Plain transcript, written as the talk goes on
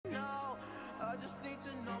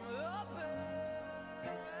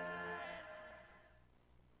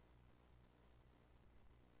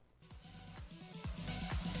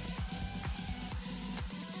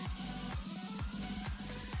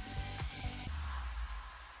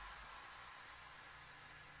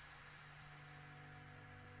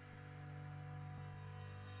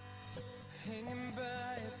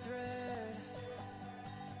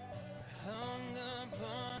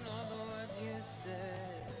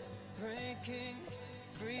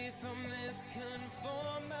from this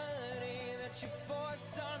conformity that you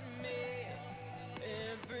force on me.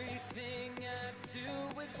 Everything I do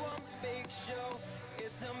is one big show.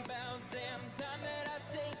 It's about damn time that I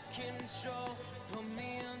take control. Put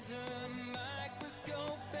me under a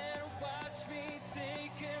microscope and watch me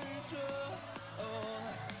take control.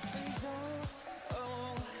 And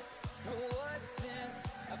what's this?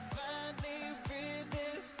 I finally read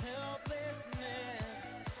this helplessness.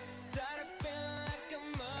 Tired of feeling like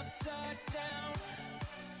I'm upside down.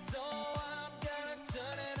 So I'm gonna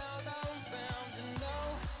turn it all around.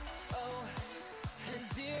 And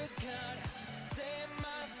dear God, save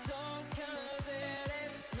my soul, 'cause it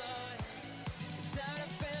is flawed. Tired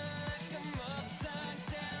of feeling like I'm upside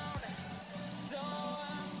down. So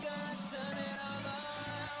I'm gonna turn it all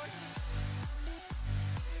around.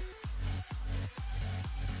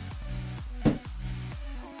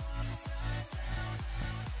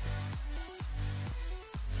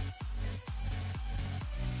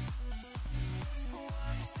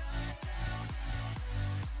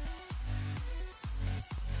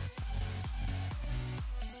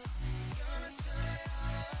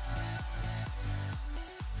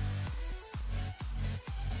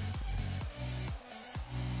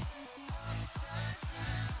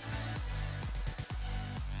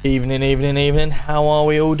 Evening. How are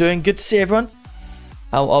we all doing? Good to see everyone.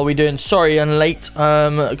 How are we doing? Sorry I'm late.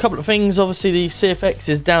 A couple of things. Obviously, the CFX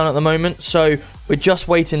is down at the moment, so we're just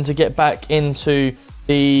waiting to get back into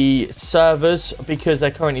the servers because they're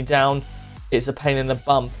currently down. It's a pain in the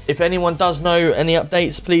bum. If anyone does know any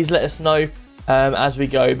updates, please let us know as we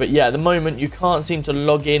go. But yeah, at the moment, you can't seem to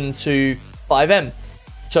log into FiveM.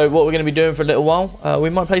 So what we're going to be doing for a little while, we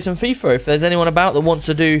might play some FIFA. If there's anyone about that wants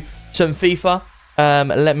to do some FIFA,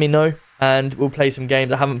 let me know and we'll play some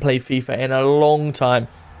games. I haven't played FIFA in a long time,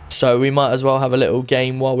 so we might as well have a little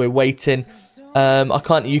game while we're waiting.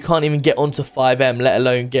 You can't even get onto FiveM, let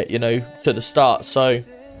alone get, to the start. So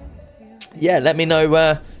yeah, let me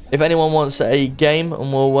know if anyone wants a game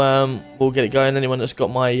and we'll get it going. Anyone that's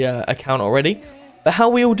got my account already. But how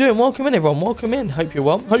are we all doing? Welcome in, everyone. Welcome in. Hope you're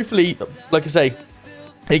well. Hopefully, like I say,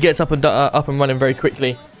 it gets up and running very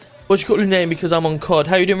quickly. What's your call your name? Because I'm on COD.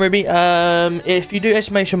 How you doing, Ruby? If you do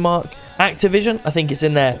exclamation mark Activision, I think it's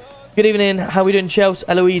in there. Good evening. How we doing, Chelsea?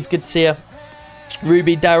 Eloise, good to see you.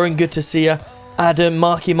 Ruby, Darren, good to see you. Adam,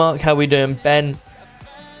 Marky Mark, how we doing? Ben,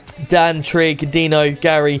 Dan, Trig, Dino,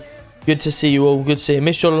 Gary, good to see you all. Good to see you.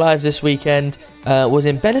 Missed your lives this weekend. Was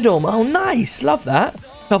in Benidorm. Oh, nice. Love that.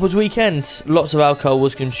 Couples weekends. Lots of alcohol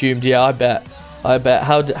was consumed. Yeah, I bet.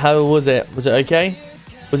 How was it? Was it okay?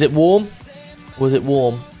 Was it warm? Was it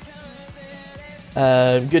warm?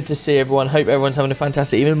 Good to see everyone. Hope everyone's having a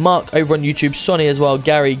fantastic evening. Mark over on YouTube, Sonny as well.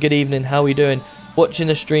 Gary, good evening. How are we doing? Watching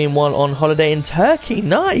the stream while on holiday in Turkey.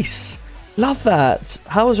 Nice. Love that.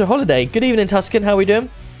 How was your holiday? Good evening, Tuscan. How are we doing?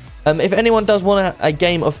 If anyone does want a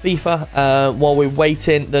game of FIFA while we're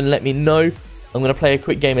waiting, then let me know. I'm going to play a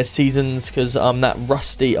quick game of Seasons because I'm that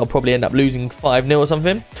rusty. I'll probably end up losing 5-0 or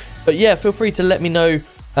something. But yeah, feel free to let me know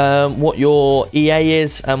what your EA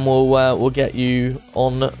is, and we'll get you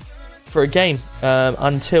on for a game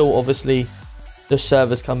until obviously the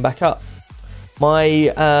servers come back up. My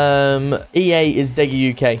EA is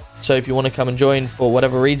DeggyUK, so if you want to come and join for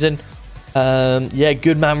whatever reason, yeah,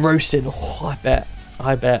 good man roasting. Oh,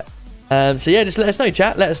 I bet. So yeah, just let us know,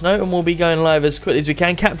 chat. Let us know, and we'll be going live as quickly as we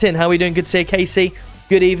can. Captain, how are we doing? Good to see you. Casey,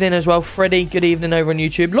 good evening as well. Freddie, good evening over on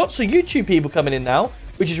YouTube. Lots of YouTube people coming in now,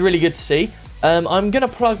 which is really good to see. I'm gonna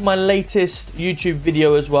plug my latest YouTube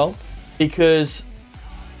video as well, because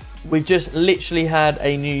we've just literally had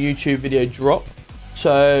a new YouTube video drop.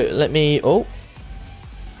 So let me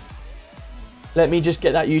just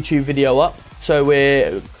get that YouTube video up so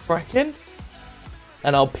we're cracking,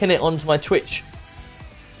 and I'll pin it onto my Twitch.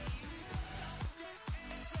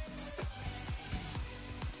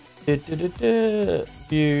 View,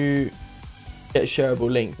 get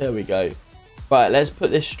shareable link. There we go. Right, let's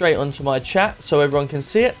put this straight onto my chat so everyone can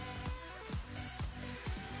see it.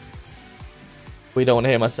 We don't want to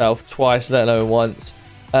hear myself twice, let alone once.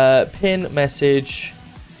 Pin message.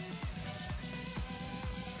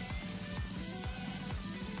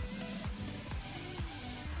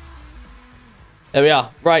 There we are.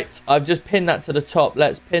 Right, I've just pinned that to the top.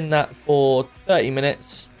 Let's pin that for 30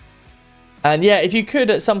 minutes. And yeah, if you could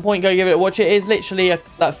at some point go give it a watch. It is literally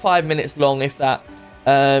like 5 minutes long, if that.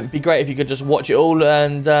 It'd be great if you could just watch it all.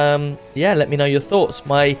 And yeah, let me know your thoughts.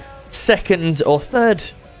 My second or third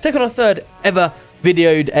ever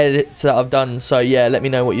videoed edit that I've done. So yeah, let me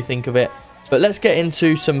know what you think of it. But let's get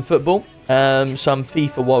into some football, some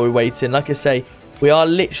FIFA while we're waiting. Like I say, we are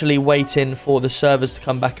literally waiting for the servers to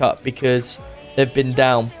come back up because they've been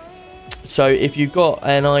down. So if you've got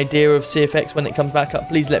an idea of CFX when it comes back up,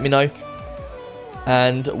 please let me know.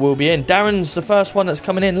 And we'll be in. Darren's the first one that's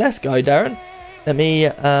coming in. Let's go, Darren. Let me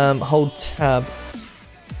hold tab.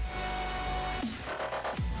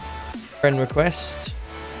 Friend request.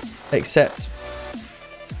 Accept.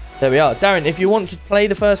 There we are. Darren, if you want to play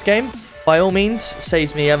the first game, by all means,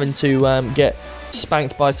 saves me having to get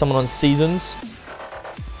spanked by someone on seasons.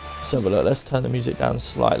 Let's have a look. Let's turn the music down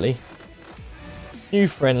slightly. New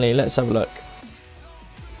friendly. Let's have a look.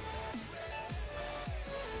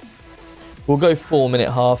 We'll go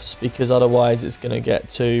 4-minute halves because otherwise it's going to get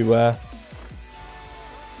to...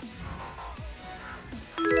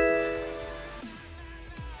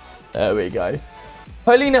 There we go.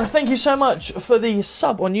 Paulina, thank you so much for the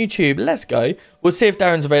sub on YouTube. Let's go. We'll see if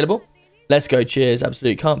Darren's available. Let's go. Cheers.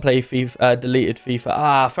 Absolutely. Can't play FIFA, deleted FIFA.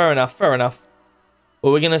 Ah, fair enough. Fair enough.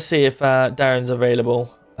 Well, we're going to see if Darren's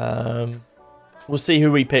available. We'll see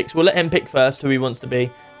who he picks. We'll let him pick first who he wants to be.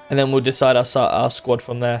 And then we'll decide our squad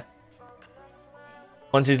from there.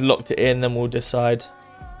 Once he's locked it in, then we'll decide.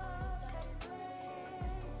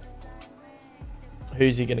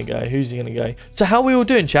 Who's he going to go? Who's he going to go? So how are we all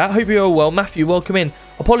doing, chat? Hope you're all well. Matthew, welcome in.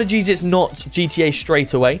 Apologies, it's not GTA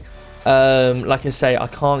straight away. Like I say, I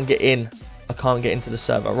can't get in. I can't get into the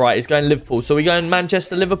server. Right, it's going Liverpool. So we're going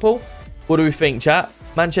Manchester, Liverpool. What do we think, chat?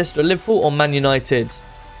 Manchester, Liverpool or Man United?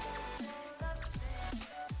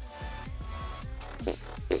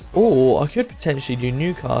 Oh, I could potentially do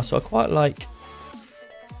Newcastle. I quite like...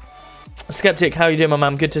 Skeptic, how you doing, my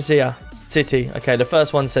man? Good to see ya. City. Okay, the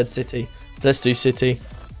first one said City. Let's do City.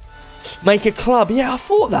 Make a club. Yeah, I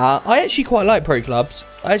thought that. I actually quite like pro clubs.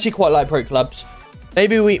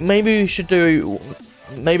 Maybe we should do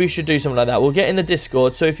something like that. We'll get in the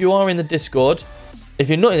Discord. So if you are in the Discord, if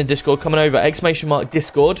you're not in the Discord, coming over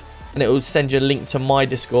 !Discord, and it will send you a link to my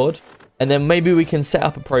Discord, and then maybe we can set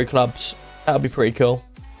up a pro clubs. That would be pretty cool.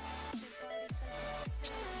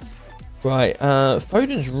 Right,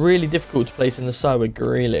 Foden's really difficult to place in the side with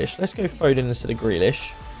Grealish. Let's go Foden instead of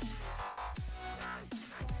Grealish.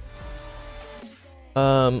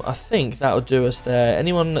 I think that will do us there.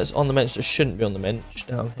 Anyone that's on the bench that shouldn't be on the bench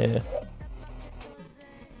down here.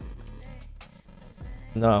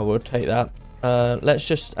 No, we'll take that. Let's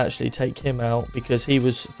just actually take him out because he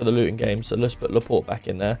was for the Luton game. So let's put Laporte back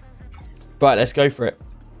in there. Right, let's go for it.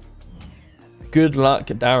 Good luck,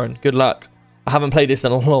 Darren. Good luck. I haven't played this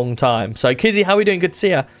in a long time. So, Kizzy, how are we doing? Good to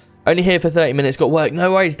see you. Only here for 30 minutes. Got work.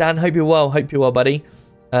 No worries, Dan. Hope you're well. Hope you're well, buddy.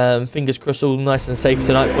 Fingers crossed all nice and safe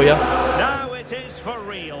tonight for you. Now it is for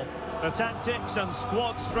real. The tactics and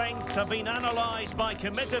squad strengths have been analysed by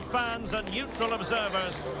committed fans and neutral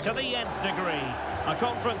observers to the nth degree. A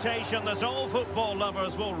confrontation that all football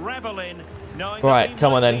lovers will revel in. Right,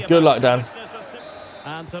 come on then. Good luck, Dan.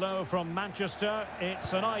 And hello from Manchester.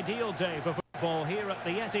 It's an ideal day for football here at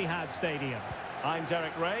the Etihad Stadium. I'm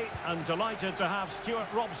Derek Ray and delighted to have Stuart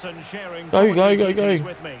Robson sharing go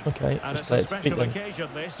with me. Okay, and just it's a play special occasion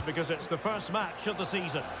this because it's the first match of the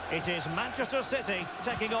season. It is Manchester City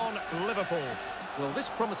taking on Liverpool. Well, this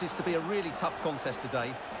promises to be a really tough contest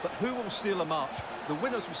today, but who will steal a march? The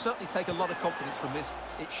winners will certainly take a lot of confidence from this.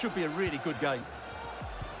 It should be a really good game.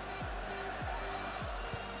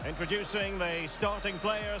 Introducing the starting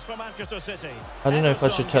players for Manchester City. I don't know if I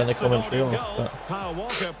should turn the commentary off, but now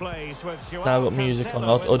I've got music on.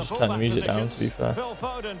 I'll just turn the music down, to be fair. Phil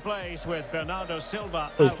Foden plays with Bernardo Silva.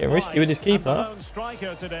 Oh, he's getting risky with his keeper. The lone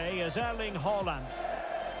striker today is Erling Haaland.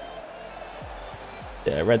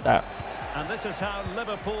 Yeah, I read that. And this is how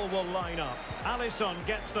Liverpool will line up. Alisson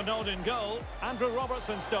gets the nod in goal. Andrew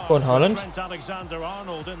Robertson starts. Go on, Haaland. Trent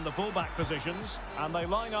Alexander-Arnold in the fullback positions. And they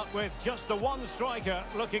line up with just the one striker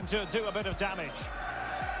looking to do a bit of damage.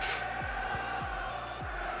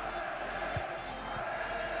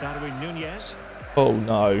 Darwin Nunez. Oh,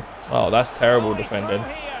 no. Oh, that's terrible defending.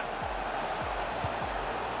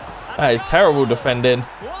 That is terrible defending. 1-0,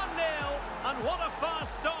 and what a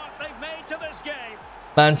fast start they've made to this game.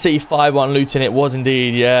 Man City 5-1 Luton. It was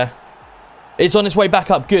indeed, yeah. It's on its way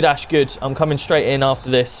back up. Good, Ash, good. I'm coming straight in after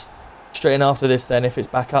this. Straight in after this then, if it's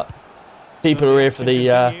back up. People are here for the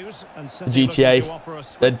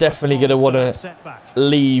GTA. They're definitely going to want to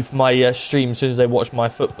leave my stream as soon as they watch my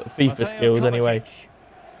FIFA skills anyway.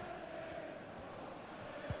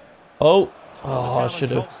 Oh, I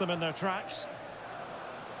should have.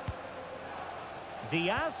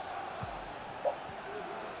 Diaz.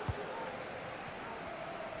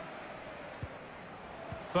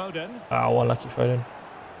 Foden. Oh, unlucky Foden.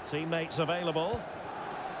 Teammates available.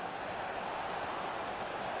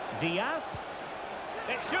 Diaz.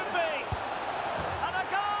 It should be. And a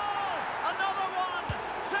goal! Another one!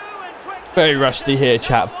 Two in quick Very rusty here,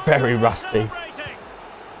 chap. Very rusty.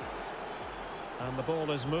 And the ball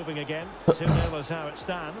is moving again. 2-0 is how it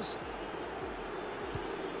stands.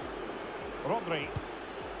 Rodri.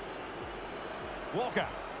 Walker.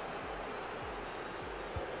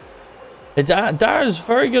 Darrow's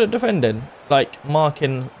very good at defending, like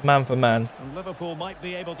marking man for man. And Liverpool might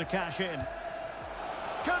be able to cash in.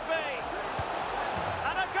 Could be.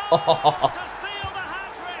 And a goal to seal the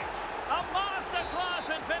hat-trick. A masterclass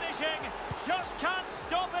in finishing. Just can't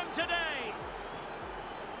stop him today.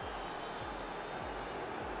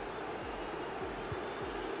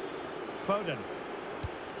 Foden.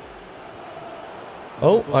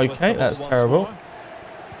 Oh, okay, that's terrible.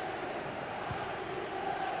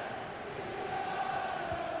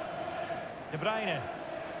 De Bruyne.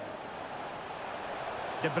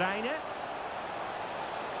 De Bruyne.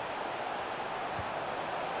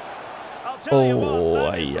 I'll tell you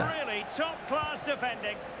what, that is really top-class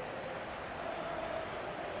defending.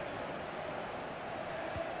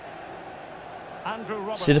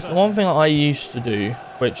 See, the one thing that I used to do,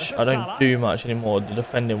 which I don't do much anymore, the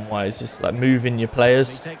defending wise, is like moving your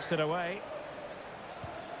players. He takes it away.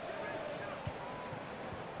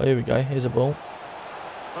 Oh, here we go. Here's a ball.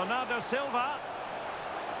 Bernardo Silva.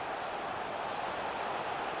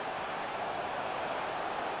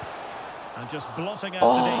 And just blotting out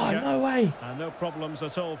the danger. No way. And no problems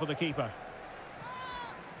at all for the keeper.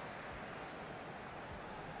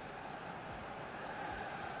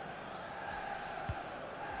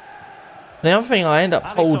 The other thing, I end up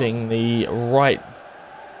holding the right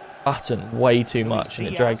button way too much, and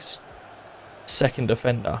it drags second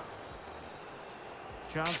defender.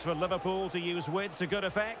 Chance for Liverpool to use width to good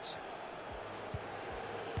effect.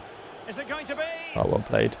 Is it going to be? Oh, well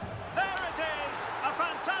played. There it is! A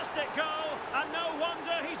fantastic goal, and no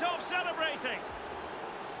wonder he's off celebrating.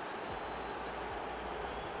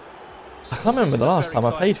 I can't remember the last time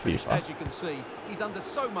I played FIFA. As you can see, he's under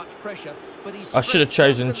so much pressure, but he's I should have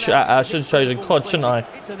chosen COD, shouldn't I?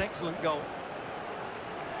 It's an excellent goal.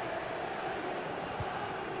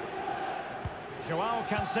 Joao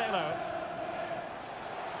Cancelo.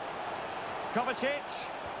 Kovacic.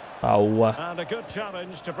 Oh. And a good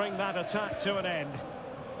challenge to bring that attack to an end.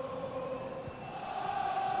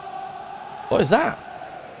 What is that?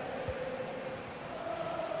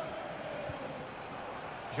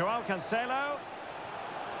 Joao Cancelo.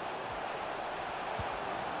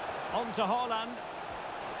 On to Haaland.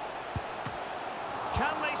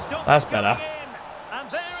 Can they stop? That's it better. going in? And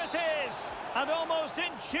there it is. An almost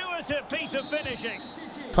intuitive piece of finishing.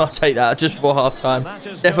 I'll take that just before half time.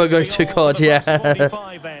 Definitely go to COD,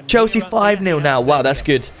 yeah. Chelsea 5-0 now. Wow, that's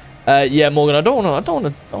good. Yeah, Morgan,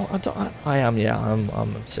 I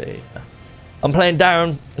am City. I'm playing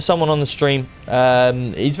Darren, someone on the stream.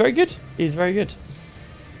 He's very good. He's very good.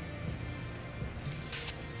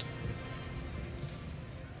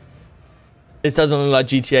 This doesn't look like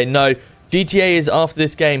GTA. No, GTA is after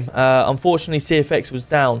this game. Unfortunately, CFX was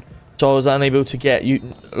down, so I was unable to get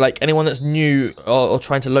you. Like anyone that's new or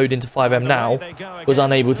trying to load into FiveM now was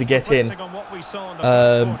unable to get in.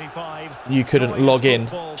 You couldn't log in.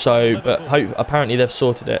 So, but apparently they've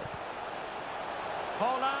sorted it.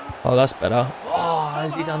 Oh, that's better. Oh,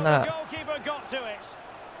 has he done that?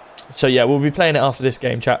 So yeah, we'll be playing it after this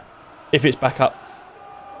game, chat, if it's back up.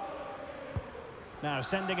 Now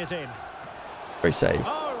sending it in. Very save.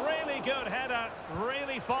 Oh, really good header.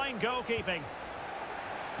 Really fine goalkeeping.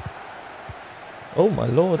 Oh, my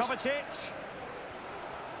lord. Kovacic.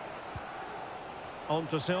 On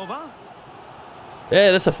to Silva.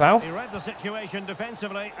 Yeah, that's a foul. He read the situation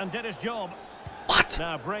defensively and did his job. What?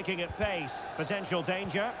 Now breaking at pace. Potential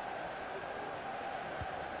danger.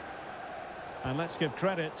 And let's give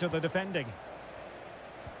credit to the defending.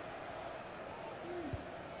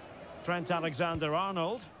 Trent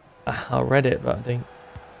Alexander-Arnold. I read it, but I think.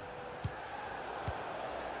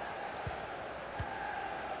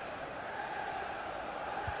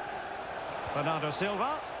 Bernardo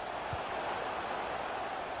Silva.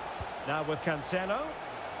 Now with Cancelo.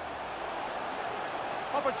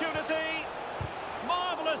 Opportunity.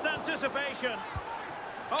 Marvellous anticipation.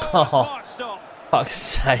 Oh, a smart stop. Fuck's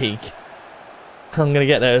sake. I'm going to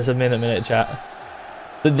get there as a minute, chat.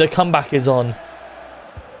 The comeback is on.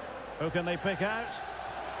 Who can they pick out?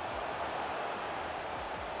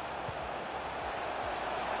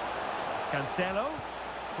 Cancelo.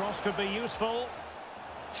 Cross could be useful.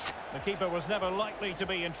 The keeper was never likely to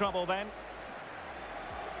be in trouble then.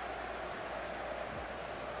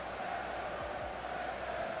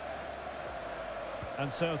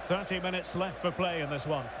 And so 30 minutes left for play in this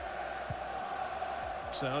one.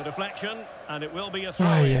 So deflection, and it will be a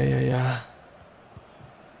throw. Yeah.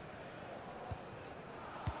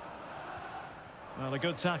 Well, a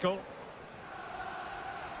good tackle.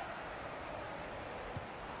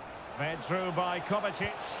 Fed through by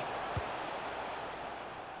Kovacic.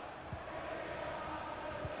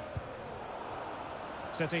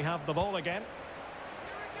 City have the ball again.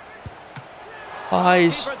 Oh,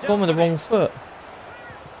 he's gone with the wrong foot.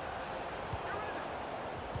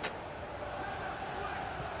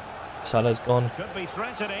 Salah's gone. Could be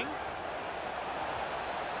threatening.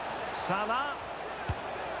 Salah.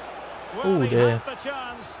 Oh dear. The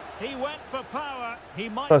chance. He went for power. He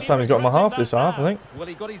might First time he's got my half regretting this that half, now. I think. Well,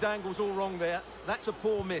 he got his angles all wrong there. That's a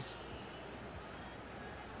poor miss.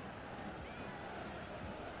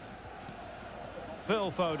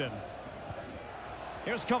 Phil Foden.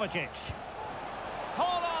 Here's Kovacic.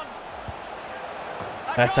 Hold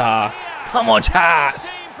on. Better. Come on, chat.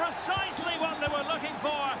 Team precisely what they were looking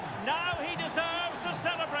for. Now he deserves to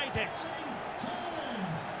celebrate it.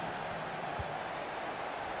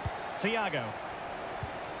 Thiago.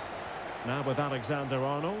 Now with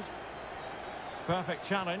Alexander-Arnold. Perfect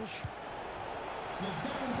challenge.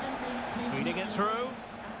 Feeding it through.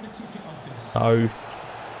 No.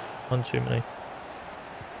 One too many.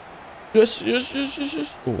 Yes, yes, yes, yes,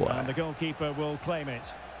 yes. Ooh, And the goalkeeper will claim it.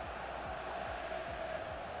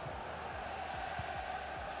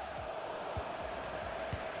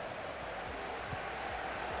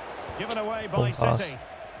 Given away by pass. City.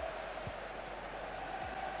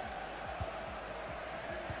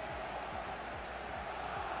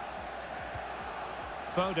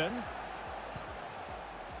 Foden.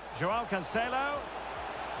 Joao Cancelo.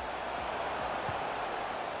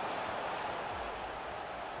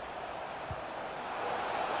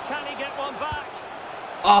 Can he get one back?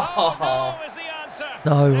 Oh, no is the answer.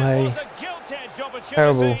 no It way. was a gilt-edged opportunity.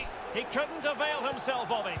 Terrible. He couldn't avail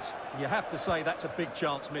himself of it. You have to say that's a big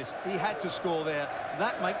chance missed. He had to score there.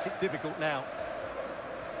 That makes it difficult now.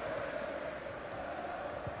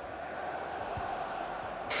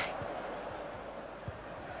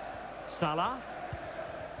 Salah.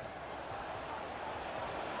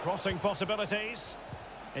 Crossing possibilities.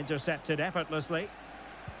 Intercepted effortlessly.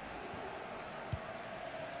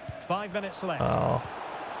 5 minutes left. Oh.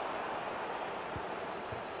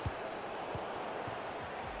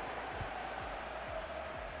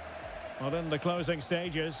 Well, in the closing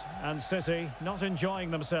stages, and City not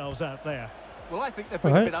enjoying themselves out there. Well, I think they've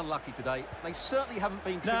been All a right. bit unlucky today. They certainly haven't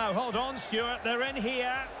been too... Now, hold on, Stuart. They're in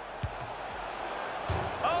here.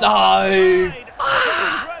 Oh, No.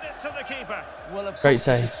 Credit to the keeper. Well, of Great course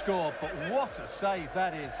save. he scored, but what a save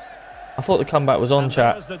that is. I thought the comeback was on, And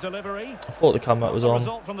chat. there's the delivery. I thought the comeback was The on.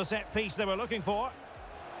 result from the set piece they were looking for.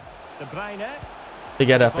 De Bruyne. Big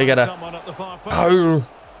header, big header. Someone at the far post. Oh,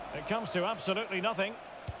 It comes to absolutely nothing.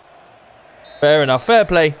 fair enough. Fair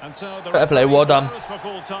play. And so the Fair play, well done. goes for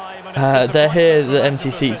full time, and it's They're here, disappointment the for empty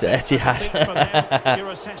Manchester seats at City. Etihad. For them, your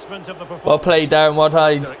assessment of the Well performance. played, Darren. Well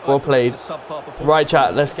played. Derek, Well I think played. it's a subpar performance. Right,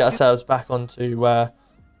 chat. Let's get ourselves back onto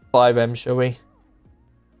FiveM, shall we?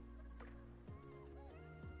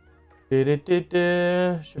 Should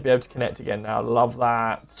be able to connect again now. Love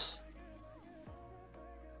that.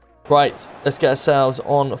 Right, let's get ourselves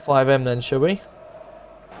on FiveM then, shall we?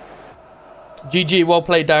 GG, well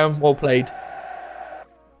played, Darren. Well played.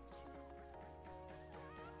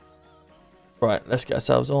 Right, let's get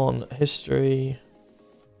ourselves on history.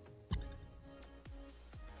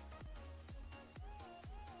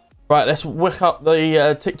 Right, let's wick up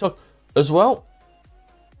the TikTok as well.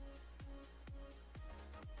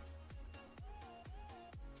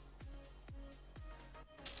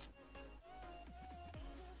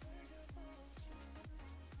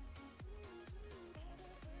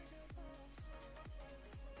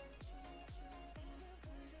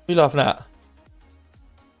 What are you laughing at?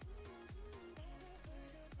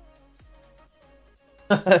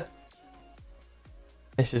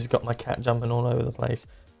 This has got my cat jumping all over the place.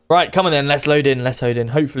 Right, come on then. Let's load in. Let's load in.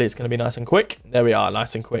 Hopefully it's going to be nice and quick. There we are.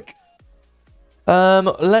 Nice and quick.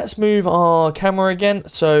 Let's move our camera again.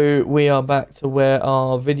 So we are back to where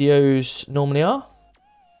our videos normally are.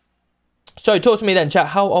 So talk to me then, chat.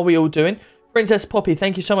 How are we all doing? Princess Poppy,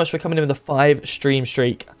 thank you so much for coming in with a 5 stream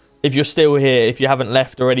streak. If you're still here, if you haven't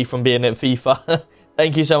left already from being at FIFA.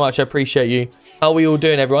 Thank you so much. I appreciate you. How are we all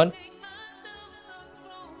doing, everyone?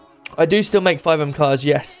 I do still make FiveM cars,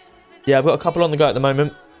 yes. Yeah, I've got a couple on the go at the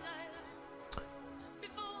moment.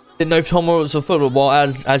 Didn't know if Tom was a footballer. Well,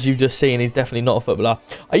 as you've just seen, he's definitely not a footballer.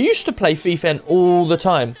 I used to play FIFA all the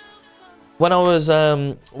time. When I was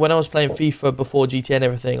playing FIFA before GTA and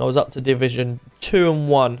everything, I was up to Division 2 and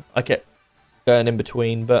 1. I kept going in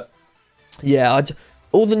between, but yeah,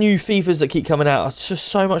 all the new FIFAs that keep coming out are just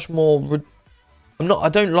so much more. I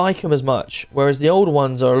don't like them as much, whereas the older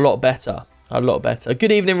ones are a lot better. A lot better.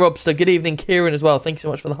 Good evening, Robster. Good evening, Kieran, as well. Thank you so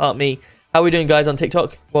much for the heart me. How are we doing, guys, on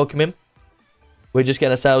TikTok? Welcome in. We're just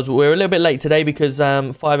getting ourselves... We're a little bit late today because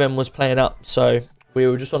FiveM was playing up. So we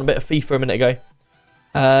were just on a bit of FIFA a minute ago.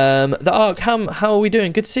 The Ark, how are we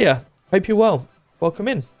doing? Good to see you. Hope you're well. Welcome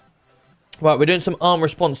in. Right, we're doing some arm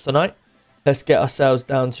response tonight. Let's get ourselves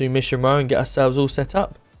down to Mission Row and get ourselves all set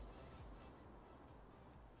up.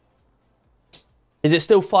 Is it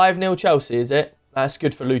still 5-0 Chelsea, is it? That's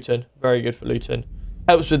good for Luton. Very good for Luton.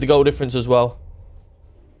 Helps with the goal difference as well.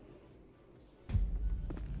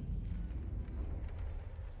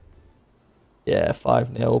 Yeah,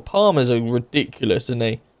 5-0. Palmer's are ridiculous, isn't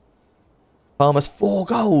he? Palmer's 4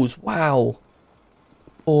 goals. Wow.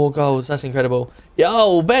 4 goals. That's incredible.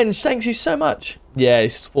 Yo, Benj, thanks you so much. Yeah,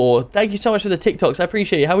 it's 4. Thank you so much for the TikToks. I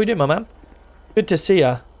appreciate you. How are we doing, my man? Good to see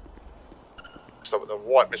ya. Stop at the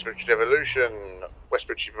White Mitsubishi Evolution, West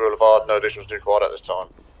Ritchie Boulevard. No additionals required at this time.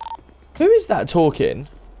 Who is that talking?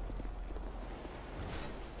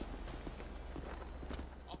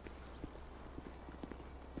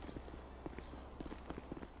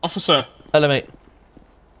 Officer. Hello, mate.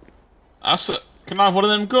 Can I have one of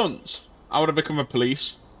them guns? I want to become a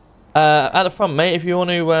police. At the front, mate, if you want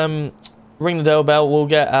to ring the doorbell, we'll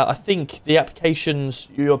get, I think, the applications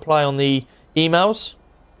you apply on the emails.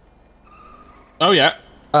 Oh, yeah.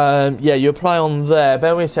 Yeah, you apply on there.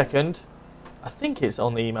 Bear with me a second. I think it's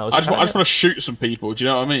on the emails. I just want to shoot some people. Do you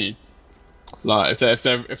know what I mean? Like if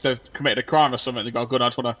they've committed a crime or something, they got a gun. I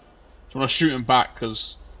just want to shoot them back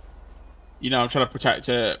because, you know, I'm trying to protect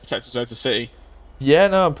the city. Yeah,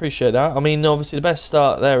 no, I appreciate that. I mean, obviously, the best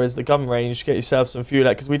start there is the gun range. Get yourself some fuel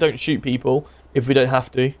out because we don't shoot people if we don't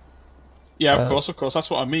have to. Yeah, of course. That's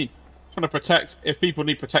what I mean. I'm trying to protect. If people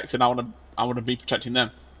need protecting, I want to be protecting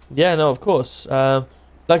them. Yeah, no, of course.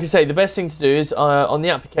 Like I say, the best thing to do is on the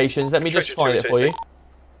applications. Let me just find it for you.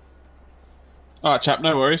 All right, chap.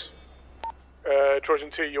 No worries.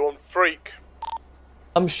 Trojan 2, you on Freak?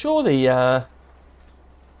 I'm sure the.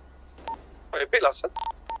 Wait a bit, lad, sir.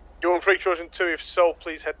 You on Freak, Trojan 2? If so,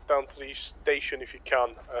 please head down to the station if you can,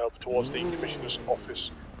 towards the Commissioner's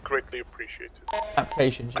office. Greatly appreciated.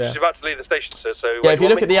 Applications, yeah. I'm just about to leave the station, sir, so... Yeah, if you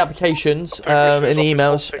look at the applications in the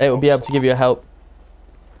emails, it will be able to give you help.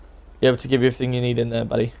 Be able to give you everything you need in there,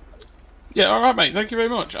 buddy. Yeah, all right, mate. Thank you very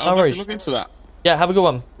much. I'll definitely look into that. Yeah, have a good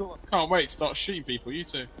one. Can't wait to start shooting people. You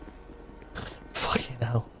too. Fucking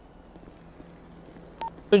hell.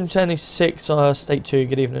 126, State 2,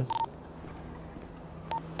 good evening.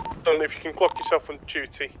 Don't if you can clock yourself on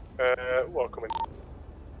duty, welcome in.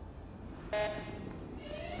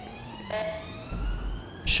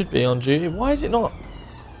 Should be on duty. Why is it not?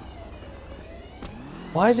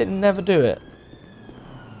 Why does it never do it?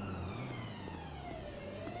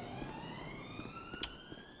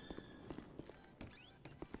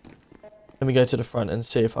 Let me go to the front and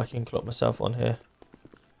see if I can clock myself on here.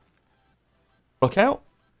 Clock out.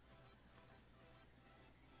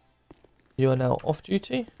 You are now off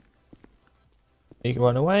duty. You can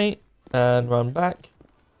run away and run back.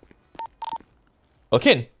 Clock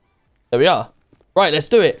in. There we are. Right, let's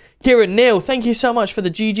do it. Kieran, Neil, thank you so much for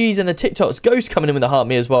the GGs and the TikToks. Ghost coming in with the heart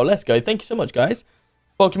me as well. Let's go. Thank you so much, guys.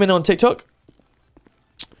 Welcome in on TikTok.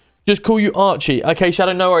 Just call you Archie. Okay,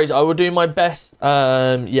 Shadow, no worries. I will do my best.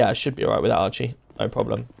 Yeah, I should be alright with that, Archie. No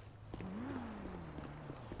problem.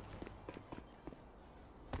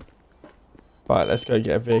 Right, let's go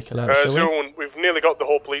get a vehicle out, shall we? We've nearly got the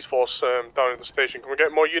whole police force down at the station. Can we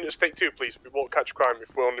get more units State 2, please? We won't catch crime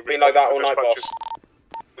if we're only... Been like that all night, boss.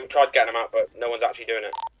 We've tried getting them out, but no one's actually doing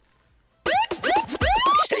it.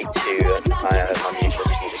 State 2, I'm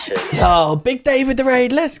usually to... Oh, Big Dave with the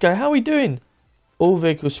raid. Let's go. How are we doing? All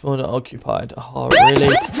vehicles spawned are occupied. Oh,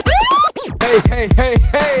 really?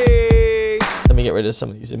 Hey! Let me get rid of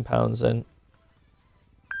some of these impounds then.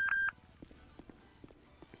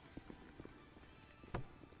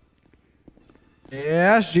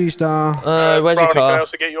 Yes, G-Star. Where's your car? Can I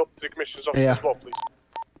also get you up to the Commissioner's office as well, please?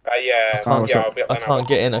 Yeah, I can't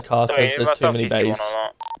get in a car because there's too many bays.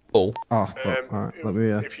 Oh. Oh, alright. Let me,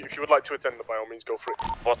 if you would like to attend, by all means, go for it.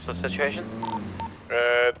 What's the situation?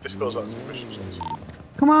 This goes out to the Commissioner's office.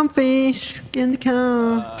 Come on, fish. Get in the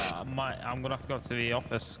car. I'm gonna have to go to the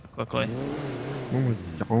office quickly. Oh my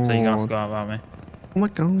god. So you're gonna have to go out without me. Oh my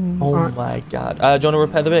god. Oh my god. Do you want to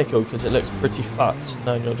repair the vehicle? Because it looks pretty fucked.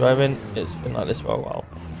 Knowing you're driving, it's been like this for a while.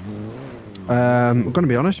 I'm gonna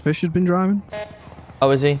be honest, Fish has been driving. Oh,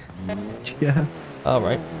 is he? Yeah.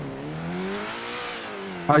 Alright.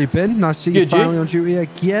 How you been? Nice to see you finally on duty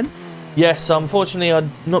again. Yes, unfortunately I've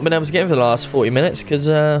not been able to get in for the last 40 minutes because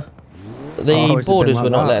the borders were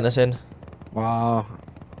not letting us in. Wow.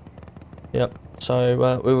 Yep.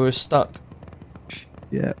 So we were stuck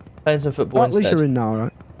Yeah. Playing some football At least instead. you're in now,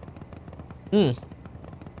 right?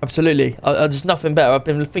 Absolutely. There's nothing better. I've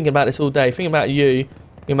been thinking about this all day. Thinking about you.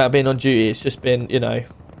 Thinking about being on duty. It's just been, you know.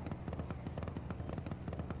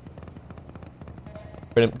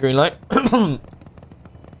 Brilliant. Green light.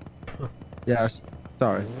 Yes.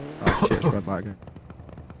 Sorry. Oh, shit, red light.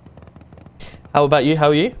 How about you? How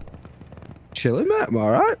are you? Chilling, mate. I'm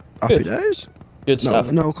alright. Happy Good. days. Good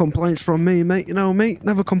stuff. No complaints from me, mate. You know me.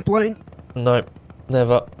 Never complain. No,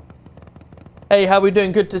 never. Hey, how we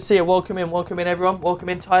doing? Good to see you. Welcome in, everyone. Welcome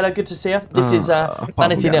in, Tyler. Good to see you. This is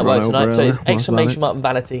Vanity Network tonight, so it's exclamation mark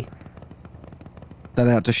Vanity. Then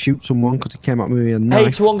I had to shoot someone because he came at me with a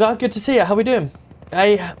knife. Hey, Tawonga. Good to see you. How we doing?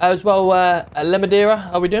 Hey, as well,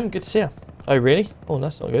 Lemadera. How we doing? Good to see you. Oh, really? Oh,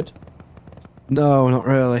 that's not good. No, not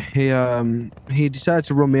really. He decided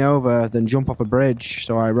to run me over, then jump off a bridge.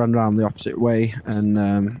 So I ran around the opposite way, and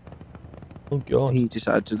oh god, he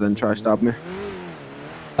decided to then try to stab me.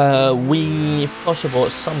 We, if possible,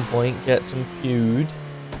 at some point get some food.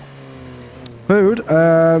 Food?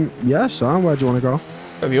 Yes, son. Where do you want to go?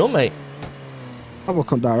 Wherever you want, mate. I'll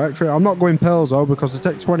look on directory. I'm not going pills though because it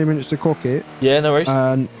takes 20 minutes to cook it. Yeah, no worries.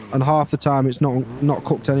 And half the time it's not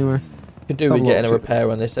cooked anyway. Could do with getting a repair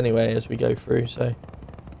on this anyway as we go through. So.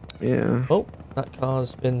 Yeah. Oh, that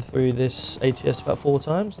car's been through this ATS about 4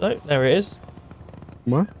 times. No, there it is.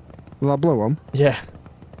 What? Will that blow one? Yeah.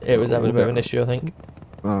 It was having a bit of an issue, I think.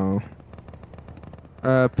 Oh.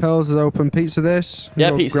 Pills is open. Pizza this.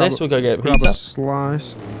 Yeah, pizza this. We'll go get grab pizza. A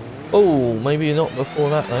slice. Oh, maybe not before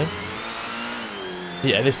that though.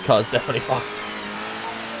 Yeah, this car's definitely fucked.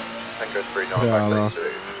 Tango 39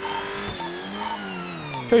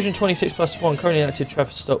 Trojan 26+1 currently active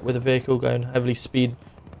traffic stop with a vehicle going heavily speed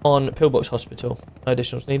on Pillbox Hospital. No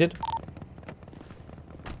additionals needed.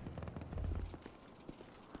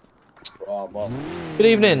 Good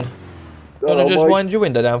evening. You want to just wind your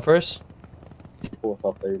window down for us? What's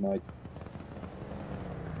up there, mate?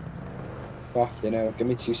 Fuck, you know, give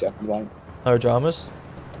me 2 seconds, mate. No dramas.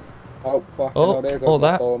 Oh, fuck, oh, there all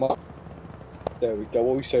that. There we go,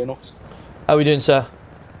 what are we saying, us? How are we doing, sir?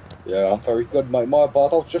 Yeah, I'm very good, mate. My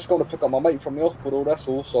bad, I was just going to pick up my mate from the hospital, that's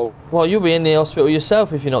all, so... Well, you'll be in the hospital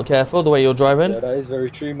yourself if you're not careful, the way you're driving. Yeah, that is very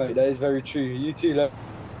true, mate, that is very true. You too, look.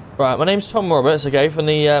 Right, my name's Tom Roberts, okay, from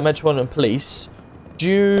the Metropolitan Police. Do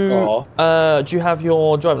you have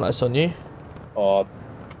your driving license on you?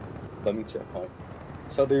 Let me check, mate.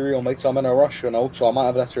 So be real, mate, so I'm in a rush, you know, so I might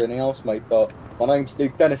have left anything else, mate, but my name's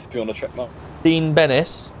Dean Dennis, if you want to check, mate. Dean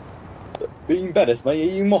Bennis? Dean Dennis, mate,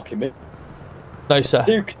 are you mocking me? No, sir.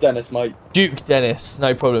 Duke Dennis, mate. Duke Dennis,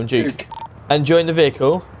 no problem, Duke. And join the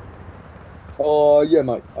vehicle? Oh, yeah,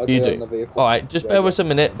 mate. You do? Alright, just bear with us a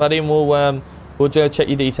minute, buddy, and we'll check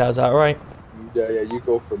your details out, alright? Yeah, you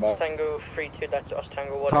go for it, mate. Tango 32, that's us,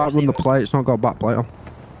 Tango 1. Can't run the plate, it's not got a back plate on.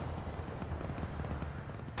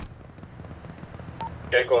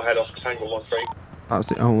 Yeah, go ahead, Oscar Tango 13. That's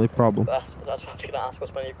the only problem. That's what I was going to ask,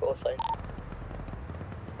 what's my new call sign?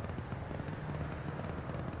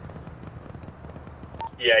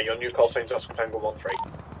 Yeah, your new call sign's Oscar Tango 13.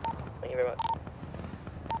 Thank you very much.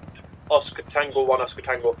 Oscar Tango 1, Oscar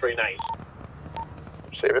Tango 39.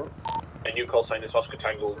 Receiving. And new call sign is Oscar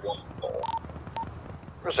Tango 14.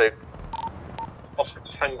 Received. Oscar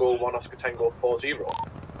Tango 1, Oscar Tango 40.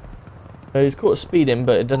 He's caught speeding,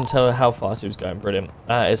 but it doesn't tell how fast he was going. Brilliant.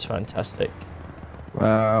 That is fantastic.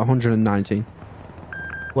 119.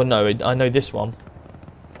 Well, no, I know this one.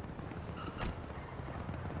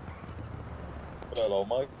 Hello,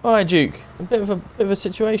 mate. Alright, Duke. A bit of a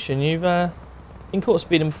situation. You've been caught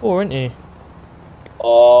speeding before, haven't you?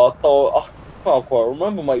 I can't quite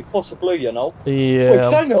remember, mate. Possibly, you know. Yeah. Wait,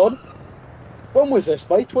 hang on. When was this,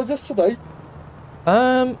 mate? Was this today?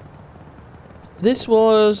 This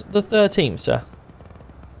was the 13th, sir.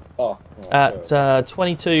 Oh. At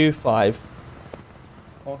 22:05.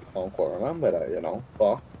 I can't quite remember that, you know.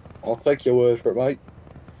 But I'll take your word for it, mate.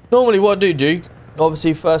 Normally, what I do, Duke,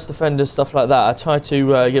 obviously first offenders, stuff like that, I try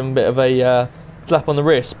to give them a bit of a slap on the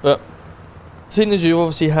wrist, but seeing as you've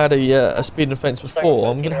obviously had a speeding offence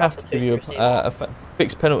before, I'm going to have to give you a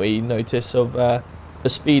fixed penalty notice of the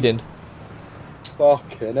speeding.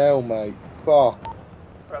 Fucking hell, mate. Fuck.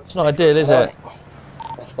 It's not ideal, is it?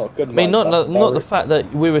 That's not good, I mean, mate. not the fact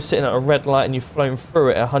that we were sitting at a red light and you've flown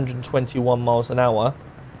through it at 121 miles an hour,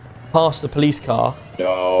 past the police car.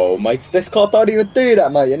 No, mate. This car don't even do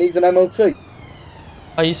that, mate. It needs an MOT.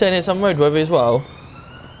 Are you saying it's unroadworthy as well?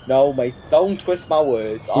 No, mate. Don't twist my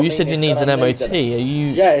words. Well, you said you need an MOT. Are you?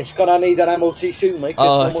 Yeah, it's gonna need an MOT soon, mate.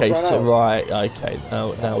 Oh, okay. So right. Okay.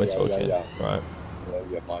 Now we're talking. Right.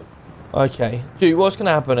 Yeah, mate. Okay, Dude, what's going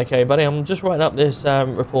to happen, okay, buddy? I'm just writing up this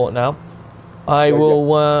report now. I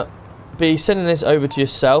will be sending this over to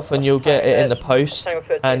yourself, and you'll get it in the post,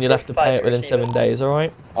 and you'll have to pay it within 7 days. All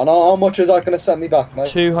right? And how much is that going to send me back, mate?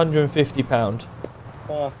 £250.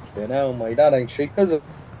 Fucking hell, mate. That ain't cheap, is it?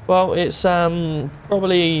 Well, it's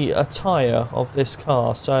probably a tyre of this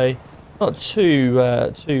car, so not too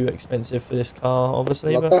expensive for this car,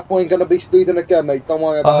 obviously. Well, but that ain't going to be speeding again, mate. Don't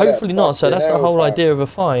worry about it. hopefully not. So that's the whole idea of a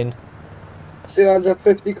fine.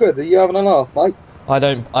 250 quid. Are you having an laugh, mate? I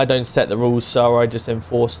don't set the rules, so I just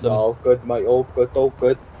enforce them. Oh, good, mate. All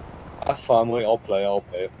good. That's fine, mate. I'll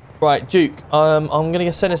pay. Right, Duke. I'm going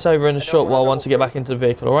to send this over in a short while once I get back into the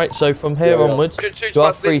vehicle. All right. So from here onwards, you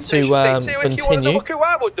are free to continue.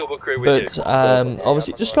 But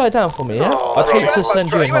obviously, just slow it down for me. Yeah. I'd hate to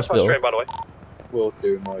send you in hospital. Will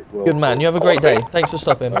do, mate. Good man. You have a great day. Thanks for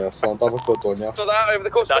stopping. Yeah, so have a good one, yeah. So that over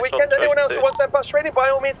the course of the weekend, anyone else who wants that bus training, by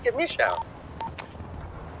all means, give me a shout.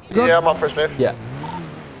 Yeah, I'm up for Smith. Yeah.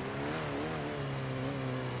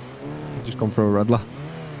 Just gone through a Redler.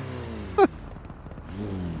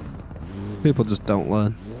 People just don't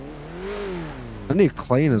learn. I need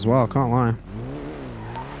clean as well, can't lie.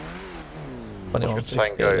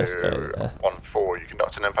 2150, let's go there. 1-4, you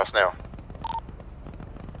conduct an impasse now.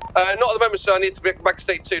 Not at the moment, sir. I need to be back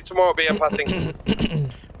state 2. Tomorrow I'll be passing.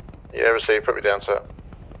 Yeah, receive. Put me down, sir.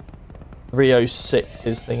 306,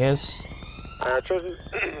 his thing is.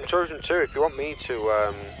 Trojan 2, if you want me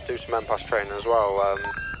to do some impasse training as well.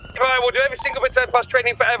 I will do every single bit of impasse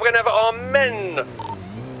training forever and ever. Amen.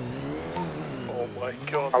 Oh my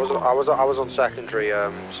God. I was on secondary,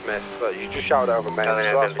 Smith, but you just shouted over me.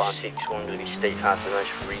 November 600, the state has the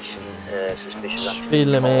most recent suspicious activity. Speed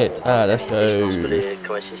limit, let's go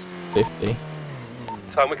 50.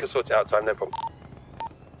 Time, we can sort it out, time, no problem.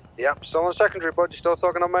 Yeah, still on secondary, bud. You still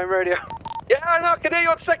talking on main radio? Yeah, I know, I can hear you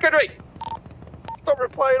on secondary. Stop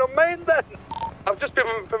replying on main then. I've just been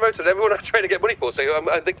promoted. Everyone I'm trying to get money for, so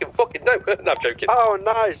I'm thinking, fucking no. No, I'm joking. Oh,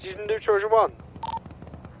 nice. You didn't do Trojan 1?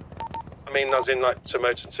 I mean, as in, like,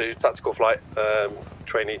 promoted to tactical flight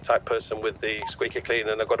trainee type person with the squeaker clean,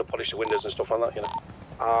 and I've got to polish the windows and stuff like that, you know.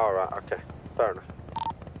 All right, okay. Fair enough.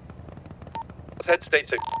 Let's head to state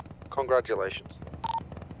 2. Congratulations.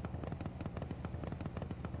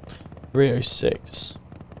 306.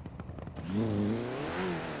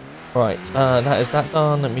 Right, that is that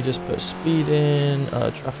done. Let me just put speed in.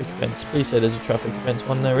 Traffic events. Please say there's a traffic events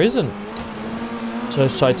one. There isn't. So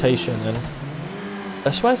citation then.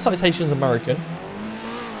 I swear citation's American.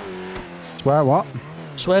 Swear what?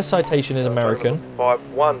 Swear citation is American.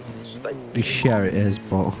 5-1. Pretty sure it is,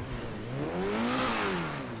 but...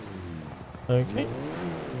 Okay.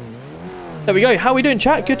 There we go. How are we doing,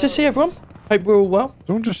 chat? Good to see everyone. Hope we're all well.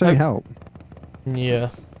 Don't just say help. Yeah.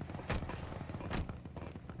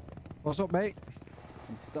 What's up, mate?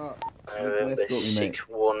 Start. Escort me, mate.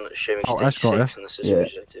 6-1, showing Oh, escort you?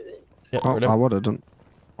 Yeah. Oh, I would have done.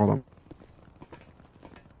 Hold on.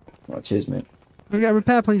 Right, cheers, mate. Can we get a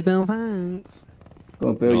repair, please, Bill? Thanks. Go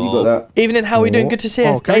on, Bill, you got that. Evening, how are we doing? Good to see you.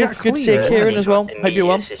 Oh, can I Dave, get good to see you. Kieran as well. Hope you're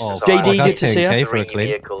well. JD, good to see you. For a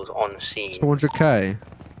clean. 200k.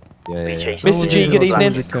 Yeah. Mr. G, good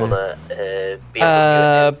evening.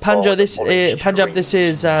 Punjab, this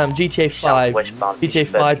is GTA 5. GTA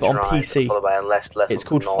 5 but on PC. It's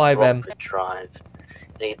called FiveM.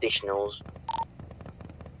 The additionals.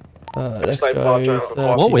 Let's go.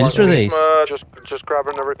 What wins are these? Just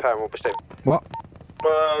grabbing a repair and we'll be staying. What?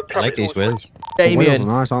 I like these wins. Damien,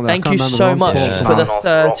 thank you so much for the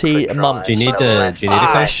 30 months. Do you need a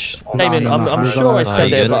cash? Damien, I'm sure I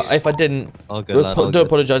said it, but if I didn't, All good, lad, do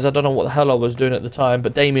apologise. I don't know what the hell I was doing at the time.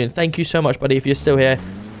 But Damien, thank you so much, buddy, if you're still here.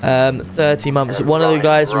 30 months. One of the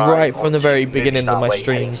guys right from the very beginning of my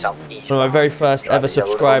streams. One of my very first ever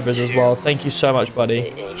subscribers as well. Thank you so much,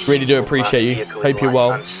 buddy. Really do appreciate you. Hope you're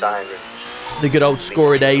well. The good old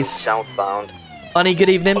scorer days. Honey, good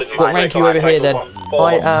evening. What rank are you over here then?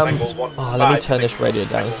 I am... Oh, let me turn this radio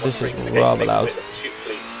down. This is rather loud.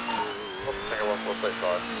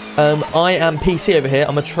 I am PC over here.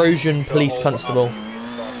 I'm a Trojan police constable. The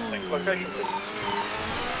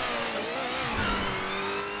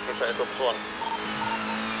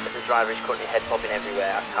driver is currently head popping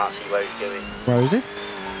everywhere. I can't see where he's going. Where is he?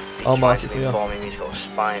 I'll mark it for you. He's got a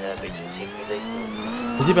spiner, but he doesn't seem to be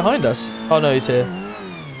legal. Is he behind us? Oh no, he's here.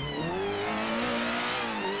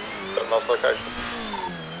 Last location.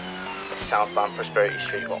 Southbound Prosperity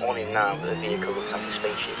Street, got on him now, but the vehicle looks like a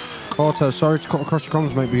spaceship. Carter, sorry to cut across your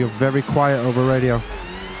comms, mate, but you're very quiet over radio.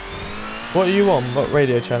 What are you on? What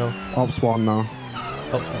radio channel? Ops 1 now.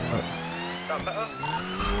 Ops 1, right. That better?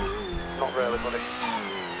 Not really, buddy.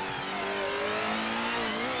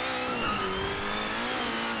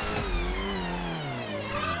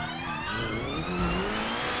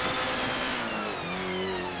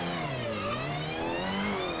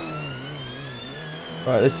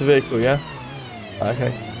 Right, this is the vehicle, yeah?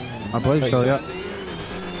 Okay. I believe Makes so, sense. yeah.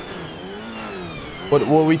 What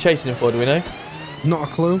are we chasing him for, do we know? Not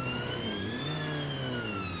a clue.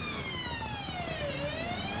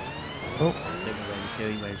 Oh.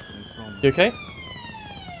 You okay?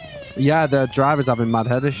 Yeah, the driver's having mad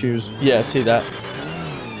head issues. Yeah, I see that.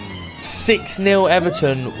 6-0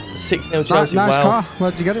 Everton, 6-0 Chelsea. Nice wow. car.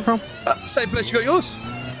 Where'd you get it from? Same place you got yours.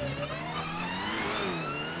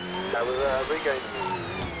 That was regain.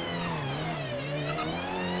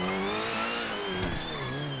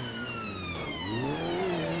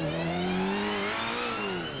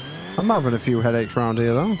 I'm having a few headaches around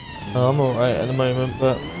here, though. Oh, I'm alright at the moment,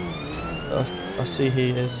 but I see he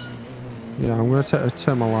is. Yeah, I'm going to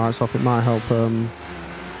turn my lights off. It might help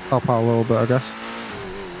help out a little bit, I guess.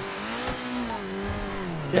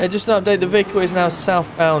 Yeah, just an update. The vehicle is now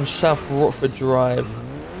southbound, South Rockford Drive.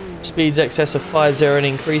 Speeds excess of 50 and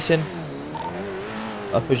increasing.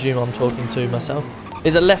 I presume I'm talking to myself.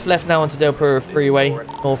 Is a left now onto Del Perro Freeway,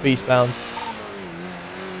 northeastbound.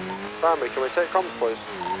 Family, can we take comms, please?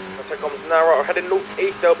 Take comms now, right, we're heading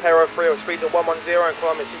north-east Del Perro Freeway, speeds of 110 and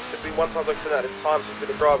climbing seems to be 1 times accident at a time, seems to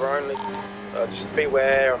be the driver only. Just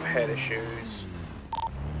beware of head issues.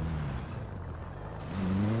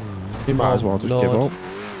 You might as well just give up.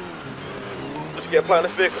 Just get a play on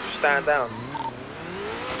this vehicle, just stand down.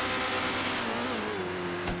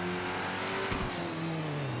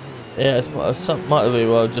 Yeah, it's might be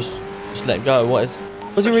well just let go. What's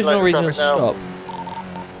the original reason to stop?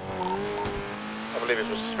 I believe it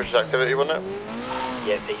was suspicious activity, wasn't it?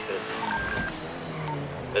 Yeah, decent.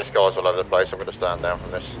 This guy's all over the place. I'm going to stand down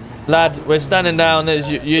from this. Lad, we're standing down. There's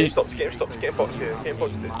you. Stop, get in box here, get in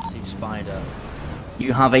box here. Massive spider.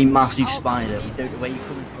 You have a massive spider. You don't know where you're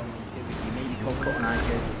coming from. You maybe cold cut an eye.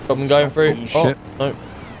 Problem going through. Shit. Oh, no.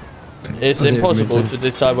 It's impossible to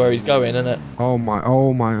decide where he's going, isn't it? Oh my,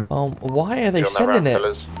 oh my. Oh, why are they sending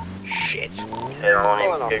it? Shit. Turn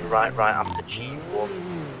on him, go right after G1.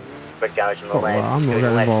 Red garage on the Oh, left. well, I'm not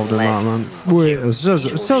getting involved in that, man. Wait, it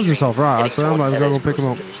sells himself right, actually. I'm about to go pick him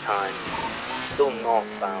up. Still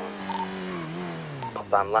northbound.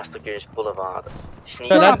 Northbound, Last Lagoons Boulevard.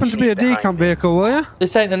 That happened to be a decamp vehicle, will you?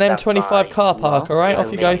 This ain't an M25 car park, alright?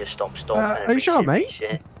 Off you go. Are you sure, mate?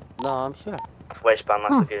 No, I'm sure. Westbound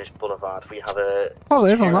Last Lagoons Boulevard, we have a...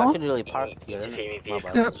 Positive on that one. Really park here.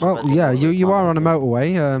 Yeah, well, yeah, you are on a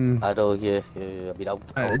motorway. I know, yeah, I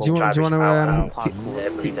mean, do you want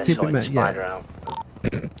to keep it, mate? Yeah.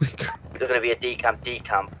 There's going to be a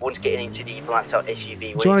decamp. One's getting into the blacked out SUV. Do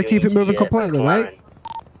you want to keep it moving completely, mate?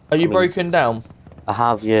 Are you broken down? I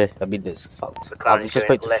have, yeah. I mean, it's fucked. I was just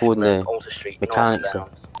about to phone the mechanics.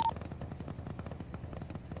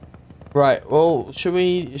 Right. Well, should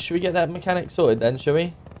we get that mechanic sorted then? Shall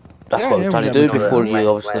we? That's what I was trying to do before you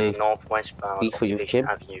obviously before you came.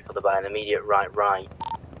 Followed by an immediate right.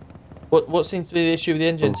 What seems to be the issue with the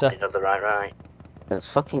engine, sir? The right. It's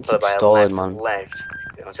fucking keeps stalling, man. Left.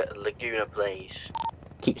 Laguna Place.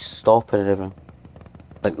 Keeps stopping and everything.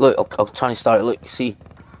 Like, look, I'm trying to start it. Look, see,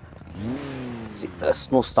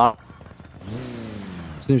 that's no start.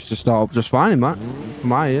 Seems to start up just fine, man.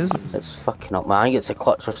 My ears. It's fucking up, man. I think it's a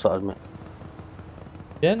clutch or something, mate.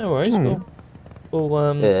 Yeah, no worries.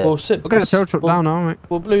 We'll sit. We'll get the tow truck down now, mate.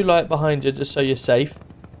 We'll blue light behind you just so you're safe,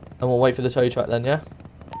 and we'll wait for the tow truck then. Yeah.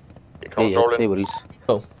 Yeah, no worries.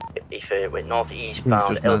 Cool. If we're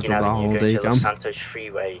northeastbound, Elgin Avenue, going to Los Santos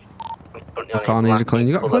Freeway. The car needs a clean.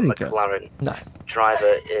 You got a clean kit? No.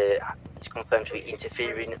 Driver is confirmed to be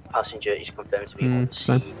interfering. Passenger is confirmed to be on the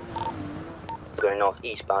scene. Going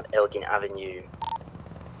northeastbound, Elgin Avenue.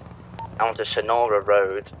 Onto Sonora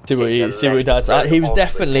Road. See what he does. He was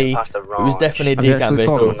definitely a decamp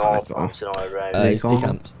vehicle. He's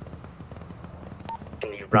decamped.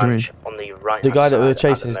 Ranch on the right. The guy that we were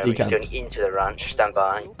chasing is decamped. Going into the ranch, stand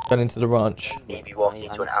by. Going into the ranch. Maybe walking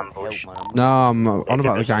into an ambush. No, I'm on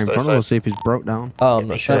about the guy in front of us. See if he's broke down. Oh, I'm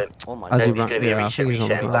not sure. As he ran, yeah, I think he's on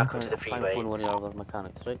the back onto the freeway.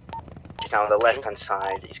 Just now on the left-hand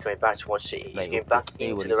side, he's going back towards City. He's going back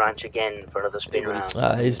into the ranch again for another spin round.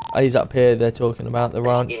 He's up here. They're talking about the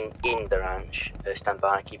ranch. In the ranch. Stand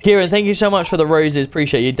by. Kieran, thank you so much for the roses.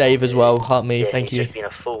 Appreciate you. Dave as well. Heart me. Thank you. He's just been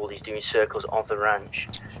a fool. He's doing circles of the ranch.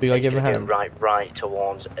 Should we go give him a hand? Right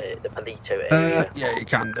towards the Palito area. Yeah, you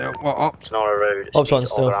can do. What up? Sonora Road. Ops on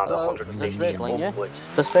still. Around 150 upwards.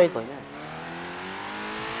 The straight line,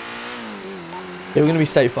 Yeah, we're going to be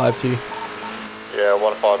state 5 too. Yeah,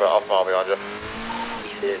 1-5 half mile behind you.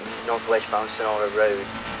 Northwest bound Sonora Road.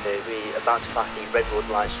 We're about to pass the Redwood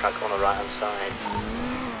Lights track on the right hand side.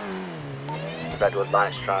 Redwood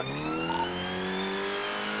Lights track.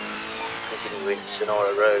 Continuing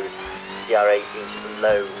Sonora Road. CRA is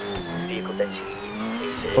low vehicle density,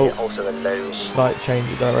 is also a low. Slight change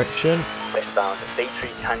of direction. Westbound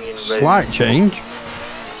Baytree Canyon Road. Slight change?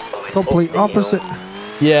 Complete opposite.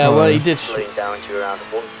 Yeah, well, he did. Slowing down to around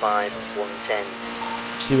 1.5, 110.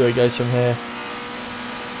 See where he goes from here.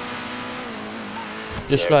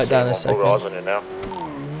 Just slow it down a second.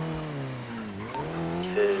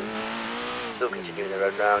 Still continuing the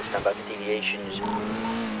road round, stand by for deviations.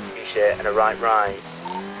 Reset and a right.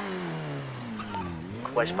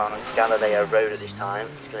 Westbound on Galileo Road at this time.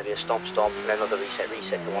 It's going to be a stop, and another reset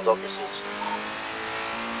for one's officers.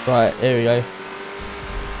 Right, here we go.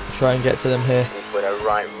 Try and get to them here. With a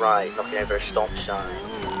right, knocking over a stop sign.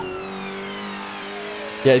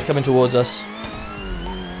 Yeah, he's coming towards us.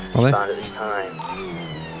 Found at this time.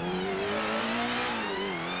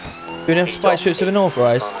 Do we have spike shoots to the north,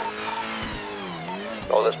 Rise?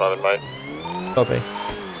 Oh, this moment, mate. Copy.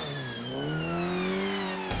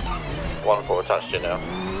 1-4 attached to you now.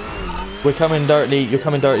 We're coming directly. You're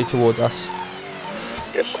coming directly towards us.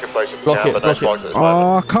 Yes, you can place it Block down, it, but block no it. spikes at this Oh,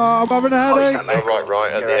 moment. car, I'm having a headache. Go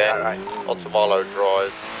right at the end. Onto Marlow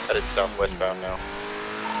Drive, headed southwestbound now.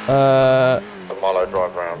 Marlow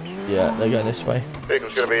Drive round. Yeah, they're going this way.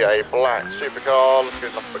 Vehicle's going to be a black supercar,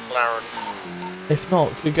 looking like a McLaren. If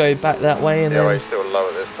not, could go back that way and The then. airway's still low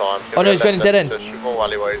at this time. Oh no, he's going dead end. Small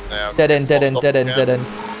alleyways now. Dead end. Get a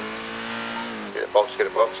box.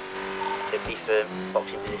 Be firm,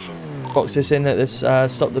 boxing position. Box this in at this.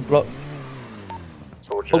 Stop the block.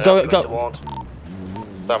 Towards Oh, you go.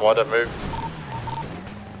 Stand by, don't move.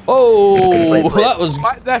 Oh, that was.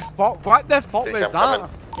 What the fuck was that?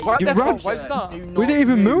 What the fuck was that? We didn't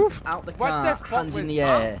even move? Out the car, hands in the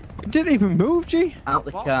air. We didn't even move, G? Out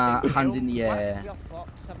the car, hands in the air.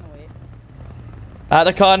 Out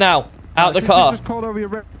the car now. Out the car. Just called over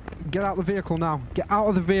your Get out of the vehicle now. Get out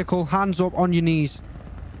of the vehicle, hands up on your knees.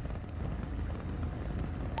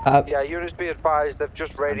 Yeah, units be advised, they've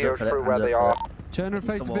just radioed through where they are. Turn and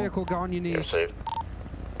face the vehicle, get on your knees.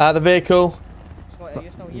 Out of the vehicle.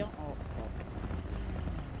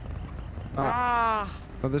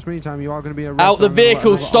 But this meantime, you are going to be arrested. Out the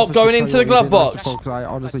vehicle, stop going into the glove box. I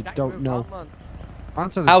honestly don't know.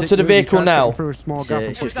 Out of the vehicle now.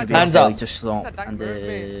 Hands up. To stop and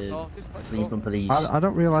flee from police. I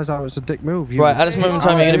don't realise that was a dick move. Right, at this moment in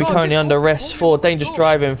time, you're going to be currently under arrest for dangerous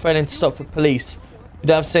driving, failing to stop for police. You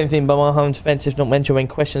don't have to say anything but my home defence if not mentioned when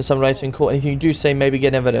questioned, some later in court. Anything you do say may be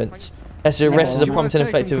get evidence. As your arrest is a prompt and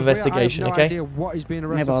effective investigation, okay? I have no idea what he's being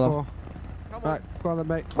arrested for. Right, go on then,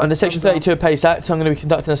 mate. Under Section 32 of PACE Act, I'm going to be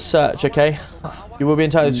conducting a search, okay? You will be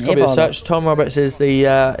entitled to a copy of the search. Tom Roberts is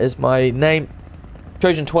is my name.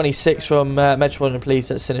 Trojan 26 from Metropolitan Police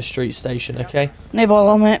at Center Street Station, okay? No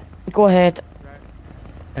bother, mate. Go ahead.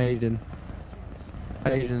 Aiden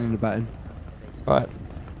in the batting. Right.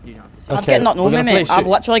 I'm getting knocked on me, mate. I've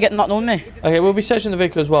literally getting knocked on me. Okay, we'll be searching the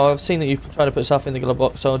vehicle as well. I've seen that you've tried to put stuff in the glove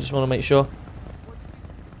box, so I just want to make sure.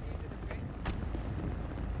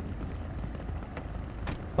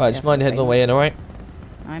 Right, just mind heading the way in, alright?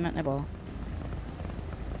 I'm at the ball.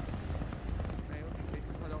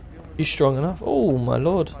 You strong enough? Oh, my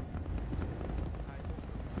lord.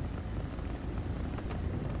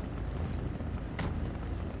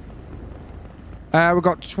 We've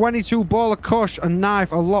got 22 ball of kush, a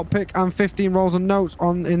knife, a lockpick, and 15 rolls of notes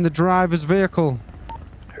in the driver's vehicle.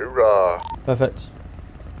 Hoorah! Perfect.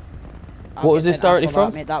 What was this directly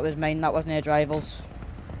from? Mate, that was mine. That wasn't a driver's.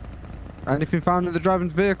 Anything found in the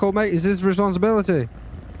driver's vehicle, mate, is his responsibility.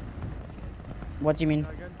 What do you mean?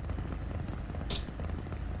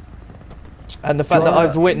 And the fact that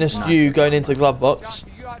I've witnessed you going into the glove box,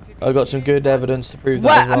 I've got some good evidence to prove that.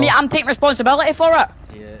 What? As well. I mean, I'm taking responsibility for it.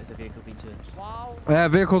 Yeah, is the vehicle being searched?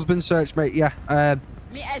 Vehicle's been searched, mate. Yeah. Mate,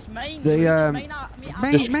 it's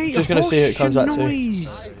mine. Just gonna see who it comes out to.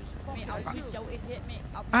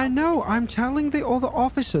 I know. I'm telling the other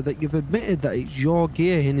officer that you've admitted that it's your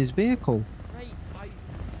gear in his vehicle.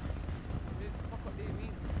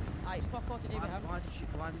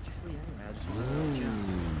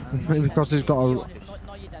 Maybe because he's got a...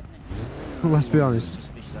 Let's be honest.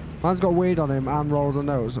 Man's got weed on him and rolls of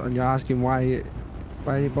notes, and you're asking why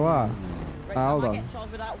he blah. Hold on.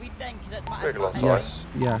 Yes.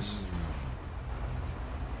 Yeah,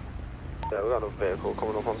 we got a vehicle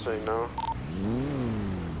coming up on scene now.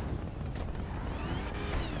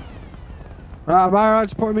 Right, am I right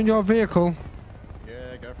to put him in your vehicle?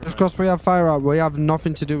 Yeah, go for it. Just because we have firearm, we have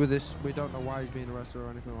nothing to do with this. We don't know why he's being arrested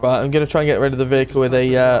or anything like that. Right, I'm going to try and get rid of the vehicle with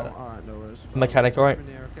a mechanic, alright?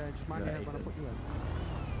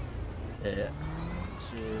 So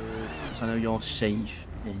I know you're safe.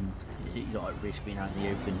 and you know, like risk being out in the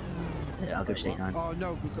open, I'll go state 9. Oh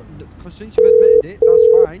no, because since you've admitted it,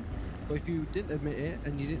 that's fine. But if you didn't admit it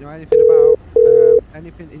and you didn't know anything about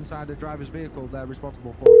anything inside the driver's vehicle, they're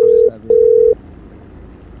responsible for because it's their vehicle.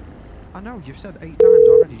 I know, you've said 8 times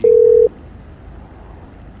already, G.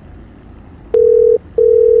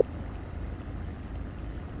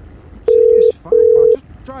 Serious, fine. Oh,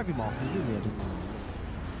 just drive him off. He's doing the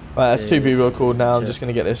Right, that's 2 people called now. I'm just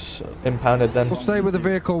gonna get this impounded then. We'll stay with the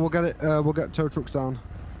vehicle. We'll get it. We'll get tow trucks down.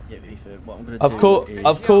 Yeah, what I'm gonna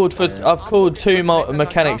I've called 2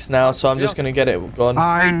 mechanics now, so I'm just gonna get it gone.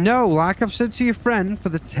 I know, like I've said to your friend for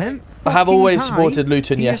the 10th. I have always supported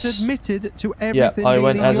Luton, he yes. has admitted to Yeah, everything. I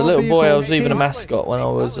went as a little boy. I was even a vehicle. mascot when I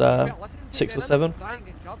was 6 or 7.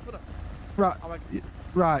 Right,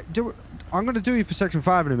 right. I'm going to do you for Section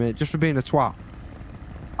 5 in a minute, just for being a twat.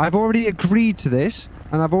 I've already agreed to this,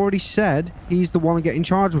 and I've already said he's the one getting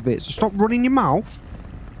charged with it. So stop running your mouth,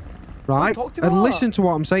 right? And listen to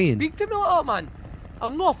what I'm saying. Speak to me like that, man.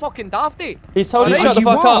 I'm not a fucking dafty. He's told you to shut the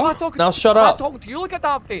fuck up. Now shut up. I'm talking to you like a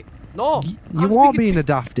dafty. No. You are being a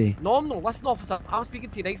dafty. No, I'm not. Listen, officer. I'm speaking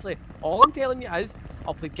to you nicely. All I'm telling you is,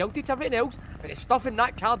 I'll plead guilty to everything else, but the stuff in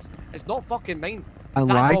that card is not fucking mine.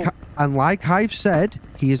 And like I've said,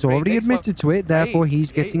 he has already admitted to it, therefore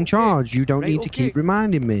he's getting charged. You don't need to keep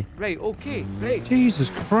reminding me. Right, okay, right. Jesus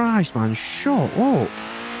Christ, man, shut up.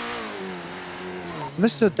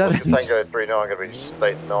 This is a dead end. Tango 39, going to be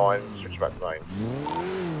state 9, switch back to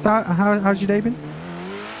 9. How's your day been?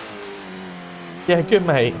 Yeah, good,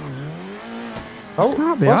 mate. Oh,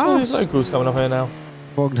 Can't be what's all arsed. these locals coming up here now?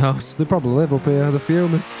 Fuck knows. They probably live up here. They're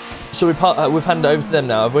fuming. So we've handed it over to them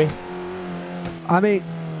now, have we? I mean,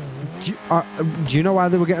 do you know why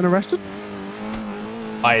they were getting arrested?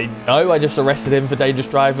 I know. I just arrested him for dangerous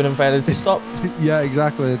driving and failing to stop. Yeah,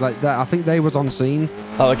 exactly. Like that. I think they was on scene.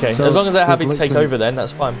 Oh, okay. So as long as they're happy to take literally- over, then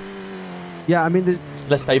that's fine. Yeah, I mean, there's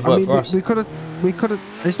less paperwork for us. We could have.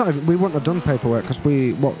 It's not even. We wouldn't have done paperwork because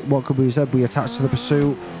we. What could we have said? We attached to the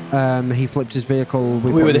pursuit. He flipped his vehicle.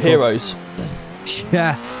 We were the heroes.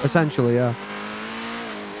 Yeah, essentially, yeah.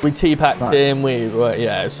 We T-packed him.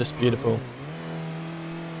 Yeah, it's just beautiful.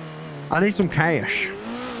 I need some cash.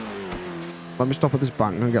 Let me stop at this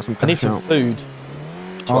bank and get some cash. I need some out. food.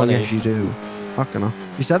 Oh, yes, you do. Fucking hell.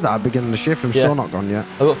 You said that at the beginning of the shift. I'm still not gone yet.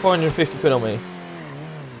 I've got 450 quid on me.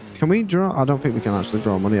 Can we draw? I don't think we can actually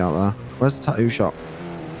draw money out there. Where's the tattoo shop?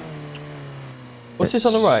 What's this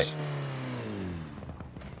on the right?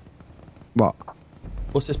 What?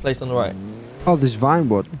 What's this place on the right? Oh, this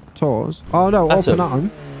Vinewood tours. Oh no, Atom. open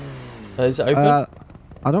Atom. Is it open?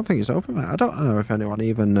 I don't think it's open, mate. I don't know if anyone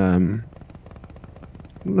even. I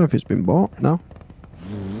don't know if it's been bought. No.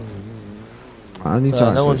 I need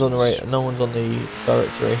to. No one's on the right. No one's on the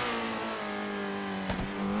directory.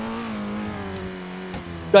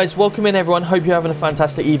 Guys, welcome in everyone. Hope you're having a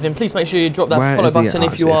fantastic evening. Please make sure you drop that follow button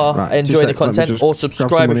if you are enjoying the content, or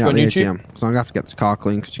subscribe if you're on YouTube. So I'm gonna have to get this car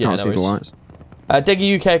clean because you can't see the lights.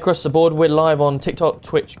 DeggyUK across the board. We're live on TikTok,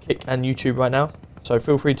 Twitch, Kick, and YouTube right now. So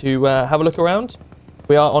feel free to have a look around.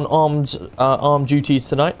 We are on armed duties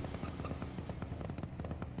tonight.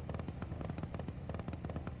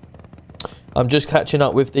 I'm just catching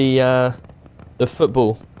up with the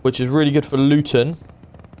football, which is really good for Luton.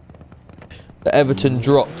 The Everton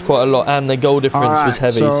dropped quite a lot, and the goal difference was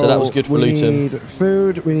heavy, so that was good for Luton. We need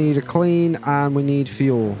food, we need a clean, and we need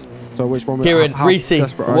fuel. So which one? Kieran, Reese,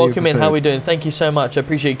 welcome in. How are we doing? Thank you so much. I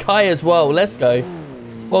appreciate it. Kai as well. Let's go.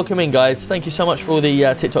 Welcome in, guys. Thank you so much for all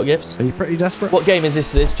the TikTok gifts. Are you pretty desperate? What game is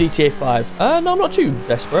this? GTA 5? No, I'm not too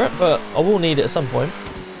desperate, but I will need it at some point.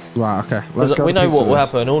 Right, okay. Let's go. We know what will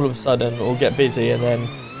happen. All of a sudden, we'll get busy, and then...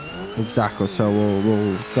 Exactly, so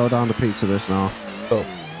we'll go down to pizza this now. Cool.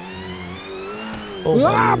 Oh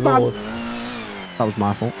my lord. That was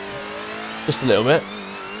my fault. Just a little bit.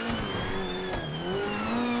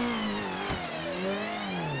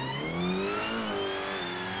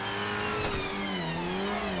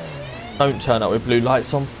 Don't turn up with blue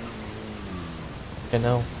lights on. Okay,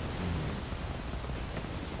 no.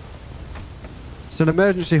 It's an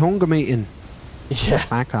emergency hunger meeting. Yeah.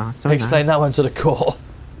 My car. So Explain that one to the court.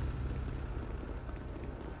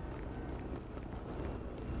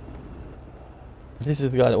 This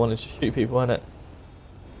is the guy that wanted to shoot people, isn't it?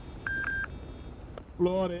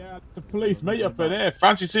 Bloody hell, the police meet up in here.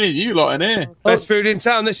 Fancy seeing you lot in here. Best food in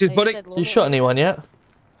town, this is, buddy. You shot anyone yet?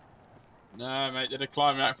 No, mate, they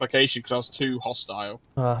declined my application because I was too hostile.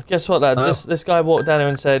 Guess what, lads? This guy walked down here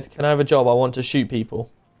and said, "Can I have a job? I want to shoot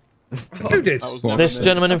people." Who did? This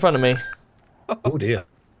gentleman in front of me. Oh dear.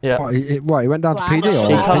 Yeah. What, he went down to PD? Or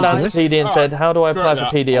he come down to PD and said, "How do I apply for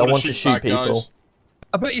PD? I want to shoot people."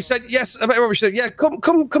 I bet you said yes. I bet Robbie said, yeah,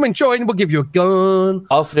 come and join. We'll give you a gun.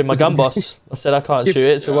 I offered him my gun, boss. I said I can't shoot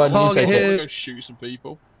it, so why don't you take I it? want to go shoot some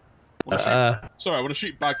people. Sorry, I want to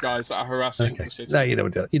shoot bad guys that are harassing the city. No, you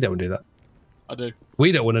don't do that. You don't do that. I do.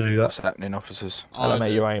 We don't want to do that. What's happening, officers? Hello,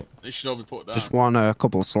 mate, you're right. They should all be put down. Just want a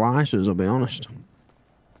couple of slices, I'll be honest.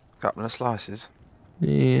 Couple of slices?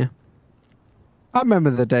 Yeah. I remember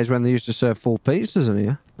the days when they used to serve full pizzas in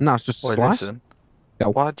here, and now it's just a Wait, slice. listen.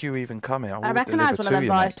 Why do you even come here? I recognise one of them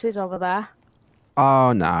voices over there.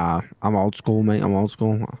 Oh, nah. I'm old school, mate. I'm old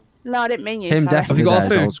school. No, I didn't mean you. Him sorry. definitely. Have you got there is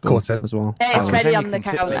food, old school Cortez? as well. Yeah, it's ready on the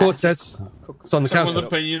counter. Cortez. It's on the Someone's counter.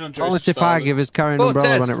 opinion on Only Joseph tip I Stalin. give is carry an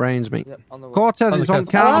umbrella when it rains, mate. Cortez is on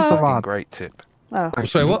counter, lad. Great tip. Oh.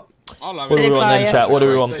 Sorry, what? What do we want then, chat? What do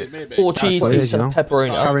we want? 4 cheese, What it is, pizza, you know.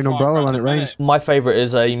 pepperoni. Carry an umbrella when it rains. My favourite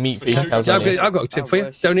is a meat feast calzone. I've got a tip for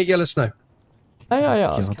you. Don't eat yellow snow. Hey, I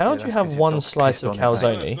ask, how would you have one slice of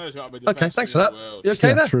calzone? Okay, thanks for that. You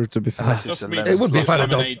okay there? True, to be fair. It would be if I had a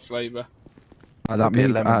dog. Lemonade flavour. That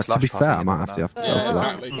means, to be fair, I might have to go for that.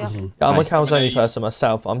 Exactly. Yeah, I'm a calzone person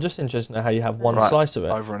myself. I'm just interested in how you have one slice of it.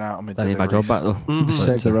 Over and out on I need my job back though.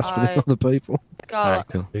 Save the rest for the other people. Scarlet.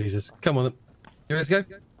 Cool. Jesus. Come on then. You ready to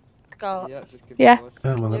go? Scarlet. Yeah.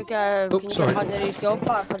 Come on then. You can you sorry. get Hunter's job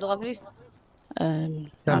back for deliveries? How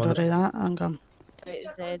Come do I on. do that? Hang on.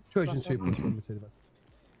 Trojan soup.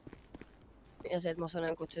 I said my son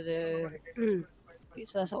and go to the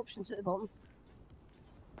pizza options at the bottom.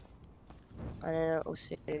 And then it'll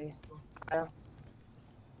say, this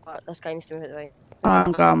guy needs to move it the way.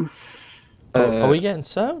 Hang on. Are we getting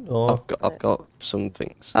served? Or? I've got some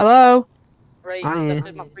things. Hello? Right, Hiya. this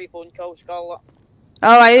is my free phone call, Scarlet.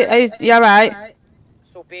 Oh, you alright?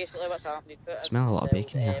 So basically what's happening... Smell a lot of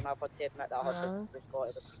bacon here. I've got tape at that hospital.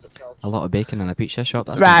 A lot of bacon in a pizza shop.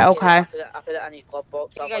 That's Right, nice. okay. I put it in his glove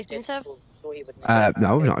box. You guys been served?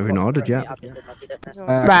 No, we've not even ordered yet.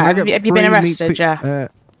 Right, have you been arrested, yeah?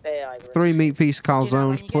 3 meat piece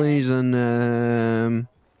calzones, please, and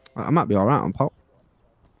I might be alright on pop.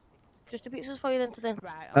 Just the pizzas for you then today?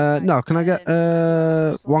 No, can I get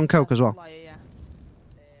 1 Coke as well?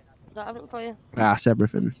 Is that everything for you? That's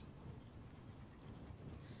everything.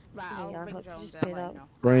 Right, I'll just pay that.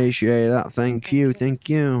 Appreciate that. Thank you. Thank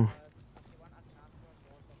you.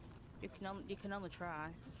 You can only try.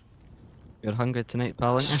 You're hungry tonight,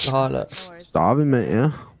 pal, aren't you? Scarlet. Starving, mate,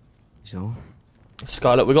 yeah. So.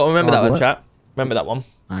 Scarlet, we got to remember that one, chat. Remember that one.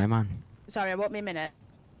 Aye, man. Sorry, I won't be a minute.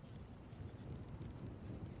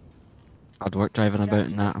 Hard work driving about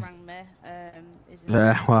and that.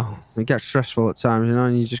 Yeah, well, it gets stressful at times, you know,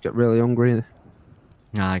 and you just get really hungry.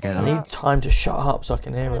 Nah, I get I that. need time to shut up so I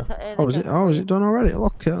can hear her. Oh, is it? Oh, is it done already?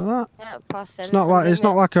 Look at that. Yeah, past It's not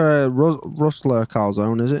like a rustler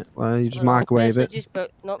calzone, is it? You just microwave it. Just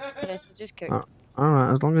book, not finished, just cooked. All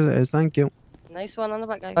right, as long as it is. Thank you. Nice one on the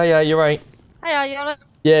back, guy. Oh, yeah, you're right. Hiya, you alright?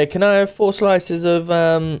 Yeah, can I have 4 slices of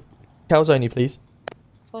calzone, please?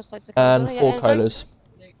 4 slices of And calzone, 4 anything? colas.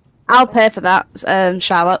 I'll pay for that,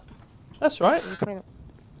 Charlotte. That's right.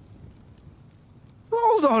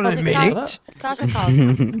 Hold on a minute. Cash or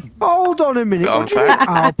card? Hold on a minute. What do you mean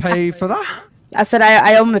I'll pay for that? I said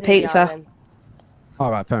I own my pizza.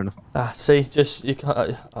 All right, fair enough. See, just you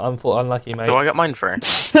can't. I'm unlucky, mate. Do I get mine for it?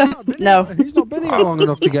 No. He's not been here long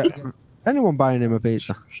enough to get anyone buying him a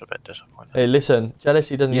pizza. It's a bit disappointing. Hey, listen,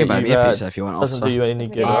 jealousy doesn't You get can buy you. me a pizza if you want, Doesn't officer. do you any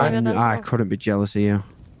good, right? I couldn't be jealous of you.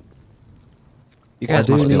 You guys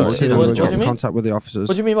I must do be need able to to do What do get you in mean? contact with the officers.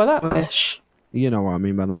 What do you mean by that? Wish. You know what I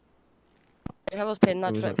mean by that. I was paying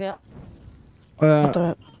that trip here. I'll do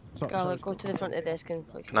it. Scarlet, go to the front of the desk and...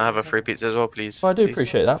 Can I have a free pizza as well, please? I do Please.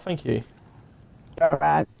 appreciate that. Thank you.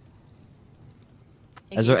 Alright.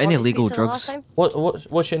 Is there any legal drugs?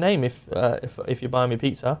 What's your name if you're buying me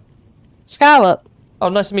pizza? Scarlet. Oh,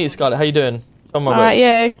 nice to meet you, Scarlett. How you doing? Tom Roberts. Alright,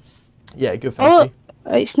 yeah. Yeah, good. Thank you.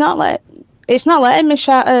 It's not letting me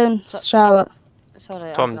Charlotte.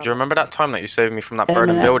 Sorry, Tom, do you remember that time that you saved me from that Yeah,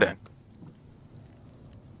 burning minute. building?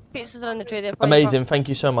 Pizzas are on the tray there. Amazing. Thank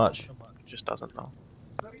you so much. Just doesn't know.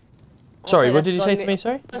 Sorry, what did you say to me?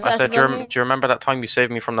 Sorry. I said, do you remember that time you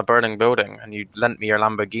saved me from the burning building and you lent me your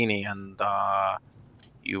Lamborghini and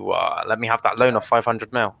you let me have that loan of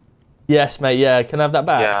 500 mil? Yes, mate. Yeah, can I have that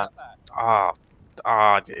back? Yeah.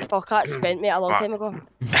 Dude. Fuck, that spent me a long time ago.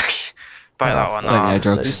 Buy that one.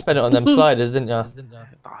 Yeah, you spent it on them sliders, didn't you?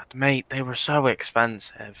 Mate, they were so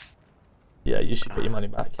expensive. Yeah, you should put your money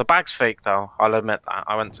back. The bag's fake though. I'll admit that.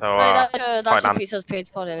 I went to Right, that's the Thailand. pizza's paid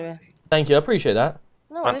for anyway. Thank you. I appreciate that.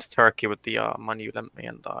 No Went worries. to Turkey with the money you lent me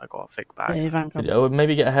and I got a fake bag. Yeah, well,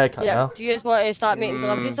 maybe get a haircut Yeah, now. do you just want to start making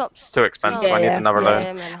deliveries up? Too expensive. I need another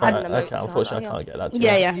loan. man. Alright, okay, unfortunately I can't get that.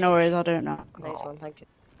 Yeah, no worries, I'll do it now. Nice one, thank you.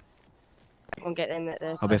 I'll get them at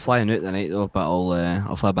the... I'll be flying out tonight though, but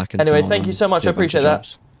I'll fly back in. Anyway, thank you so much. I appreciate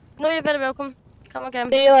that. No, you're very welcome. Come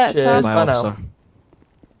again. See you later. Cheers. Bye, Bye now. officer.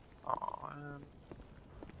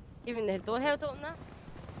 Even the door held open there.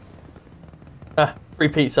 Ah, free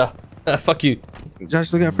pizza. Fuck you. Did you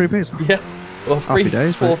actually get a free pizza? Yeah. Well, Happy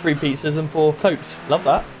days, four mate. free pizzas and 4 Cokes. Love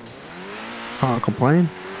that. Can't complain.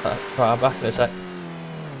 Right, I'm back in a sec.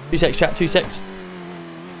 2 secs, chat. 2 secs.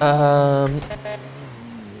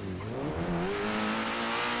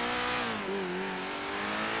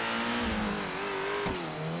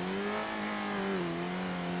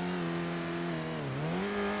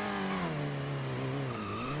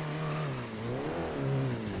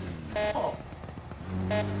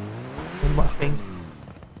 Muffing.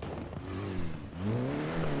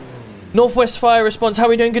 Northwest Fire response. How are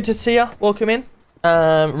we doing? Good to see ya. Welcome in.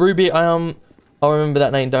 Ruby, I'll remember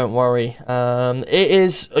that name. Don't worry. It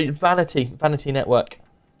is Vanity Network.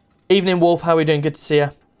 Evening, Wolf. How are we doing? Good to see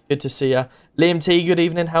ya. Good to see ya. Liam T. Good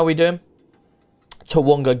evening. How are we doing?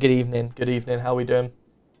 Tawonga. Good evening. Good evening. How are we doing?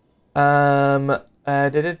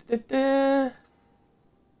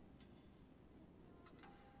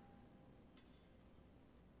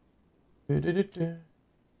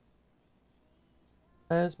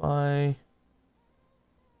 Where's my...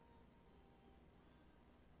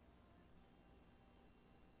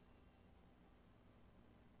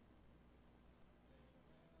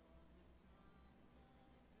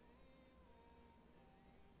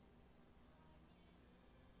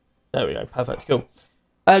 There we go. Perfect. Cool.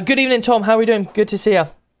 Good evening, Tom. How are we doing? Good to see you.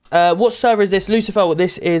 What server is this? Lucifer.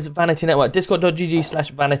 This is Vanity Network.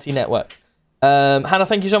 Discord.gg/Vanity Network. Hannah,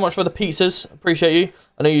 thank you so much for the pizzas. Appreciate you.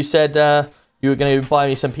 I know you said you were going to buy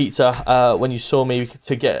me some pizza when you saw me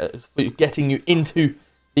to getting you into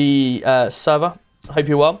the server. I hope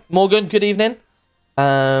you're well. Morgan, good evening.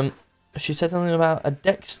 She said something about a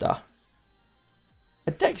Dexter.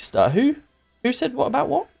 A Dexter? Who? Who said what about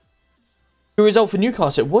what? Good result for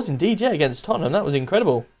Newcastle. It was indeed, yeah, against Tottenham. That was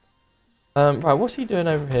incredible. Right, what's he doing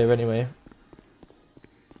over here anyway?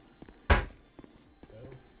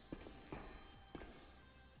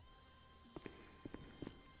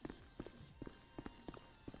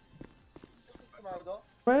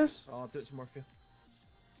 Where's? I'll do it tomorrow for you.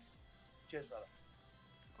 Cheers, brother.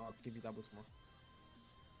 I'll give you double tomorrow.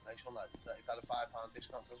 Nice one, lad. You've got a £5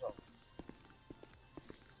 discount as well.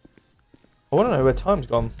 I want to know where time's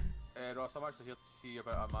gone. Ross, I'm actually here to see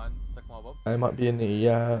about a man. Take my bob. He might be in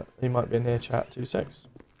the he might be in the chat. 2 secs.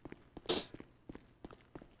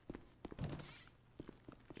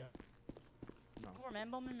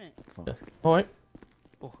 Remember me, mate. Yeah. All right.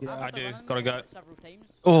 Oh, I do. Gotta go.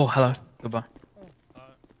 Oh, hello. Goodbye.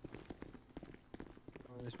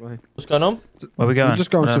 This way. What's going on? Where we going? We're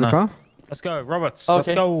just going to the car. Let's go, Roberts. Oh, Let's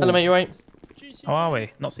okay. go. Hello, mate. You right? How are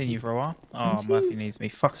we? Not seen you for a while. Oh, Murphy needs me.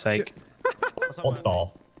 Fuck's sake. What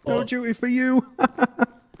the? No duty for you.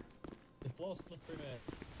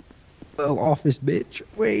 Little office bitch.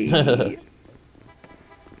 Wait.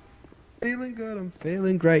 Feeling good, I'm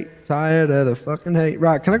feeling great. Tired of the fucking hate.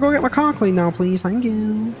 Right, can I go get my car cleaned now, please? Thank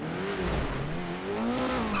you.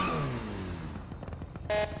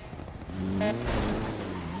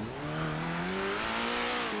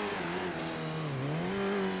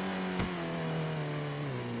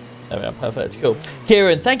 There we are, perfect, cool.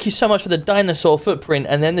 Kieran, thank you so much for the dinosaur footprint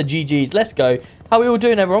and then the GGs. Let's go. How are we all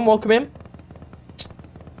doing, everyone? Welcome in.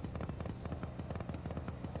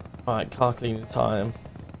 Alright, car cleaning time.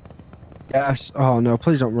 Yes. Oh no,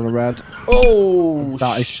 please don't run a red. Oh,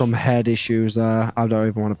 that is some head issues there. I don't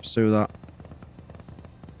even want to pursue that.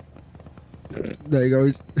 There he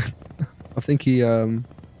goes. I think he binned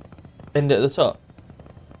it at the top.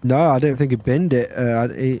 No, I didn't think he binned it.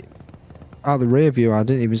 Out of the rear view, I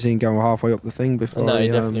didn't even see him go halfway up the thing before. No, he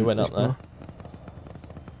definitely went up there.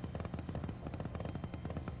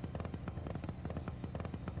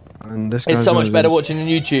 And this it's so much better watching on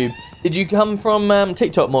YouTube. Did you come from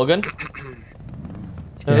TikTok, Morgan?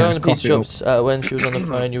 Yeah, on the pizza shops when she was on the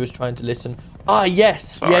phone, you was trying to listen. Ah,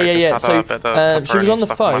 yes, Sorry, yeah. So she was on the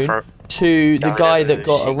phone to the guy that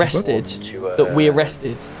got arrested, that we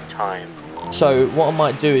arrested. So what I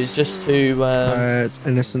might do is just to it's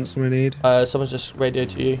innocence we need. Someone's just radioed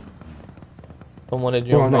to you. Someone wanted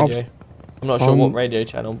you on radio. I'm not sure what radio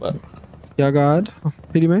channel, but yeah, go ahead.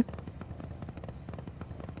 PD mate.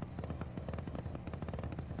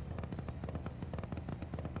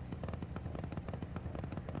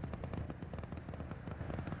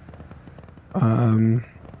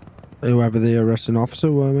 Whoever the arresting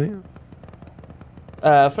officer were, mate.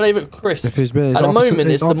 flavoured crisp. If it's been, At the moment,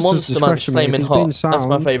 it's the Monster Munch Flaming Hot. That's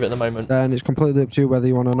my favourite at the moment. Then it's completely up to you whether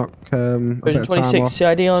you want to knock a bit of time 26 off.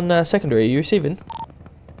 CID on secondary. Are you receiving?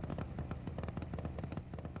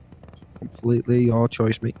 Completely your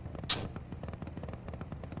choice, mate.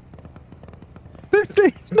 50!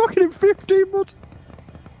 He's knocking him 50, bud!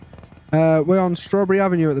 We're on Strawberry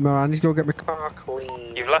Avenue at the moment. I need to go get my car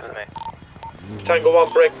clean. You've left me. Tango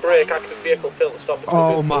 1, brake, active vehicle filter stop.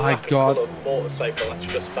 Oh my god. Motorcycle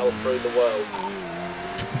that's just fell through the world.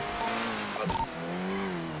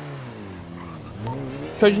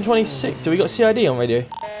 Trojan 26, have we got CID on radio?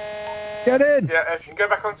 Get in! Yeah, if you can go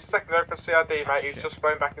back onto secondary for CID, mate, he's just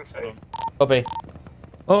flown back inside. Copy.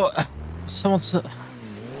 Oh, someone's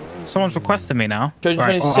requesting me now. Trojan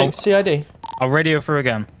 26, CID. I'll radio through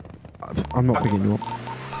again. I'm not picking you up.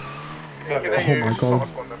 Oh my god.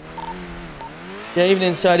 Yeah,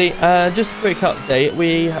 evening, CID. Just a quick update.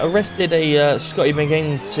 We arrested a Scotty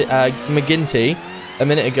McGinty a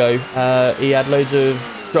minute ago. He had loads of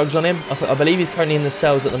drugs on him. I believe he's currently in the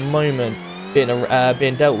cells at the moment,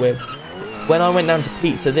 being dealt with. When I went down to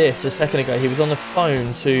Pizza This a second ago, he was on the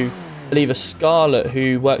phone to, I believe, a Scarlett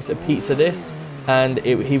who works at Pizza This, and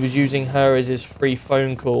he was using her as his free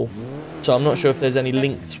phone call. So I'm not sure if there's any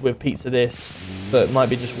links with Pizza This, but it might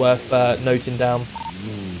be just worth noting down.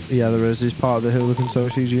 Yeah, there is. He's part of the Hooligan Social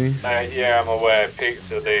CG. Yeah, I'm aware.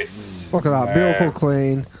 Pizza This. Look at that, beautiful,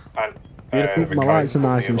 clean. And, Beautiful. My lights are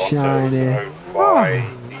nice and shiny.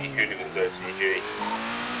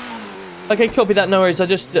 Okay, copy that. No worries.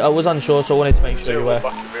 I was unsure, so I wanted to make sure you were.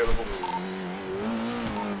 Yeah,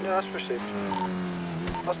 that's received.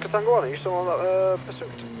 Oscar Tango 1, are you still on that pursuit?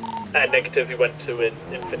 Negative, he went to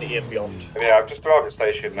Infinity and Beyond. Yeah, I'm just arrived at the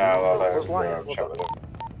station now. I'll chat with him.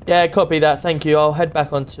 Yeah, copy that. Thank you. I'll head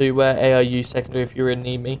back onto ARU secondary if you really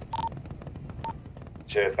need me.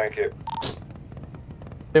 Cheers, thank you.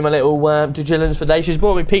 Do my little due diligence for the day. She's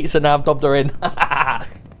brought me pizza now. I've dobbed her in.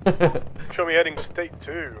 Shall we heading to State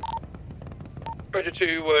 2? Roger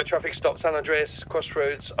 2, traffic stop San Andreas,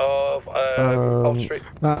 crossroads of Old Street.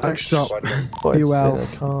 Next stop. Fuel.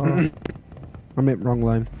 I'm in wrong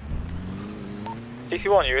lane.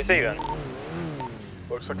 DC1, you receiving?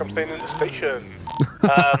 Looks like I'm staying in the station.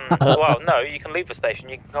 Well, no, you can leave the station.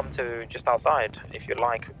 You can come to just outside if you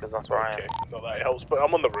like, because that's where I am. Not that it helps, but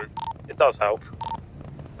I'm on the route. It does help.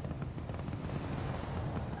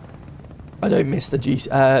 I don't miss the GC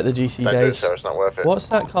Don't days. sir, it's not worth it. What's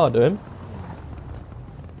that car doing?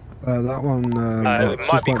 That one. It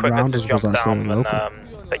might be quicker to jump down than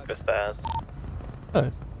take the stairs.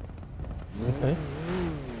 Oh. Okay.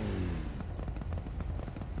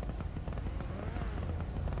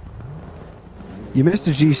 You missed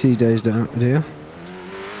the GC days, do you?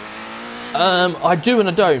 I do and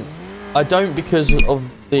I don't. I don't because of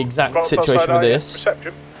the exact situation with this.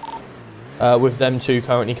 With them two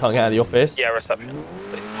currently can't get out of the office. Yeah, reception.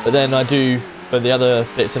 But then I do for the other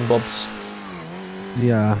bits and bobs.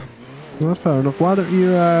 Yeah. Well, that's fair enough. Why don't you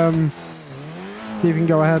see if you can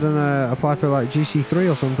go ahead and apply for like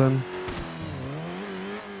GC3 or something?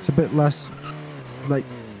 It's a bit less like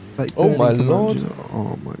oh my lord.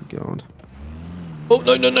 Oh my god. Oh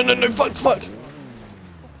no, fuck.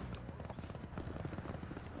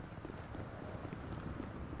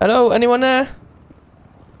 Hello, anyone there?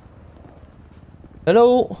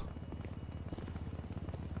 Hello?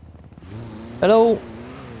 Hello?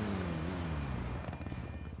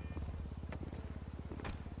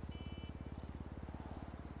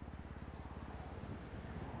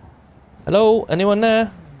 Hello, anyone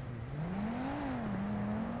there?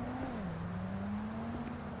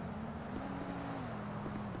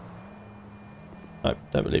 No,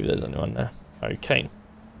 don't believe there's anyone there. Okay.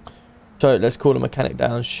 So let's call the mechanic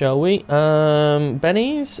down, shall we?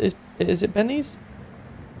 Benny's? Is it Benny's?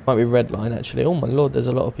 Might be Red Line actually. Oh my lord, there's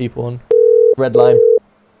a lot of people on Red Line.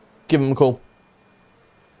 Give them a call.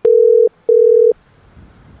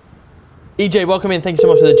 EJ, welcome in. Thank you so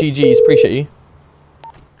much for the GGs. Appreciate you.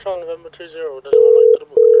 November 20, does anyone like the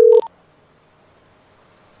book?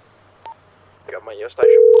 Got my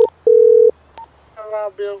station.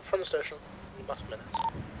 I'll be over from the station in last minute.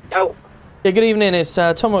 Oh. Yeah, good evening. It's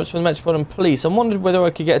Tom Roberts from the Metropolitan Police. I wondered whether I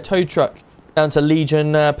could get a tow truck down to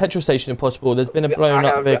Legion petrol station if possible. There's been a blown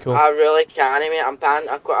up vehicle. I really can't, mate. I'm banned.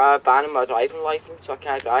 I've got a ban on my driving license, so I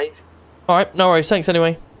can't drive. Alright, no worries. Thanks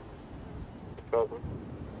anyway. No problem.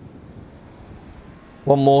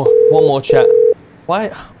 One more chat.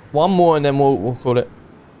 Why? One more and then we'll call it.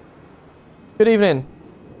 Good evening.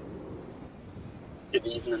 Good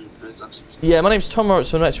evening. Yeah, my name's Tom Roberts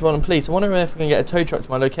from the Metropolitan Police. I wonder if I can get a tow truck to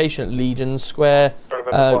my location at Legion Square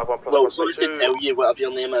Well, sorry to tell you whatever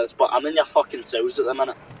your name is, but I'm in your fucking cells at the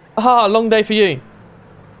minute. Ah, long day for you.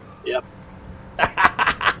 Yep.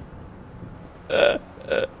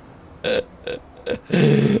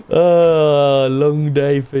 Oh, long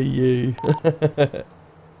day for you.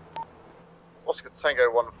 Oscar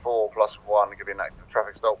Tango 14+1, give you an active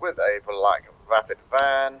traffic stop with a black vapid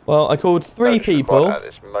van. Well, I called 3 people. At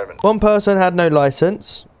this moment. One person had no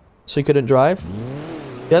license, so he couldn't drive.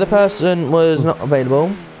 The other person was not available.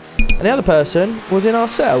 And the other person was in our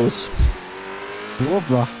cells. Love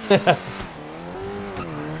that.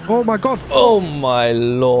 Oh my god. Oh my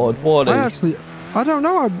lord. What is... I don't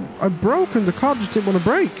know. I broke and the car just didn't want to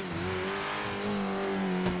brake.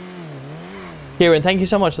 Kieran, thank you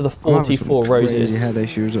so much for the 44 roses. Head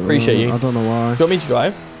issues at Appreciate you. I don't know why. Do you want me to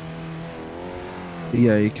drive?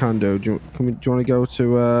 Yeah, you can do. Do you want to go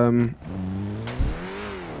to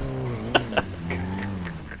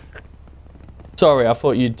Sorry, I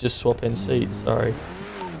thought you'd just swap in seats. Sorry.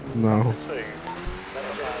 No.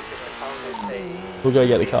 We'll go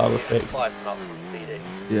get the car fixed.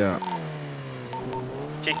 Yeah.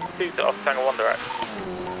 GC2 to off Tango 1 direct.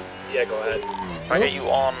 Yeah, go ahead. Can I get you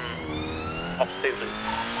on off 2, please?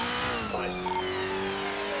 Fine.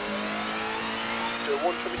 So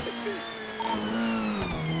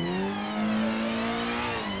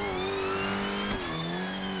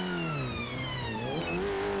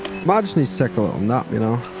 126. Might just need to take a little nap, you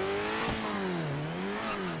know.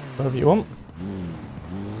 Whatever you want.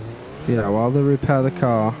 Yeah, while they repair the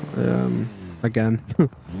car, again.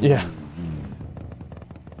 Yeah.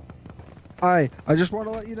 I just want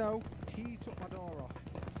to let you know, he took my door off.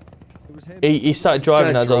 It was him. He started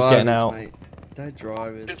driving as I was getting out. Dead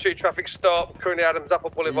drivers. Street traffic stop, currently Adams Apple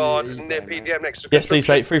Boulevard, near PDM next to Yes, please,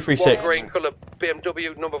 mate. 336. green colour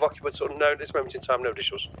BMW, number of occupants unknown. At this moment in time, no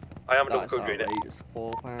additions. I haven't done code read it. It's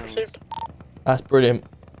 £4. That's brilliant.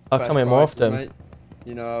 I'll come in more often. Mate.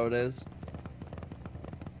 You know how it is.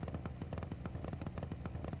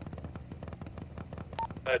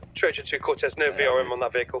 Treasure 2 Cortez, no VRM on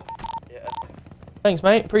that vehicle. Yeah. Thanks,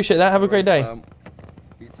 mate. Appreciate that. Have a great day.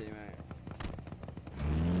 You too, mate.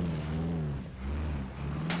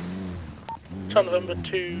 November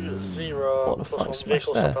 20 What the fuck smashed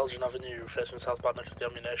vehicles there? on Belgian Avenue facing southbound next to the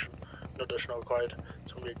ammunition. No additional required.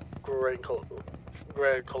 It's going to be grey coloured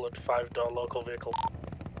 5-door local vehicle.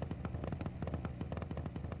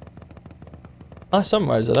 Nice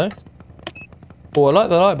sunriser though. Oh, I like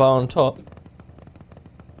the light bar on top.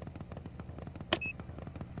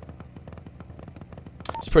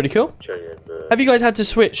 It's pretty cool. Have you guys had to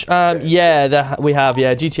switch? Yeah, we have.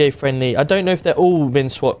 Yeah, GTA friendly. I don't know if they're all been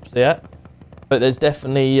swapped yet, but there's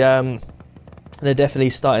definitely they're definitely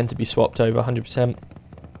starting to be swapped over 100%.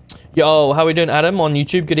 Yo, how are we doing, Adam on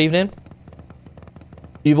YouTube? Good evening.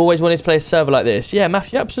 You've always wanted to play a server like this? Yeah,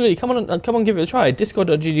 Matthew, absolutely. Come on, give it a try.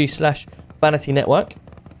 Discord.gg/Vanity Network.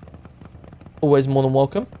 Always more than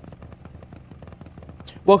welcome.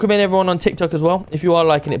 Welcome in everyone on TikTok as well. If you are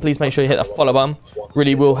liking it, please make sure you hit that follow button.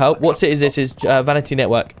 Really will help. What city is this? Is Vanity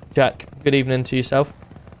Network. Jack, good evening to yourself.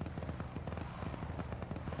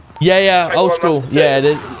 Yeah, old school. Yeah,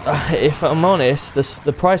 if I'm honest,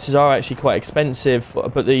 the prices are actually quite expensive,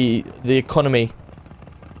 but the economy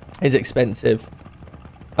is expensive.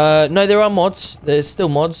 No, there are mods. There's still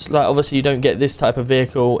mods. Like, obviously, you don't get this type of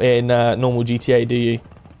vehicle in normal GTA, do you?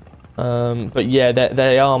 But yeah,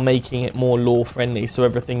 they are making it more law-friendly, so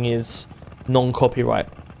everything is non-copyright,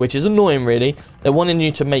 which is annoying, really. They're wanting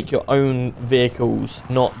you to make your own vehicles,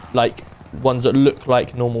 not like ones that look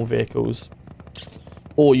like normal vehicles,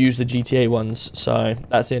 or use the GTA ones. So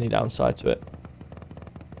that's the only downside to it.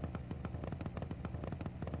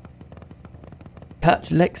 Catch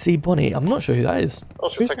Lexi Bonnie. I'm not sure who that is.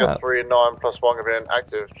 Also, Who's take that? a 39+1, giving an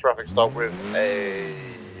active traffic stop with a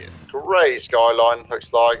grey skyline.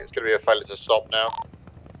 Looks like it's going to be a failure to stop now.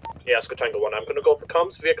 Yeah, Oscar Tango 1. I'm going to go for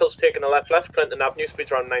comms. Vehicles taking a left, Clinton Avenue,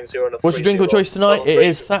 speeds around 90 and a What's your drink of choice tonight? It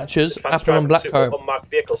is Thatcher's Apple and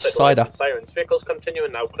Blackcoat cider. Sirens. Vehicles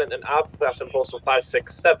continuing now. Clinton Ave, passing postal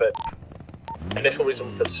 567. Initial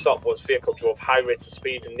reason for the stop was vehicle drove high rates of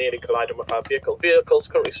speed and nearly collided with our vehicle. Vehicles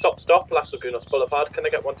currently stop. Las Lagunas Boulevard. Can I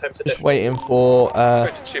get one time to Just waiting for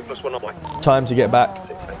time to get back.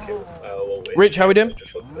 Thank you. Rich, how we doing?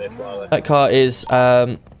 That car is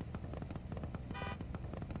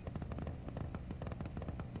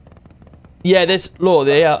yeah, this law.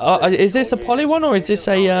 Yeah, is this a poly one or is this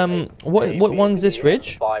a what one's this,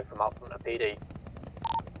 Rich? 5 from out front of PD.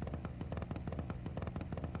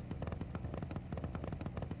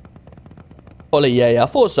 Poly, yeah, I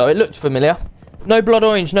thought so. It looked familiar. No blood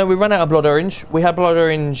orange. No, we ran out of blood orange. We had blood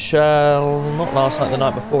orange not last night, the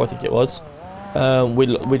night before, I think it was.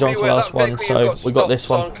 We done the last one, so we got this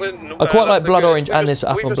one. I quite like blood orange and this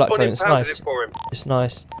apple and blackcurrant. It's nice. It's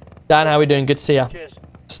nice. Dan, how we doing? Good to see ya.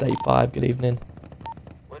 State 5. Good evening.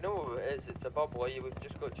 We know who it is. It's a boy. We've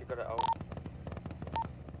just got to get it out.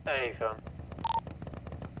 Hey, fam.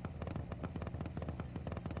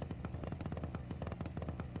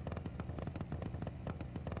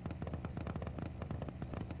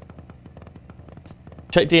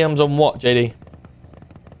 Check DMs on what, JD?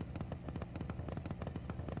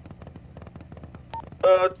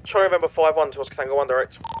 Try November 5-1 towards Tango 1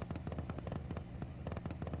 direct.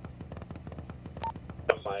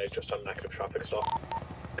 I just done an active traffic stop.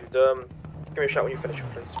 And give me a shout when you finish,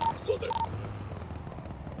 please. Will do.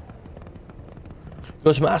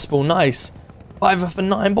 Got some Aspel, nice. 5 for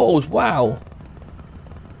 9 balls, wow.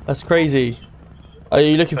 That's crazy. Are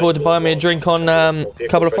you looking forward to buying me a drink on a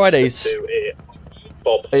couple of Fridays?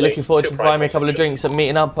 Are you looking forward to buying me a couple of drinks and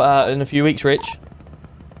meeting up in a few weeks, Rich?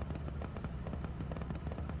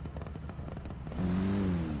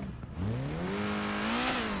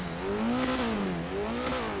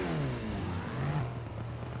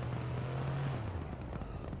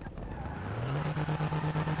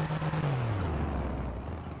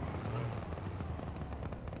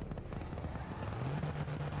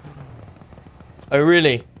 Oh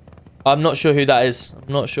really? I'm not sure who that is.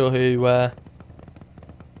 I'm not sure who.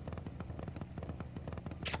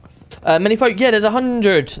 Many folk. Yeah, there's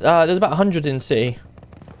 100. There's about 100 in city.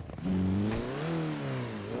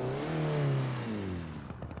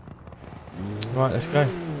 Right, let's go.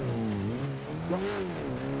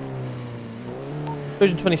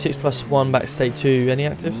 226 plus 1 back to state 2. Any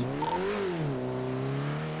actives?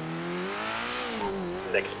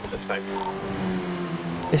 Negative this time.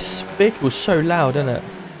 This vehicle's so loud, isn't it?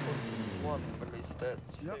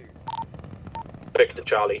 Victor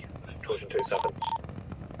Charlie, 227.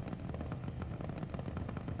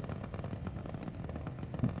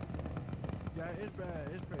 Yeah,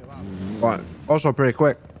 it's pretty loud. Right, also pretty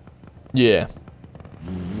quick. Yeah.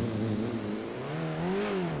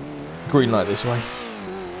 Green light this way.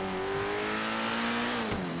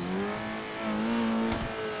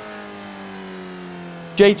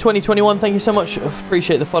 J2021, thank you so much.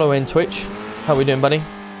 Appreciate the follow in Twitch. How we doing, buddy?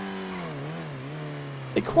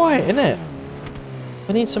 Bit quiet, innit?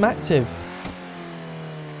 I need some active.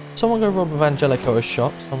 Someone go rob Evangelico a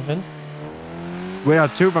shop, something. We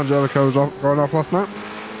had 2 Evangelicos going off last night.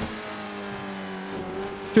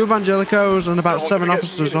 2 Evangelicos and about 7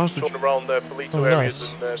 officers hostage. Around the Polito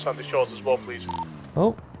areas and Sandy Shores as well, please.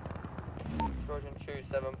 Oh. Trojan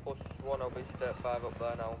 27 plus 1 will be step 5 up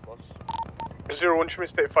there now, boss. 01, should we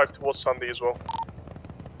state 5 towards Sandy as well?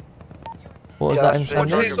 What was that in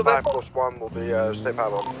Sandy? 5 plus 1 will be state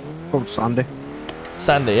 5 on. Called Sandy.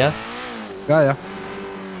 Sandy, yeah? Yeah.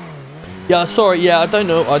 Yeah, sorry, yeah, I don't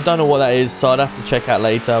know what that is, so I'd have to check out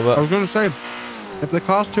later, but... I was going to say, if the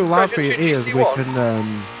car's too loud for your ears, we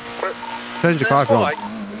can change the car if you want.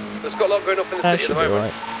 There's got a lot going up in the city at the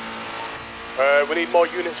moment. We need more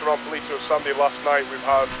units around Polito. Sandy last night we've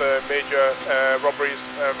had major robberies,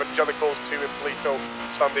 evangelicals, 2 in Polito,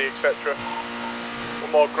 Sandy, etc.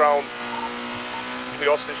 One more ground. The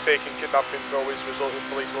hostage taking, kidnappings always result in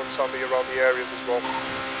Polito and Sandy around the areas as well.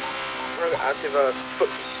 We're active foot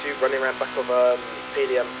pursuit running around back of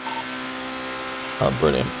PDM. Oh,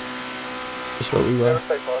 brilliant. Just what we were.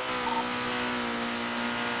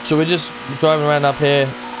 So we're just driving around up here,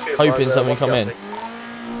 hoping something come in.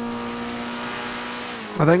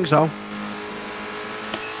 I think so.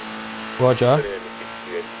 Roger.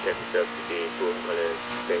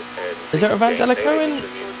 Is there Evangelico in?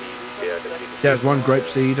 Yeah, there's 1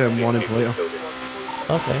 grapeseed and 1 in Polito.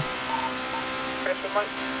 Okay.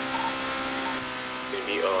 We'll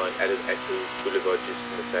be on Adult Echo Boulevard just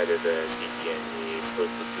on the side of the DT and close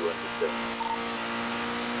to 200.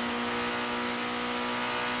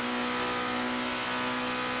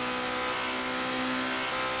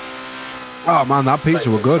 Oh man, that pizza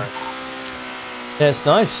were good. Yeah, it's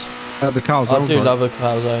nice. The calzone. I do love a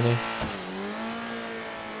calzone.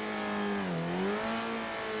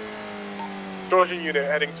 Trojan unit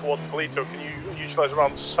heading towards Polito. Can you utilise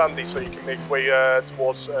around Sandy so you can make way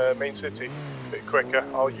towards main city a bit quicker?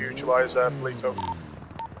 I'll utilise Polito.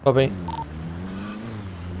 Copy.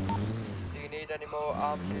 Do you need any more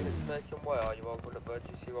armed units making way, or are you all going to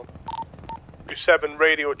emergency one? 7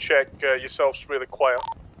 radio check, yourselves really quiet.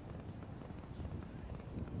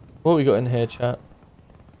 What we got in here, chat?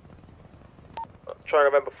 Try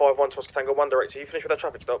and remember 5-1 towards Tango 1 direct. Are you finished with that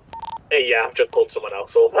traffic stop? Yeah, I've just pulled someone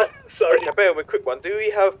else over. Sorry. Okay, bear with me, quick one. Do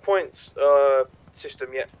we have points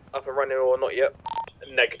system yet up and running or not yet?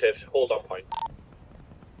 Negative. Hold on points.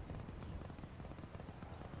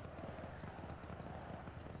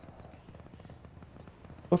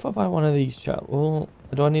 What if I buy one of these, chat? Well,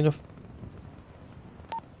 do I need a...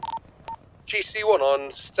 GC1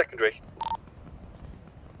 on secondary.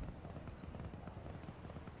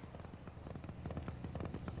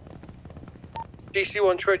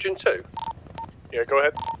 GC1 Trojan 2. Yeah, go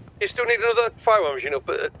ahead. You still need another firearm machine up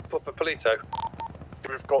at Polito.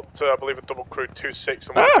 We've got, I believe, a double crew 2-6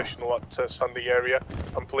 and one additional at Sandy area.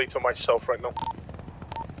 I'm Polito myself right now.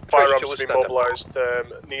 Firearms have been mobilised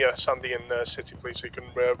near Sandy and City Police, so you can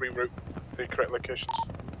reroute the correct locations.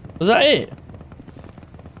 Was that it?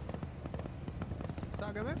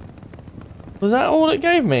 Was that all it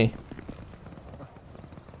gave me?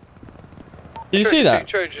 Did you see that?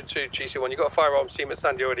 Trojan 2, GC1, you've got a firearms team at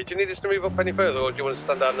Sandy already. Do you need us to move up any further, or do you want to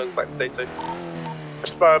stand down and go back to state 2?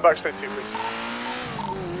 Back to state 2, please.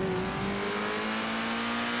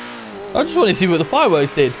 I just want to see what the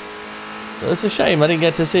fireworks did. It's a shame I didn't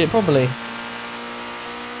get to see it properly.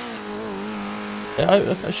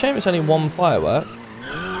 Yeah, a shame it's only one firework.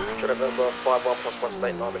 November 5-1 plus 1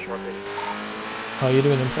 state 9 mission repeat. Oh, you're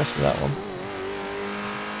doing impressed with that one.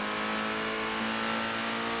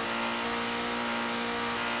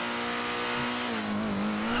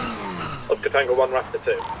 Oscar Tango 1 Raptor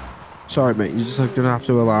 2. Sorry, mate. You're just gonna have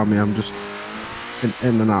to allow me. I'm just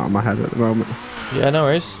in and out of my head at the moment. Yeah, no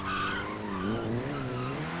worries.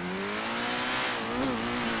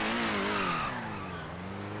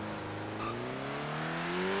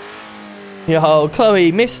 Yo,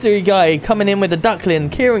 Chloe, mystery guy coming in with a duckling,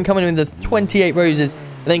 Kieran coming in with the 28 roses,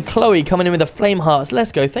 and then Chloe coming in with the flame hearts.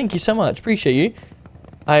 Let's go. Thank you so much. Appreciate you.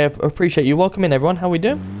 I appreciate you. Welcome in, everyone. How we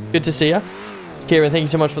doing? Good to see ya. Kieran, thank you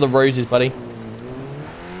so much for the roses, buddy.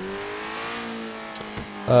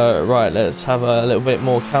 Right, let's have a little bit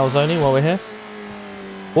more calzone while we're here.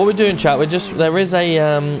 What we're doing, chat, there is a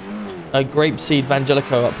grapeseed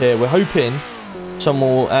Vangelico up here. We're hoping someone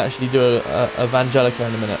will actually do a Vangelico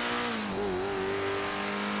in a minute.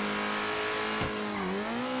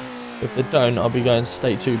 If they don't, I'll be going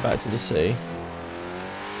state 2 back to the city.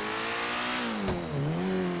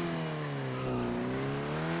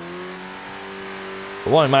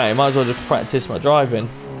 But why, mate? I might as well just practice my driving.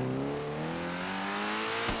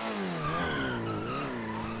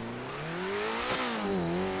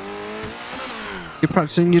 You're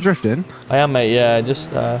practicing your drifting? I am, mate. Yeah, just.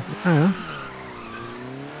 Oh, yeah.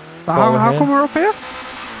 How come we're up here?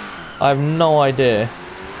 I have no idea.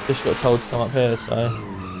 Just got told to come up here, so.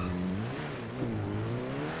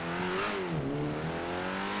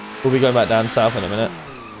 We'll be going back down south in a minute.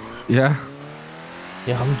 Yeah.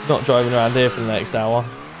 Yeah, I'm not driving around here for the next hour.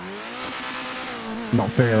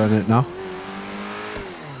 Not feeling it now.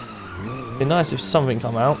 Be nice if something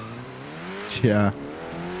come out. Yeah.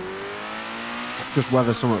 Just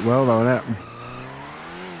weather something well, though, innit?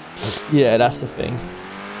 Yeah, that's the thing.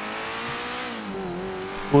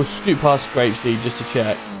 We'll scoot past Grapeseed just to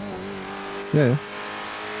check. Yeah.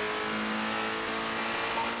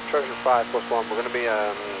 Trojan 5 plus 1, we're going to be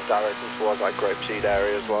directing towards like Grapeseed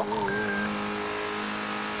area as well.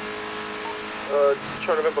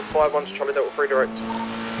 Charlie November 5-1 to Charlie Delta 3 direct.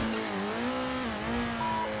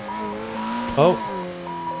 Oh.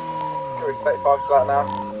 Can we state 5 to that now?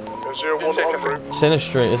 0-1 en route. Center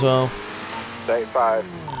Street as well. State 5.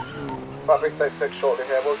 That'll be state 6 shortly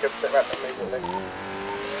here, we'll give state rep immediately.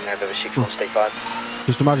 Yeah, there was 6 on state 5.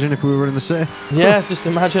 Just imagine if we were in the city. Yeah, just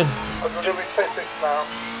imagine. I'm going to be state 6 now.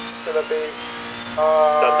 It's going to be...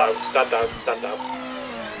 stand down. Stand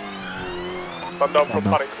down for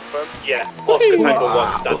panic confirmed. Yeah, Oscar Tango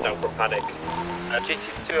 1, stand down for panic.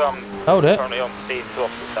 GT2, Hold it. currently on scene, 2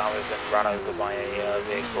 officers down and ran over by a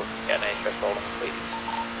vehicle, getting a stress roll on please.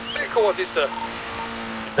 Vehicle, what is sir?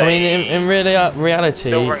 I mean, in reality,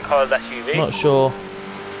 Silver and coloured SUV. I'm not sure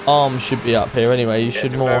arms should be up here anyway. You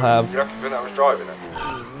should more have... You reckon that was driving it?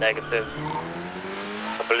 Negative.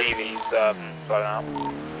 I believe he's blown out.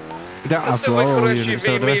 We don't have rural units,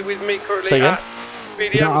 so do we? With me currently Say again? We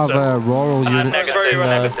don't have rural units. Negative,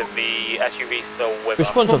 negative. The SUV's still with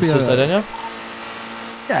Response us. officers though, don't you?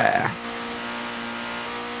 Yeah.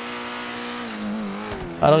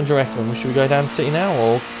 How long do you reckon? Should we go down to city now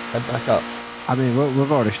or head back up? I mean,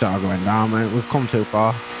 we've already started going down, mate. We've come too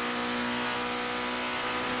far.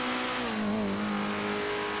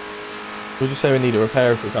 Would you say we need a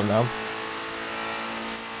repair if we come down?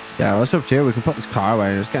 Yeah, well, it's up to you. We can put this car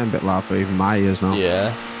away. It's getting a bit loud for even my ears now.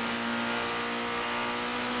 Yeah.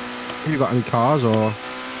 Have you got any cars or?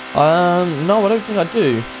 No, I don't think I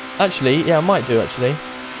do. Actually, yeah, I might do actually.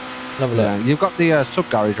 Have a look. Yeah, you've got the sub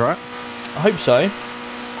garage, right? I hope so.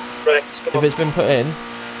 Rex, If it's been put in.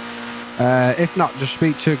 If not, just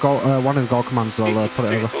speak to one of the gold commands. They'll put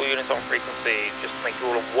it over. All units on frequency, just to make you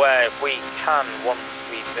all aware, if we can, once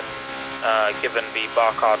we've been given the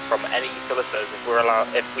bar card from any solicitors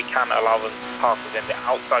if we can allow them to park within the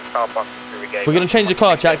outside car park through the gate. We're going to change the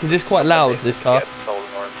car, chat, because it's quite loud, this car. Get stolen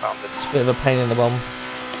or impounded. It's a bit of a pain in the bum.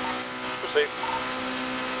 Proceed.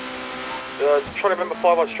 Charlie member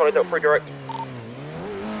 5 on Charlie Delta 3 direct.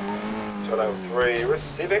 Charlie 3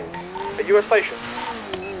 receiving. Are you a station?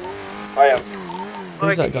 I am.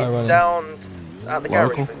 Who's that guy running? Down at the garage,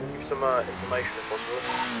 Local. please. Give some information if possible.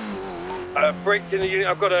 Break in the unit.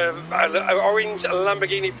 I've got a orange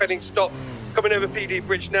Lamborghini failing stop. Coming over PD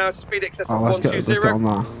bridge now. Speed excess of Let's get on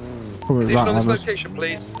that. Probably Position right on on this us. location,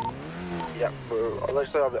 please. Yeah, let's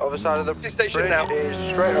stay on the other side of the station now.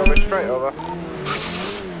 Straight over, straight over.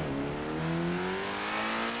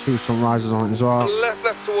 2 sunrises on it as well.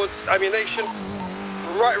 Left towards ammunition.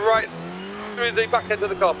 Right through the back end of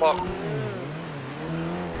the car park.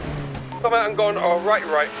 Come out and gone.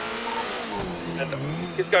 Right. And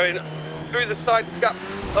he's going through the side gap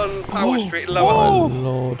on Power Street, lower. Oh,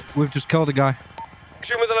 Lord. We've just killed a guy.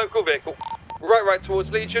 Action with a local vehicle. Right towards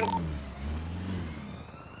Legion. Are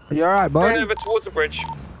you alright, bud? Going over towards the bridge.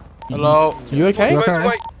 Hello. You okay?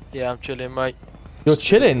 Motorway. Yeah, I'm chilling, mate. You're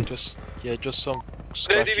chilling? Just some No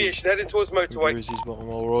scratches. deviation, heading towards motorway. Bruises, but I'm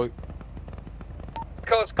alright.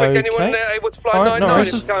 Cars quick, anyone Okay. there able to fly Alright, 99 nice.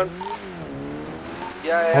 if you can?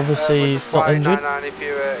 Yeah, Obviously, he's not injured. 99 if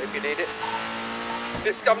you need it.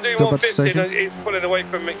 I'm doing Go back to 150 station. and he's pulling away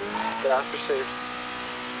from me. Yeah, that's received.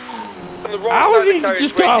 On the wrong How side has he of the carriage,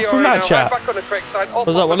 just got out from that chat? Back on the correct side. I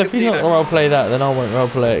was like, well, if he's not going to roleplay that, then I won't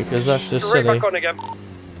roleplay it, because that's just Straight silly. back on again.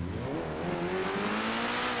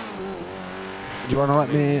 Do you want to let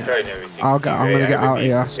me? I'm gonna get out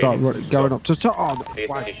here. Start going up to top. Oh,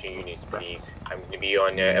 why? Station units, please. I'm going to be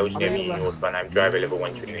on Elgin Avenue northbound. I'm driver level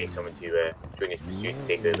 128. Someone to join this pursuit to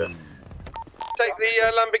take over. Take the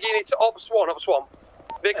Lamborghini to Ops 1.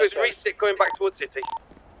 Vehicle is resit going back towards city.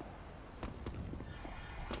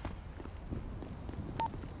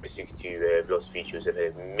 Pursuing to lost features of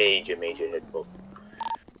a major head fault.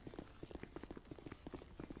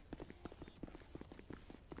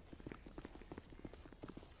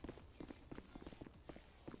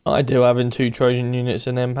 I do having 2 Trojan units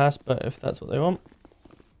in Impasse, but if that's what they want.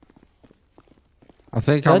 I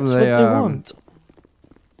think That's I'm what they the. want.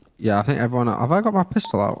 Yeah, I think everyone. Have I got my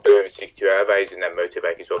pistol out? 62, I advise in that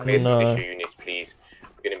motorbike as well. Clear No. official units, please.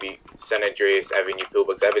 We're going to be San Andreas Avenue,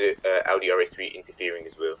 Pillbox Avenue, Audi RS3 interfering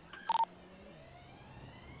as well.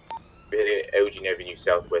 We're heading Elgin Avenue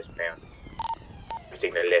southwest bound. We're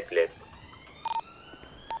taking a left.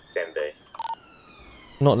 Stand by.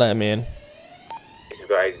 Not letting me in. This is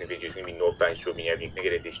guys individuals going to be northbound Strawberry Avenue. Can I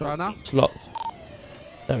get additional? Right now? It's locked.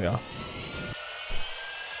 There we are.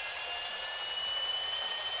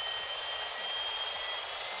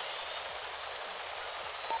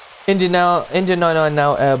 Indian 99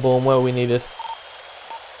 now airborne, where are we needed?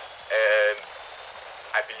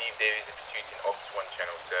 I believe there is a pursuit in Ops 1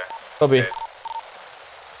 channel, sir. Bobby.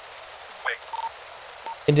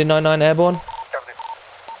 Indian 99 airborne?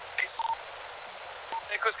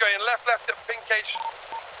 Vehicle's going left at Pink Cage.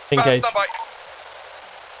 Pink Cage.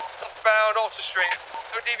 Bound Alter Street.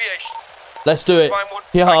 No deviation. Let's do it.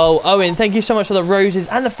 Yo, Owen, thank you so much for the roses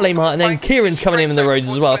and the flame heart, and then Kieran's coming in with the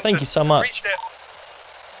roses as well. Thank you so much.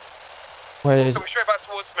 Where is? Coming straight back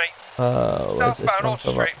towards me. Where's this one?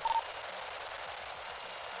 Further up.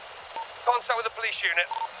 Contact with the police unit.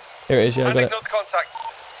 Here it is. Yeah, I got it. Ignore the contact.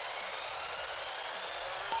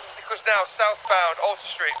 Because now southbound Alter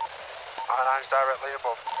Street. 99's directly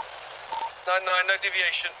above. 99, no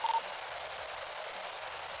deviation.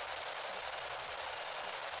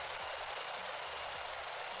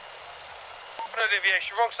 No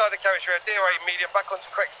deviation, wrong side of the carriage road, DRA medium, back onto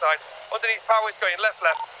correct side. Underneath power is going left.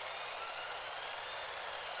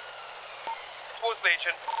 Towards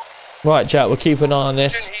Legion. Right, chat. We'll keep an eye on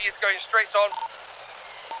this. He is going straight on.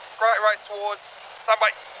 Right towards. Stand by.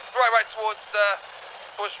 Right towards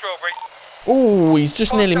Strawberry. Oh, he's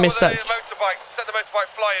just nearly missed that. Motorbike. Set the motorbike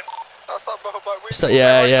flying. That's that motorbike.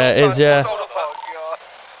 Yeah, it is. Yeah.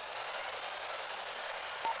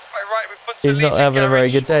 He's not having a very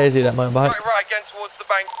good day, is he? That motorbike. Right again towards the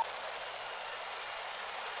bank.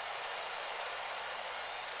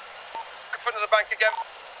 In front of the bank again.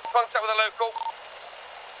 Contact with a local.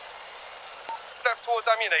 Left towards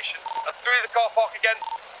ammunition. And through the car park again.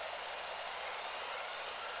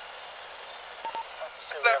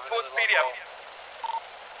 Left towards PDM.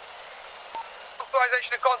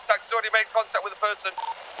 Authorization of contact. Has already made contact with the person.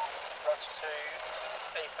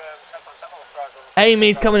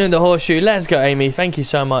 Amy's coming in the horseshoe. Let's go, Amy. Thank you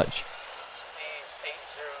so much.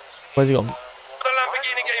 Where's he gone? The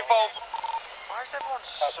Lamborghini get involved. Why is everyone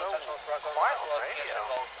so quiet on radio?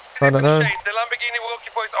 I don't know. The Lamborghini will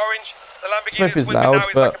occupy is orange. The Lamborghini Smith is with me loud, now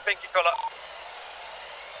is but- like a pinky colour.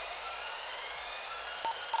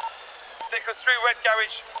 Vehicles through red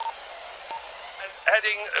garage and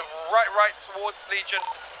heading right towards Legion.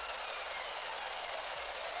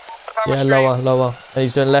 Yeah, lower. And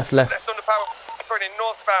he's doing left. Left under power, turning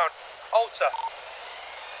northbound. Alta.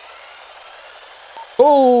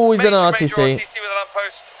 Oh, he's in an Major RTC. RTC with a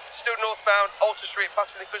lamppost. Still northbound, Alta Street,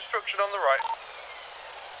 passing the construction on the right.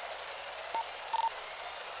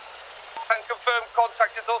 And confirm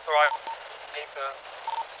contact is authorized.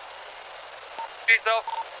 Yourself.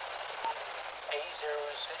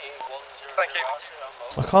 Thank you.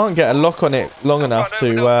 I can't get a lock on it long enough to.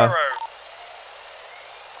 Heading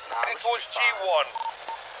towards G1.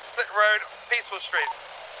 Split Road, Peaceful Street.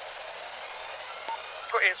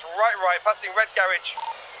 It's right, passing red garage.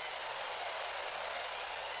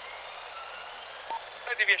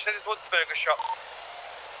 No deviation, heading towards the burger shop.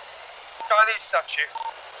 Chinese statue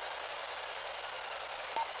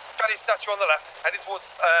on the left, heading towards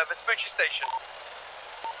Vespucci Station.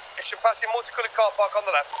 Mission passing multicoloured car park on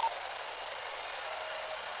the left.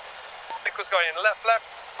 Vehicles going left.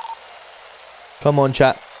 Come on,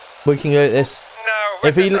 chat. We can go at this. No,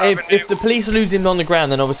 if the police lose him on the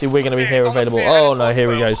ground, then obviously we're going to be here available. Oh no,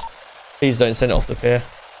 here he goes. Please don't send it off the pier.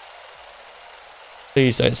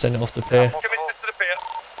 Please don't send it off the pier. Committed to the pier.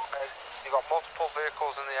 You've got multiple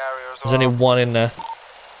vehicles in the area as well. There's only one in there.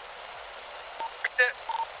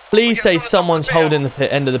 Please say someone's holding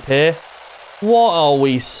the end of the pier. What are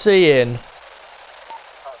we seeing?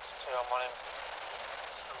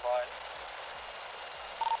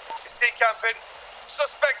 Camping.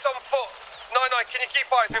 Suspect on foot. 9-9, can you keep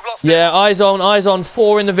eyes? We've lost Yeah, eyes on.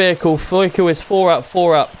 4 in the vehicle. Vehicle is 4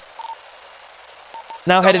 up.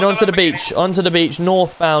 Now heading onto the beach,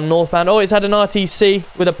 northbound. Oh, it's had an RTC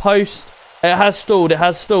with a post. It has stalled.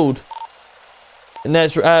 And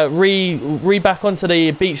there's re back onto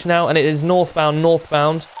the beach now, and it is northbound.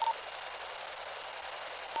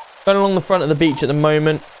 Going along the front of the beach at the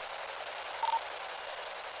moment. The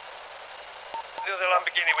other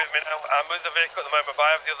Lamborghini with me now. I'm with the vehicle at the moment, but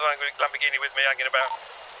I have the other Lamborghini with me hanging about.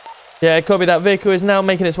 Yeah, copy. That vehicle is now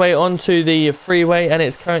making its way onto the freeway, and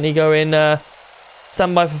it's currently going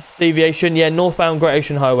standby for deviation. Yeah, northbound Great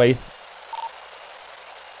Ocean Highway.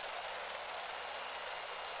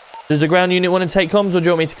 Does the ground unit want to take comms, or do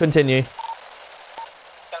you want me to continue?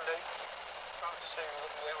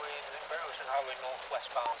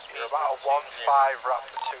 You're about a 1-5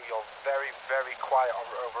 Raptor 2. You're very quiet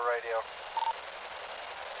over radio.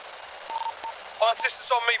 On assistance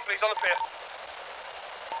on me, please, on the pier.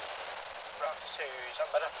 Raptor 2, is that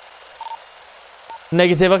better?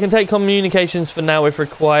 Negative. I can take communications for now if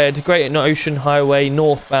required. Great Ocean Highway,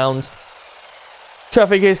 northbound.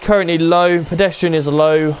 Traffic is currently low. Pedestrian is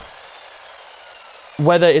low.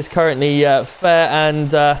 Weather is currently fair,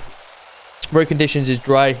 and road conditions is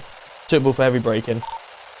dry. Suitable for heavy braking.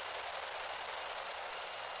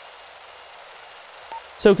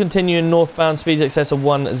 Still continuing northbound. Speeds excess of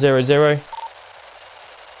 100.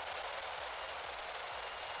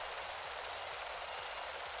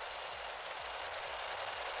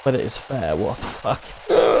 Whether it's fair, what the fuck?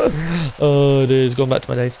 Oh, dude, it's gone back to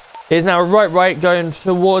my days. It is now right, going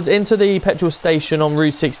towards into the petrol station on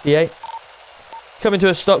Route 68. Coming to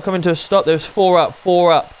a stop. There's 4 up.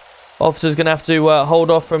 Officers gonna have to hold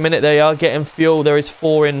off for a minute. They are getting fuel. There is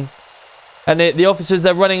 4 in, and the officers,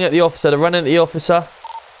 they're running at the officer.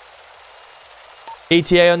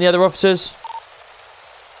 ETA on the other officers.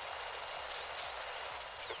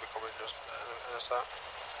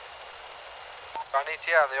 An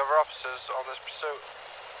ETA and the other officers on this pursuit.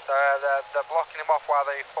 They're blocking him off while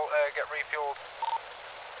they get refueled.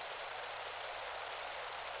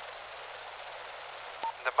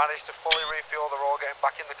 They've managed to fully refuel. They're all getting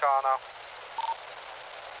back in the car now.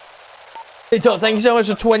 TikTok, thank you so much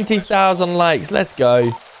for 20,000 likes. Let's go.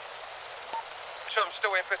 Sure, I'm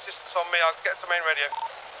still waiting for assistance on me. I'll get to main radio.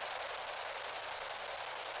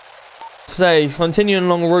 Say, continuing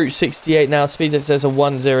along Route 68 now. Speed excess of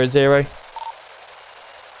 100.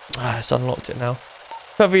 Ah, it's unlocked it now.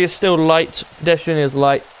 Traffic is still light. Pedestrian is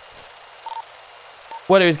light.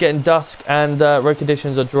 Weather is getting dusk, and road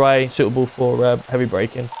conditions are dry, suitable for heavy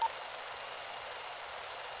braking.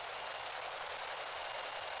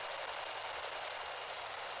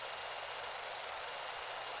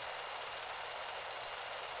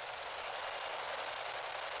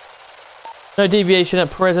 No deviation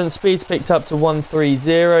at present. Speeds picked up to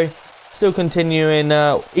 130. Still continuing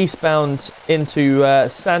eastbound into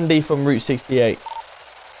Sandy from Route 68.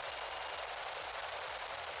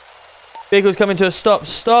 Vehicles coming to a stop.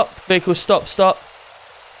 Vehicle stop.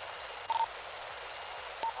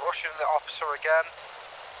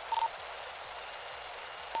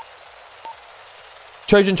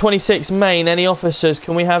 Trojan 26 main, any officers?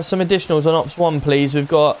 Can we have some additionals on Ops 1, please? We've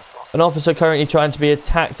got an officer currently trying to be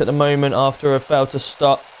attacked at the moment after a fail to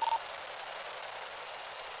stop.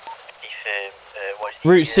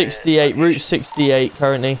 Route 68, Route 68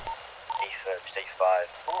 currently.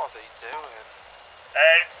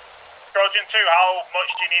 Trojan 2, how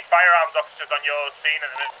much do you need firearms officers on your scene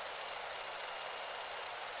at the minute?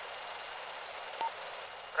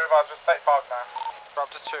 Supervisor, state 5 now.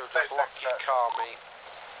 Raptor 2, just lock your car, mate.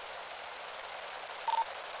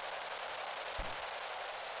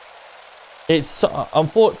 It's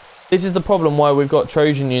unfortunate. This is the problem why we've got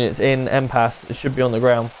Trojan units in MPAS. It should be on the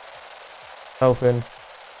ground. Helping.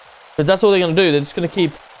 Because that's all they're going to do. They're just going to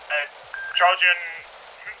keep... Trojan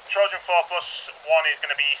 4 plus 1 is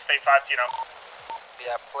going to be state 5 to you now.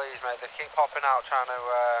 Yeah, please, mate. They keep popping out trying to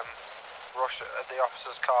rush at the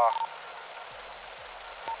officer's car.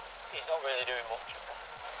 He's not really doing much.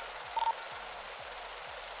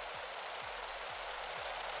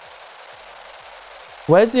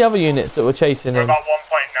 Where's the other units that were chasing him? About 1.9.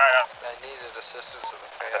 They needed assistance at the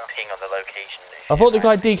PO. Ping on the location. I thought the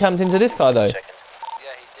guy decamped into this car though. Yeah, he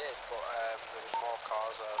did, but there was more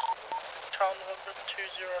cars there. Town November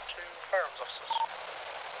 202 firearms officers.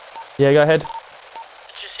 Yeah, go ahead. Did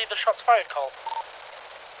you see the shots fired call?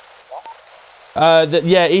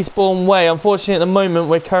 Yeah, Eastbourne Way. Unfortunately, at the moment,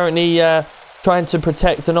 we're currently trying to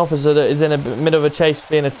protect an officer that is in the middle of a chase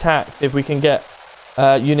being attacked. If we can get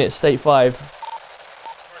unit state 5.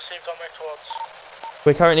 Received on way towards.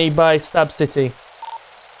 We're currently by Stab City.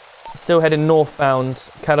 Still heading northbound,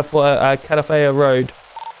 Calafia Road.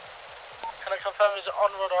 Can I confirm, is it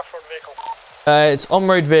on-road or off-road vehicle? It's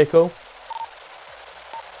on-road vehicle.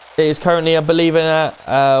 It is currently, I believe, in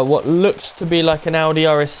what looks to be like an Audi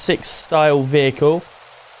RS6 style vehicle.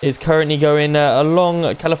 It's currently going along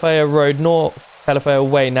Calafia Road, North Calafia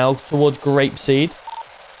Way now, towards Grapeseed.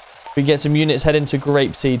 We get some units heading to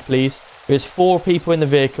Grapeseed, please. There's 4 people in the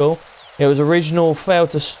vehicle. It was original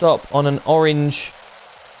failed to stop on an orange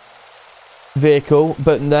vehicle,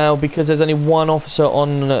 but now because there's only 1 officer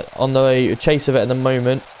on the chase of it at the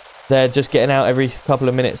moment, they're just getting out every couple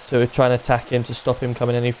of minutes to try and attack him to stop him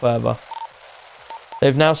coming any further.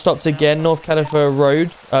 They've now stopped again, North Calafia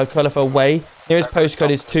Road, Calafia Way. Nearest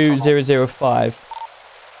postcode is 2005.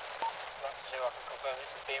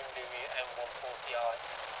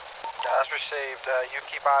 That's received. You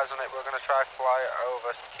keep eyes on it. We're going to try to fly it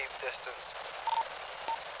over. Keep distance.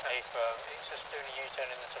 Hey, it's just doing a U-turn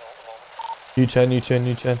in the tunnel at the moment. U-turn. We're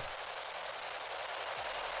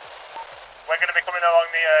going to be coming along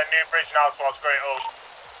the new bridge now towards Great Ocean.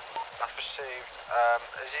 That's received.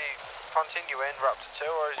 Is he continuing Raptor 2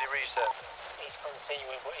 or is he reset? He's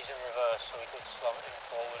continuing, but he's in reverse, so we could slow him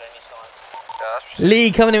forward any time. Yeah, that's received.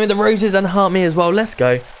 Lee coming in with the roses and heart me as well. Let's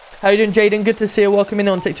go. How you doing, Jaden? Good to see you. Welcome in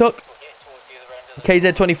on TikTok.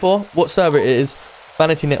 KZ24. What server it is?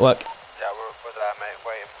 Vanity Network. Yeah, we're there, mate.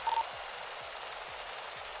 Waiting.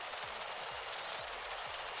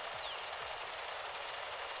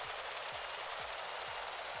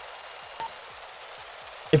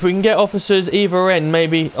 If we can get officers either end,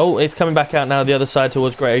 maybe... Oh, it's coming back out now the other side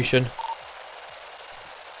towards Great Ocean.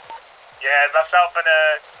 Yeah, myself and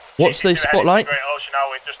What's the spotlight? Great Ocean now.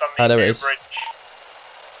 We're just on the there it new is. bridge.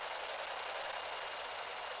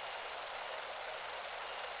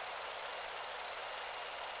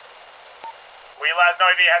 Will you let us know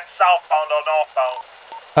if you head southbound or northbound?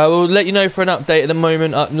 We'll let you know for an update at the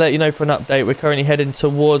moment. We're currently heading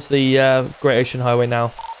towards the Great Ocean Highway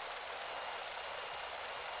now.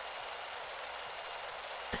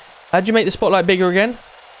 How'd you make the spotlight bigger again?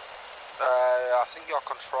 I think your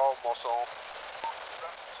control muscle.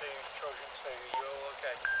 Trojan 2, you all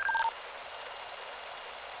okay?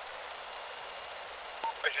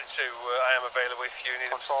 Trojan 2, I am available if you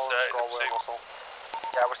need control and scroll wheel muscle.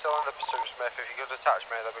 Yeah, we're still in the pursuit, Smith. If you could attach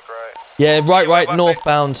me, that'd be great. Yeah, right,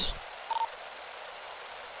 northbound.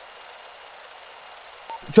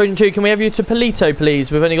 Trojan 2, can we have you to Polito,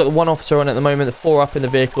 please? We've only got the 1 officer on at the moment, the 4 up in the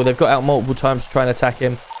vehicle. They've got out multiple times to try and attack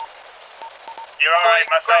him. You're alright,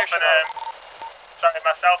 myself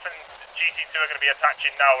and GC2 are going to be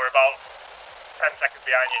attaching now. We're about 10 seconds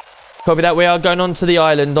behind you. Copy that, we are going on to the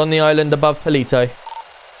island, above Polito.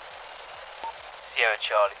 Sierra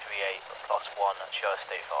Charlie 38 plus 1 at Sierra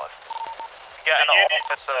State 5. We get an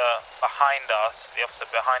officer behind us,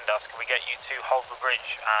 can we get you to hold the bridge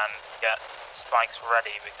and get spikes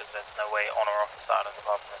ready because there's no way on or off the side of the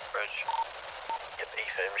above this bridge. Yep,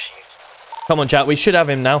 EFA received. Come on, chat, we should have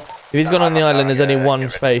him now. If he's gone on the island, there's only 1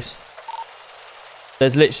 space.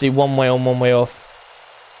 There's literally 1 way on, 1 way off.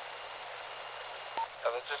 Yeah,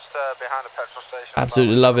 they're just behind the petrol station.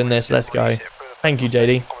 Absolutely loving this, let's go. Through the Thank you,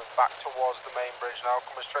 JD. Coming back towards the main bridge now.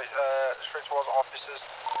 Coming straight towards officers.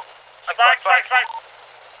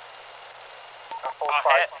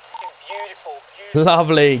 Spike. Beautiful.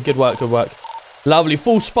 Lovely. Good work. Lovely.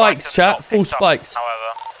 Full spikes, chat. Full spikes.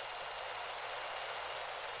 However.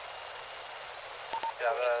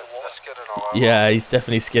 Yeah, they're skidding all over. Yeah, he's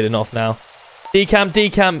definitely skidding off now. Decamp.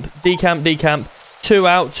 Two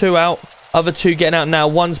out. Other two getting out now.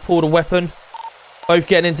 One's pulled a weapon. Both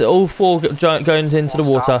getting into, all four going into the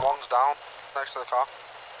water. One's down, next to the car.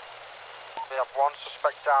 We have one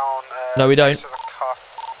suspect down. No, we don't. Next to the car.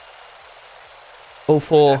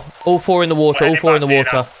 All four in the water. All four in the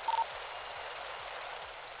water.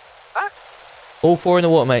 Huh? All four in the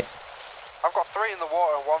water, mate. I've got 3 in the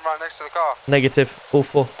water and 1 right next to the car. Negative. All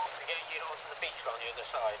 4.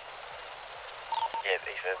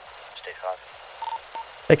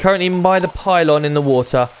 They're currently by the pylon in the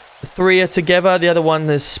water. The 3 are together. The other one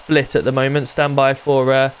is split at the moment. Stand by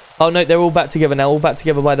for... Oh, no, they're all back together now. All back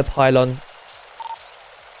together by the pylon.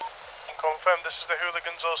 Confirm this is the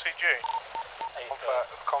Hooligans OCG.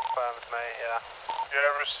 Confirmed, mate, yeah.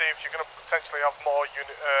 Yeah, received. You're going to potentially have more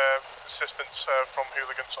unit assistance from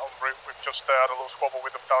Hooligans en route. We've just had a little squabble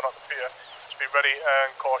with them down at the pier. Just be ready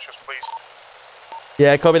and cautious, please.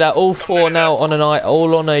 Yeah, copy that. All 4 now on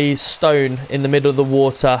all on a stone in the middle of the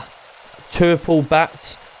water. 2 have pulled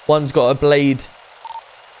bats. One's got a blade.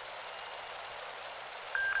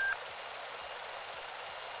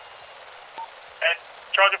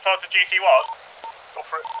 Charger 4 to GC1. Go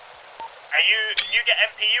for it. Can you get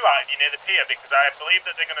MPU out if you're near the pier? Because I believe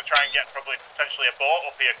that they're going to try and get probably potentially a boat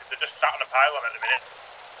up here because they're just sat on a pylon at the minute.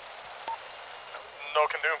 No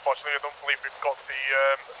can do, unfortunately. I don't believe we've got the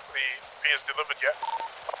piers delivered yet.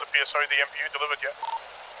 Not the pier, sorry, the MPU delivered yet.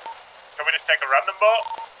 Can we just take a random boat?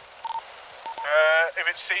 If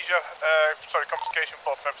it's seizure, confiscation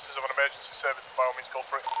for purposes of an emergency service, by all means, go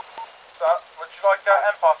for it. Sir, would you like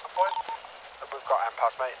MPAS deployed? We've got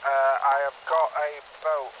MPAS, mate. I have got a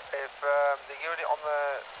boat. If the unit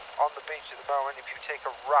on the beach at the moment, if you take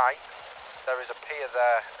a right, there is a pier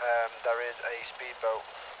there. There is a speedboat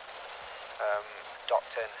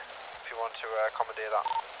docked in. If you want to commandeer that.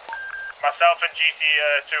 Myself and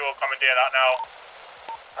GC2 will commandeer that now.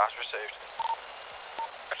 That's received.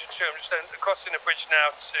 I'm just crossing the bridge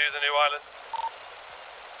now to the new island.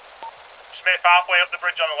 Smith, halfway up the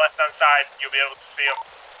bridge on the left-hand side, you'll be able to see them.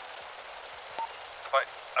 Right,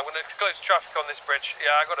 I'm going to close traffic on this bridge.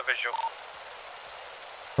 Yeah, I got a visual.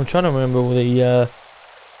 I'm trying to remember all the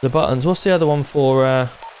buttons. What's the other one for? Is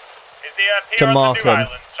the pier to on mark the new them.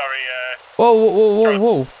 island? Sorry.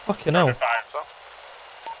 Whoa! Fucking hell! What's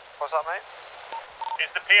that, mate?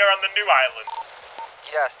 Is the pier on the new island?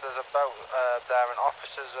 Yes, there's a boat there and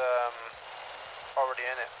officers already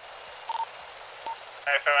in it.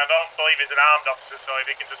 So I don't believe it's an armed officer, so if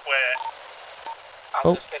he can just wait.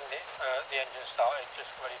 I'm just getting it, the engine started,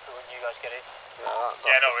 just ready for when you guys get in.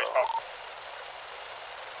 Yeah, no worries, Bob.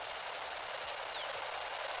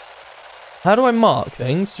 How do I mark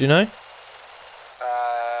things? Do you know?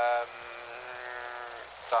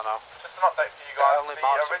 Don't know. Just an update for you guys. Only The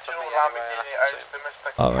marks original for me Lamborghini anyway, owns to Mr.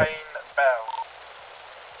 All right. Kane Bell.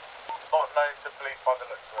 Not known to police by the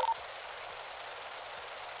looks of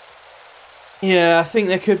it. Yeah, I think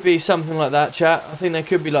there could be something like that, chat. I think there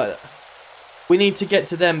could be like that. We need to get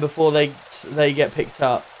to them before they get picked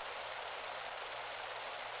up.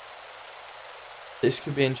 This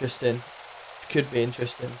could be interesting. Could be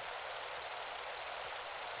interesting.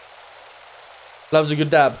 Loves a good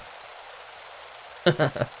dab.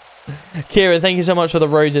 Kieran, thank you so much for the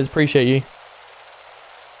roses. Appreciate you.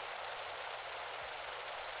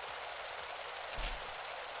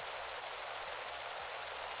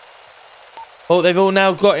 Oh, they've all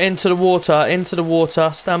now got into the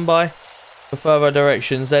water. Stand by for further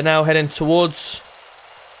directions. They're now heading towards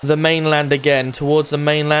the mainland again. Towards the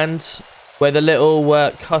mainland where the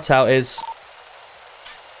little cutout is.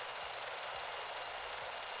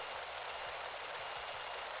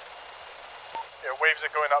 Yeah, waves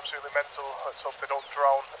are going absolutely mental. Let's hope they don't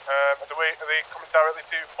drown. Are they coming directly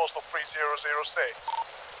to postal 3006?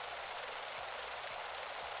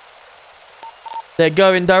 They're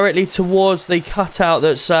going directly towards the cutout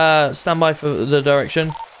that's stand by for the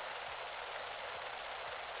direction.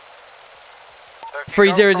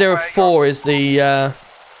 3004 is the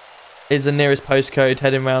nearest postcode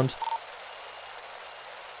heading round.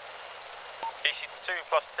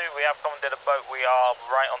 GC2+2, we have commandeered a boat. We are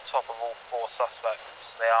right on top of all 4 suspects.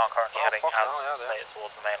 They are currently heading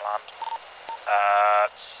towards the mainland.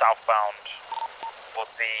 Southbound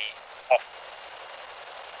towards the off.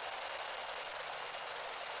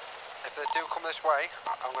 if they do come this way,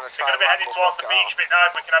 I'm going to They're try going to be heading towards the beach bit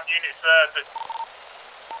now. We can have units there.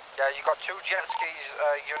 Yeah, you got 2 jet skis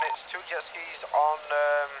units, 2 jet skis on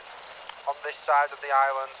this side of the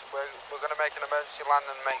island. We're going to make an emergency land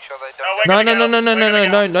and make sure they don't. No,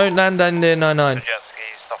 don't land down there, 9-9. Jet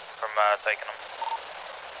skis, stop them from taking them.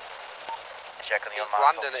 Check on the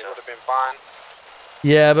landing, it would have been fine.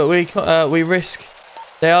 Yeah, but we risk.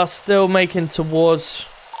 They are still making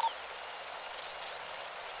towards.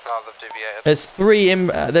 Oh, they've deviated. There's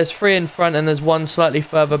 3 in front and there's 1 slightly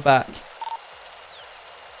further back.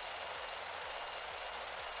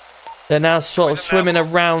 They're now sort of swimming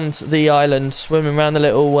around the island, swimming around the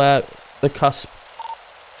little the cusp.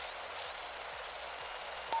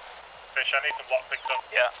 Fish, I need some block picked up.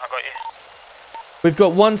 Yeah, I got you. We've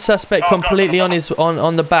got 1 suspect completely on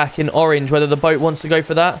on the back in orange. Whether the boat wants to go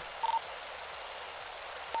for that.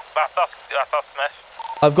 That's Smith.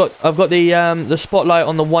 I've got the spotlight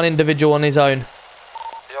on the 1 individual on his own.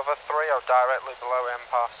 The other 3 are directly below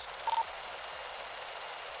impasse.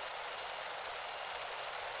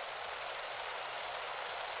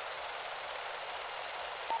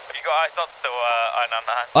 You got eyes on to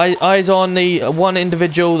I99. Eyes on the 1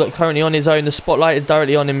 individual that currently on his own. The spotlight is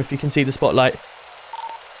directly on him. If you can see the spotlight.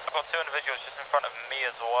 I've got 2 individuals just in front of me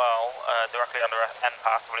as well, directly under end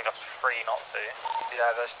pass. I believe that's 3, not 2.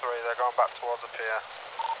 Yeah, there's 3. They're going back towards the pier.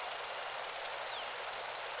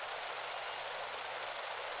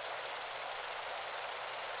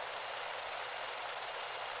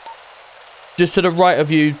 Just to the right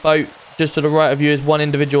of you, boat. Just to the right of you is 1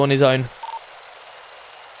 individual on his own.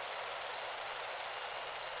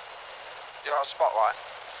 You got a spotlight?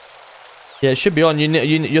 Yeah, it should be on.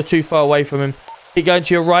 You're too far away from him. Keep going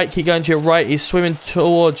to your right. Keep going to your right. He's swimming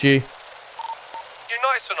towards you. You're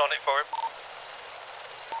nice one on it for him.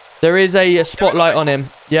 There is a spotlight on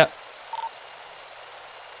him. Yep.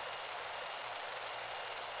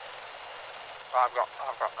 I've got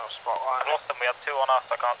no spotlight. I've lost them. We had 2 on us.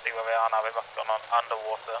 I can't see where they are now. They must have gone on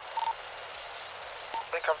underwater. I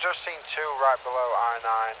think I've just seen 2 right below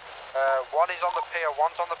I9. 1 is on the pier.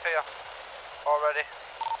 1's on the pier already.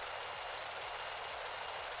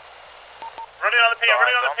 Running on the pier.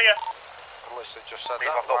 Running on the pier. I literally just said I've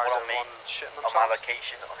that. got Why is one on me. everyone shitting On my themselves?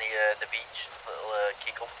 location on the beach, little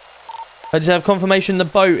kick up. I just have confirmation the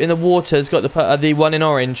boat in the water's got the 1 in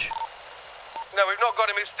orange. No, we've not got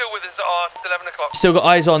him. He's still with us at 11 o'clock. Still got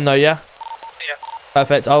eyes on though, yeah? Yeah.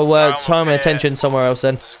 Perfect. I'll turn my attention somewhere else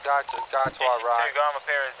then. There's a guy to our right. 2 guy on the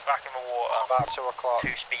pier is back in the water. About 2 o'clock.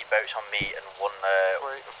 2 speedboats on me and 1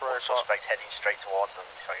 suspect heading straight towards them.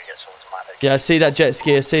 So I can get someone to my location. Yeah, I see that jet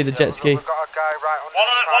ski. I see the jet ski. We've got a guy right on One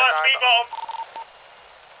on speedboat.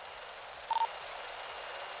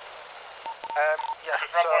 Yeah,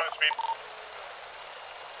 Just run one on the speed.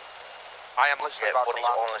 I am literally about to land.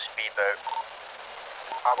 on the speedboat.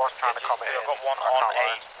 I was trying to comment in. I've got 1 on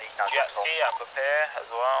a jet ski at the pier as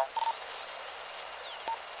well.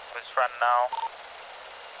 With his friend now.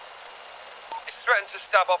 He's threatened to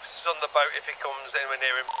stab officers on the boat if he comes anywhere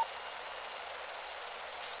near him.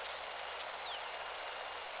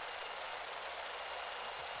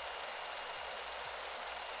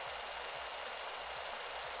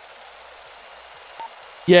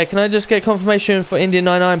 Yeah, can I just get confirmation for Indian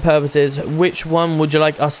 99 purposes? Which one would you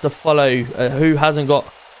like us to follow? Who hasn't got...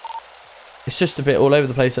 It's just a bit all over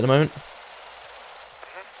the place at the moment.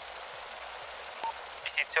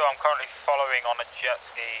 BT2, I'm currently following on a jet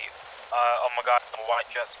ski. On my guy on a white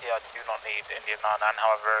jet ski, I do not need Indian 99.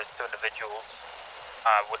 However, as 2 individuals,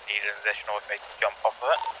 I would need an additional if they can jump off of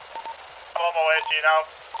it. I'm on my way to you now.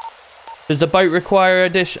 Does the boat require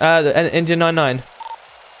Indian 99?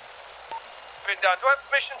 Down. Do I have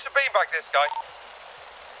permission to beanbag this guy?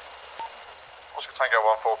 Oscar Tango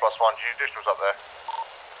 14+1, judicial's up there.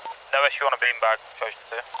 No issue on a beanbag, Trojan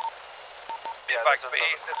 2. Beanbags, but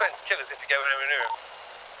he's threatened to kill us if you go anywhere near him.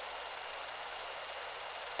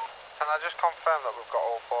 Can I just confirm that we've got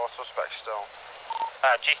all 4 suspects still?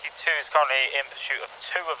 GC2 is currently in pursuit of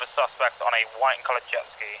 2 of the suspects on a white and coloured jet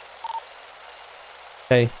ski.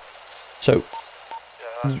 Okay. So...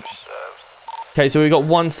 Yeah, that's reserved. Okay, so we've got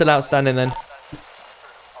 1 still outstanding then.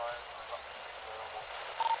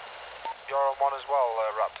 You're on 1 as well,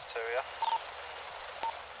 Raptor 2, yeah?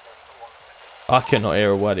 I cannot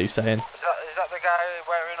hear a word he's saying. Is that the guy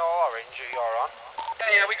wearing all orange that you're on?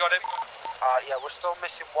 Yeah, we got him. Yeah, we're still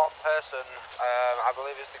missing 1 person. I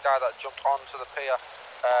believe it's the guy that jumped onto the pier.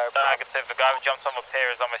 Negative, the guy who jumped on the pier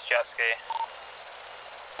is on this jet ski.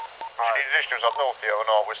 The judicial's up north here or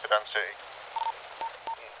not, we're still down city.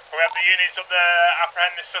 We have the units up there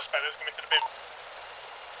apprehend this suspect that's coming to the bin.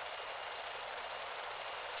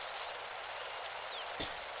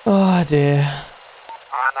 Oh, Ah, dear.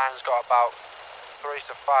 I-9's got about 3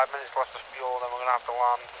 to 5 minutes left of fuel, then we're going to have to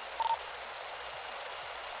land.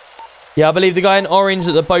 Yeah, I believe the guy in orange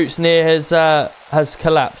that the boat's near has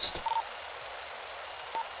collapsed.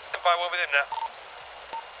 By one with him now.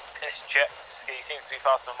 This jet ski seems to be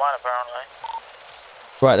faster than mine, apparently.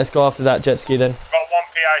 Right, let's go after that jet ski then. Got 1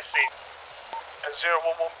 PIC.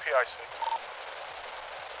 011 PIC.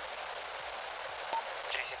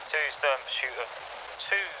 GC2 still in pursuit of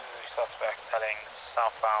 2 suspects heading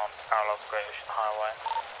southbound parallel to Great Ocean Highway.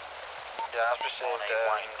 Yeah, that's received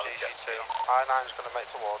GC2. I-9's going to make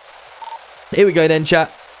towards. Here we go then, chat.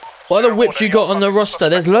 What other whips you got on the roster?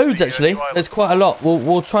 There's loads actually. There's quite a lot.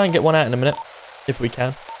 We'll try and get one out in a minute, if we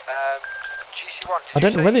can. GC1, I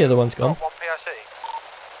don't know where the other one's gone. 1 PIC.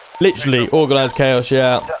 Literally organised chaos.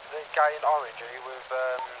 Yeah. The guy in orange, are you with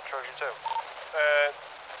Trojan 2?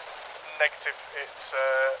 Negative. It's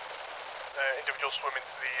individual swimming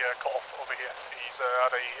to the cut-off over here. He's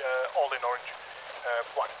had a all in orange,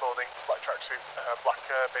 black clothing, black tracksuit, black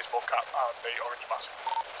baseball cap, and a orange mask.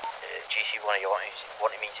 GC1, are you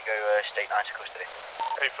wanting me to go state 9 to custody?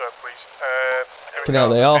 Hey, firm, please. You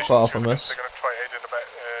know, they are far from us. They're going to try aid in about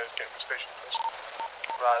getting the station first.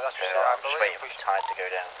 Right, that's just I'm just waiting for the tide to go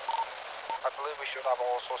down. I believe we should have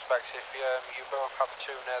all suspects. If you both have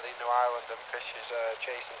 2 near the New Island and Fish is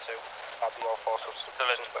chasing 2, that'd be all 4 suspects.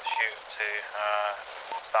 Still in pursuit to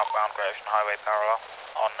southbound Great Ocean Highway parallel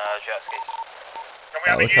on jet skis. Can we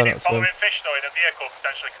have a unit following Fish though in a vehicle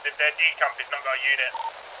potentially? Because if they're decamped, it's not got a unit.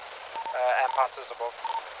 Empath is above.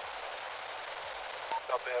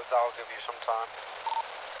 That'll give you some time.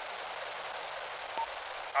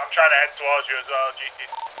 I'm trying to head towards you as well, GT.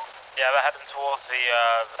 Yeah, they're heading towards the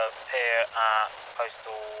pier at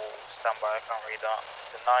Postal Standby. I can't read that.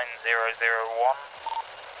 The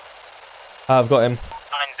 9001. I've got him. 901.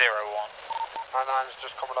 I-9's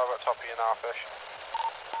just coming over at top of you now, Fish.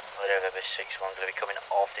 Whatever, this 6-1 going to be coming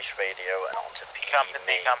off this radio and onto P.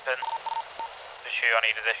 Decamping. Pursue, I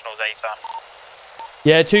need additionals ASAP.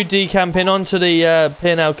 Yeah, 2 decamping onto the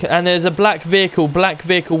pier now, and there's a black vehicle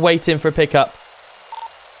waiting for a pickup.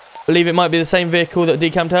 Believe it might be the same vehicle that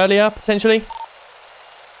decamped earlier, potentially.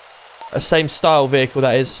 A same style vehicle,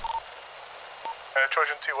 that is.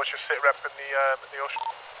 Trojan 2, what's your sit rep in the ocean?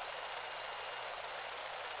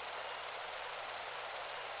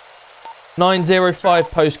 $905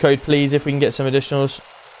 postcode, please, if we can get some additionals.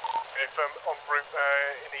 If I'm en route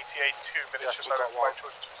in ETA 2 minutes, just identify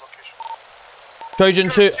Trojan 2's location. Trojan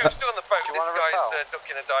 2. Still on the boat. This guy's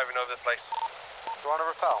ducking and diving over the place. Do you want to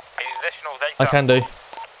repel? Additionals I can do. I'm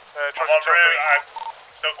en route. I'm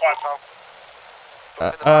still quite foul.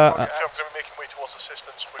 I'm going to be making way towards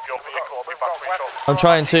assistance with your vehicle. I'll be back for you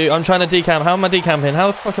shortly. I'm trying to decamp. How am I decamping? How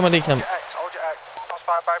the fuck am I decamping? Hold your X. That's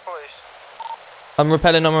fired by police. I'm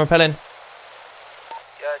repelling.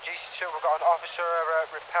 Yeah, GC2, we've got an officer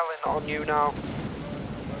repelling on you now.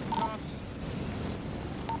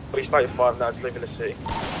 He's 95 now, he's leaving the city.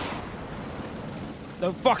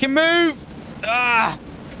 Don't fucking move! Ah!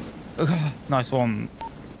 Nice one.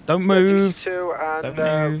 Don't move. GC2 and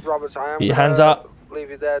Don't move. Roberts, I am Keep your hands up. Leave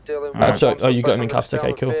you there dealing Oh, sorry. Oh, you got him in cuffs.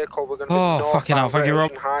 Okay, cool. Oh, fucking hell. Thank you,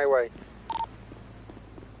 Rob. Highway.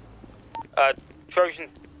 Trojan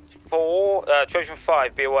 4, Trojan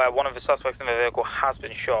 5, be aware, one of the suspects in the vehicle has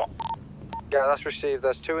been shot. Yeah, that's received.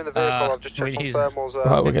 There's 2 in the vehicle. I've just checked on thermals.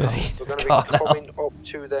 Right, we're gonna be coming up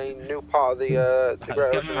to the new part of the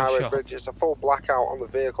Great Ocean Highway Bridge. It's a full blackout on the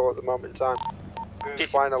vehicle at the moment in time.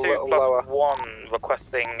 Flying a little lower. 1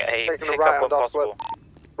 requesting a taking a pickup right when hand off possible.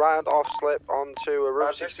 slip. Right hand off slip onto a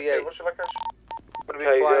Route 68. I'm going to be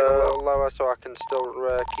flying a little lower so I can still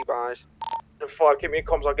keep eyes. 5, keep me in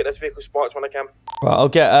comms. I'll get this vehicle spiked when I can. Right, I'll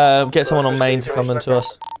get someone on main to come into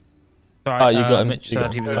us. Sorry, Oh, you got him. Mitch You got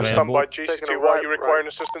said he him. was Stand available. by GC2, what are you requiring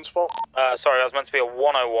assistance for? Sorry, I was meant to be a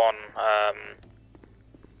 101.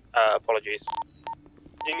 Apologies.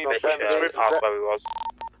 You need Mitch asked where we was.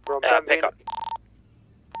 Pickup.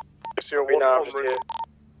 Here.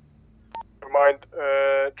 Remind,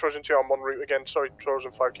 Trojan 2, I'm en route again. Sorry,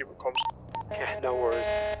 Trojan 5, keep it comms. Yeah, no worries.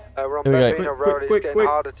 We're on Here we go. Bambino Road. It's getting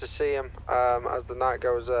harder to see him as the night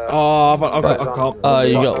goes. Oh, but I can't. Oh,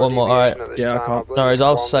 you got one more. Alright. Yeah, I can't. No worries,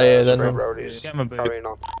 I'll stay here then. Get him a boot. Carrying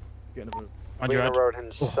on. Bambino Road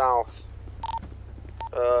heading south.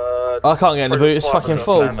 I can't get in the boot, it's fucking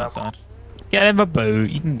full. Get him a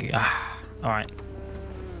boot. You can get. Alright.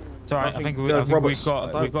 It's alright, I think we've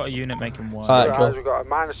got a unit making work. Alright, cool. We've got a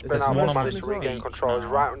minor spin out. We've managed to regain control. It's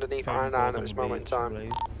right underneath I-9 at this moment in time.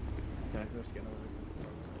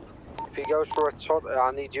 If he goes through a tunnel,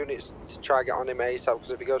 I need units to try and get on him ASAP,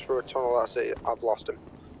 because if he goes through a tunnel, that's it. I've lost him.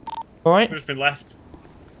 Alright. Who's been left?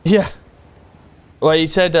 Yeah. Well, you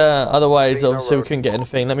said otherwise, obviously we couldn't get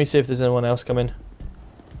anything. Let me see if there's anyone else coming.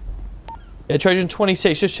 Yeah, Trojan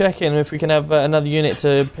 26, just checking if we can have another unit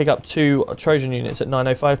to pick up 2 Trojan units at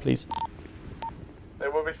 9:05, please. They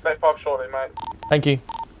will be state 5 shortly, mate. Thank you.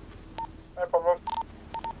 No problem.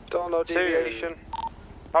 Don't know deviation.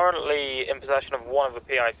 Currently in possession of one of the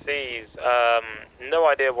PICs. No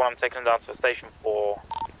idea what I'm taking them down to the station for.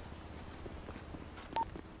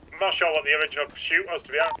 I'm not sure what the original pursuit was,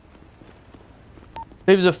 to be honest.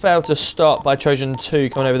 It was a fail to stop by Trojan 2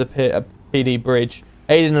 coming over the PD bridge.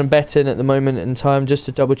 Aiding and abetting at the moment in time, just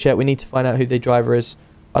to double check. We need to find out who the driver is.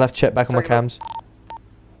 I'll have to check back on my cams.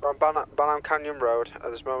 We're on Banham Canyon Road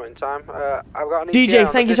at this moment in time. I've got an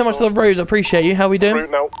DJ, thank you so much for the rose. I appreciate you. How we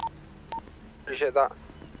doing? No. Appreciate that.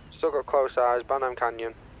 Still got close eyes, Banham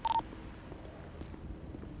Canyon.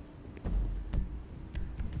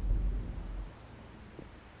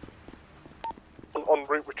 En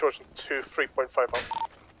route with Trojan 2, 3.5 miles.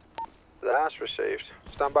 That's received.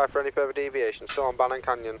 Stand by for any further deviation. Still on Banham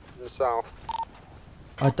Canyon in the south.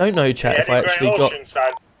 I don't know, chat, if I actually got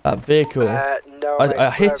that vehicle. No, I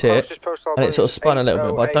hit it, and it sort of spun a little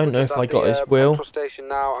bit, but I don't know if I got his wheel. Station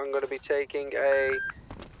now. I'm going to be taking a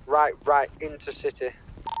right into city.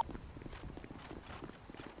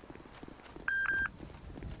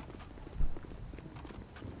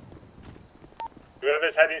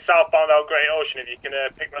 Whoever's heading southbound out Great Ocean, if you can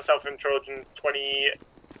pick myself and Trojan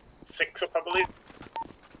 26 up, I believe.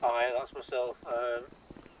 Alright, that's myself.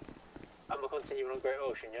 I'm continuing on Great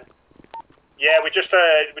Ocean, yeah? Yeah, we're just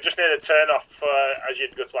near the turn off as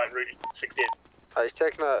you'd go to like Route 16. He's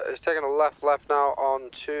taking a left now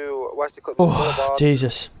on to West Eclipse Boulevard. Oh,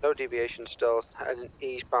 Jesus. No deviation still, heading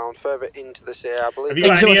eastbound, further into the city. I believe.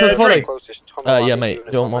 Thank you so much for the follow. Yeah, mate,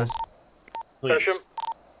 do you want one? Please.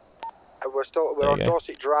 We're on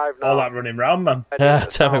Dorset Drive now. All that running round, man. Yeah,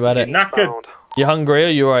 tell me about it. Knackered. You hungry? Are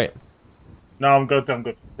you alright? No, I'm good.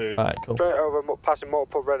 Food. Alright, cool. Straight over, passing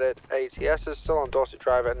multiple red ATSs, still on Dorset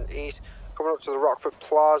Drive heading east, coming up to the Rockford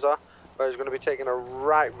Plaza, where he's going to be taking a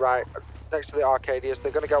right next to the Arcadius.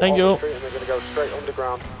 They're going to go on the street and they're going to go straight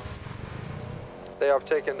underground. They have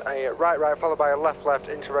taken a right followed by a left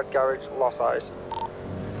into Red Garage, Lost Eyes.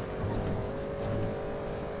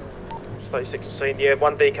 36 and scene, yeah,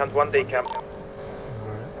 one decamp.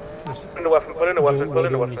 Pulling a weapon.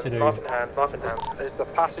 Knife in hand. There's the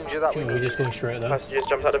passenger that we need. We're just going straight there. Passengers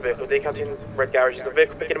jumped out of the vehicle, decanting Red Garage. Is the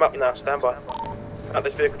vehicle picking him up now? Stand by. At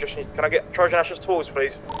this vehicle, just need. Can I get Trojan Ash's tools,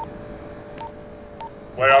 please?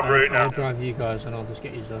 We're en route now. I'll drive you guys and I'll just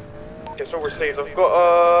get you there. Yes, all received. I've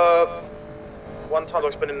got one time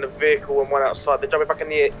dog's been in the vehicle and one outside. They're jumping back in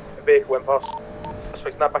the vehicle, went past. That's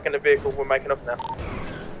fixed. Now back in the vehicle. We're making up now.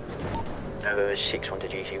 6 to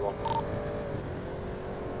GC1.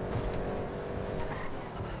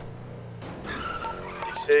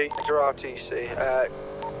 TC. RTC.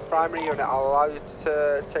 Primary unit, I'll allow you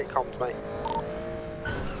to take comms, mate.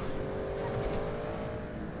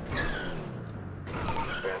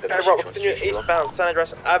 Okay, right, we're continuing eastbound, San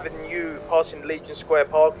Andreas Avenue, passing Legion Square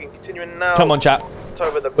parking, continuing now. Come on, chat.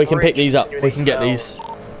 We can pick these up. We can get these.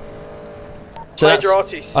 So that's,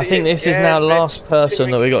 I think this is now the last person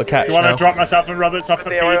that we got to catch. Do you want now. to drop myself and Roberts off at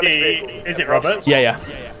PD? Is it Roberts? Yeah.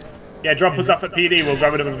 Yeah, drop us off at PD. We'll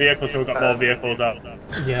grab another vehicle so we've got more vehicles out.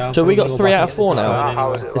 Yeah. So we got 3 out of 4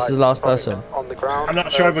 now. This is the last person. I'm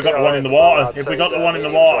not sure if we got the one in the water. If we got the one in the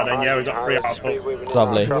water, then yeah, we got 3 out of 4.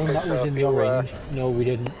 Lovely. The one that was in the orange. No, we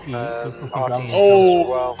didn't.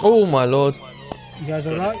 Oh my lord. You guys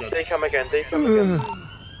alright? Decam again.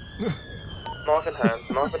 Knife in hand.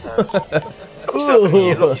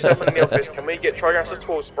 Yourself in the office. Can we get Trojan Ash's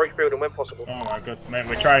tools to break building when possible? Oh my god, mate,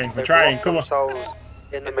 we're trying. Come on.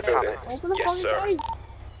 In the mechanic. Yes, sir.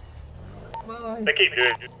 They keep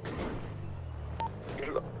doing it.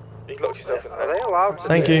 He's locked yourself in there. Are they allowed to?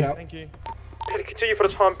 Thank you. Continue for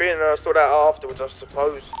the time being and sort that out afterwards, I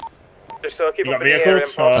suppose. Just keep you up got in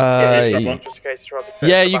vehicles? the area just in case he tries to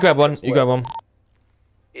Yeah, you grab one.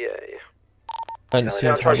 Yeah. I don't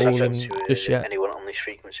seem to have all of them just yet. Anyone on this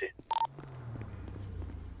frequency?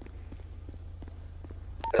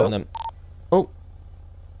 Got them. Oh.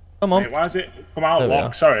 Come on. Wait, why is it come out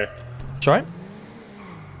lock? Sorry. It's alright.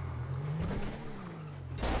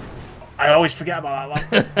 I always forget about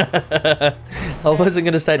that I wasn't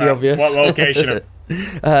going to state the obvious. What location?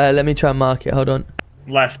 Let me try and mark it. Hold on.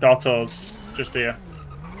 Left autos. Just here.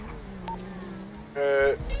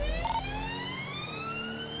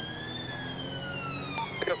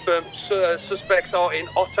 Confirmed. Suspects are in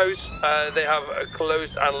autos. They have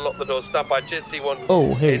closed and locked the doors. Stand by. GC1.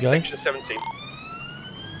 Oh, here we go. Section 17.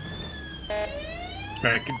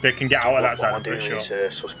 They can get out of that side, I'm pretty sure.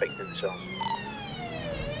 Suspect in themselves.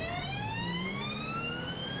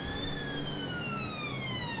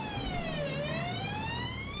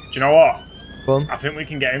 Do you know what? Go on. I think we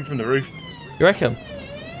can get in from the roof. You reckon?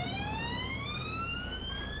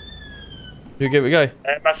 You give it a go.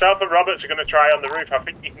 Myself and Roberts are going to try on the roof. I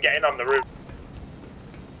think you can get in on the roof.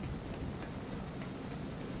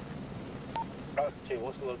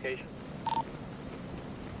 What's the location?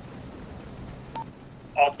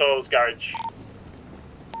 Otto's garage.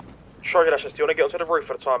 Shrug Ashes, do you want to get onto the roof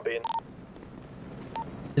for the time being?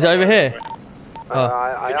 Is it over here?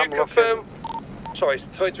 Can you confirm? Sorry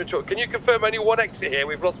to interrupt. Can you confirm only one exit here?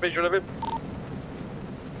 We've lost visual of him.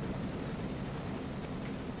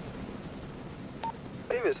 I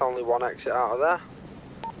believe it's only one exit out of there.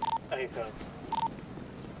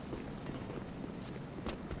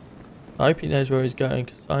 I hope he knows where he's going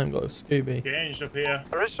because I haven't got a Scooby. Changed up here.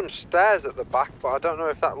 There is some stairs at the back, but I don't know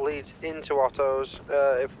if that leads into Otto's.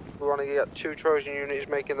 If we want to get 2 Trojan units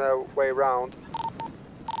making their way round.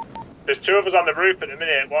 There's 2 of us on the roof at the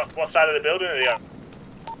minute. What side of the building are they on?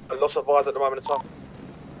 A loss of eyes at the moment in time.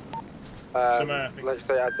 Let's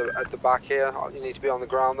say at the back here. You need to be on the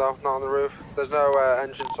ground though, not on the roof. There's no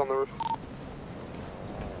entrance on the roof.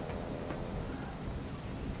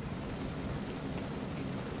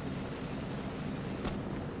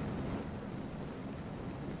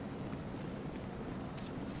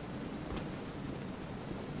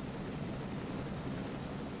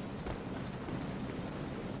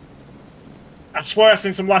 I swear I've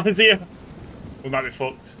seen some ladders here. We might be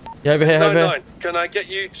fucked. Yeah, over here, over here. 9-9, can I get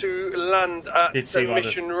you to land at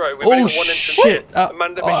Mission Row? We've Oh only got one shit!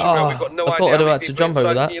 Amanda Mission Row. We've got no I idea thought I'd how have many had to people jump over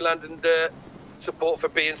inside. that. Can you land and support for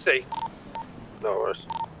B and C? No worries.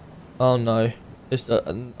 Oh no, this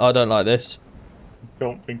I don't like this.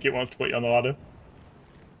 Don't think it wants to put you on the ladder.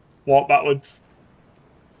 Walk backwards.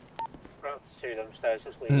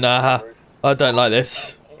 Nah, I don't like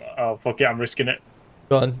this. Oh fuck it, I'm risking it.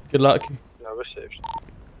 Go on, good luck. No, received.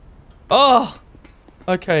 Oh,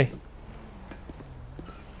 okay.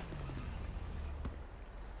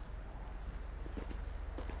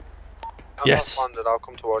 Yes. Landed, I'll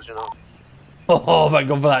come towards you now. Oh, thank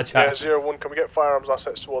God for that chat. Yeah, 01, can we get firearms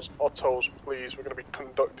assets towards Otto's, please? We're going to be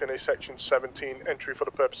conducting a Section 17 entry for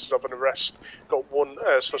the purposes of an arrest. Got 1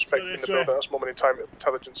 suspect in the building at this moment in time,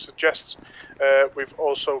 intelligence suggests. We've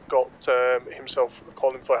also got himself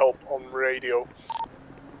calling for help on radio.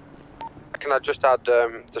 Can I just add,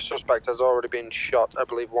 the suspect has already been shot, I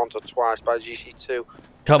believe, once or twice by GC2.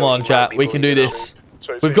 Come on, chat, we can do this.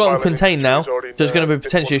 We've got them contained now, so there's going to be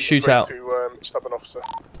potentially a shootout. Stab an officer.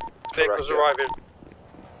 Vehicles arriving.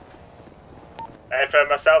 For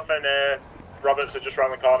myself and Roberts are just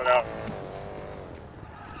round the corner now.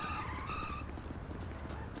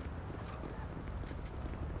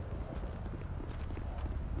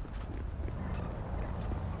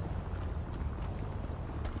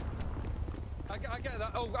 I get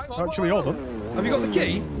that. Oh, hang on. Actually, hold on. Have you got the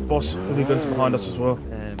key? Boss, hooligans behind us as well.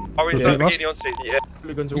 Orange Lamborghini on seat, yeah.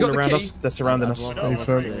 Hooligans all around us. They're surrounding us.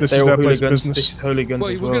 This is their place of business. This is hooligans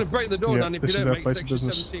as well. We're going to break the door down if you this is don't their make place of Section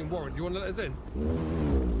business. 17 warrant. Do you want to let us in?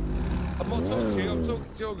 I'm not talking to you. I'm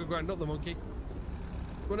talking to Yoga Grand, not the monkey. You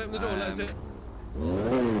want to open the door and let us in?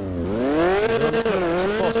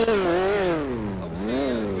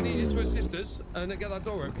 Obviously, we need you to assist us and get that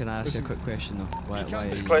door open. Can I ask you a quick question though? Why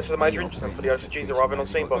It's close to the major entrance for the OCGs arriving on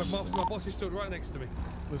scene, boss. My boss is stood right next to me.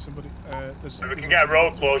 Listen, buddy. So we can get a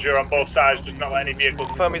road closure on both sides, just not let any vehicles.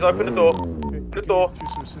 Confirm he's opened the door. The door.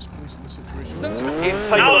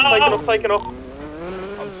 Taken off.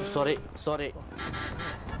 I'm so sorry. Sorry.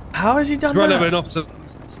 How has he done Run that? over an officer.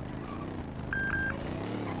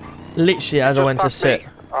 Literally as I went to sit.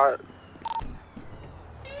 Oh.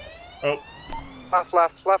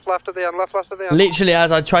 Left at the end, left at the end. Literally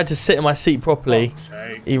as I tried to sit in my seat properly,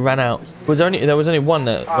 he ran out. There was only one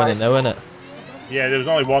that went in there, wasn't it? Yeah, there was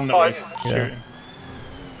only one that was shooting.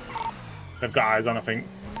 They've got eyes on, I think.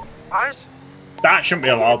 Eyes? That shouldn't be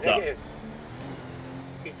allowed, that.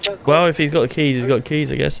 Well, if he's got the keys, he's got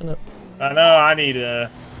keys, I guess, isn't it? I know, I need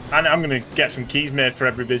I'm going to get some keys made for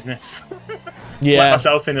every business. Yeah. Let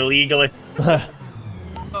myself in illegally. 22,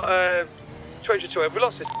 have we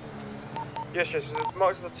lost this? Yes, it's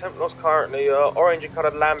marked as a temp loss currently. Orange and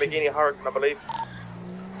coloured Lamborghini Hurricane, I believe.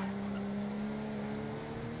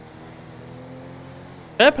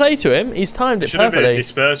 Fair play to him. He's timed it Should have been a perfectly.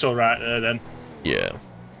 dispersal right there then. Yeah.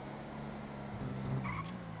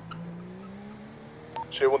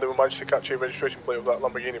 So you wonder we managed to catch a registration plate of that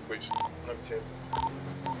Lamborghini, please?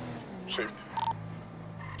 Received.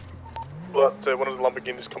 But one of the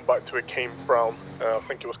Lamborghinis come back to a Kane Brown. I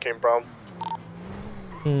think it was Kane Brown.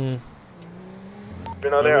 You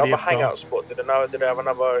know, they have a hangout spot. Did they have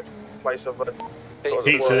another place of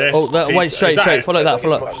Pizza this. Oh, wait, straight. Follow that.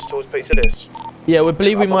 Pizza this. Yeah, we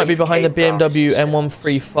believe we might be behind the BMW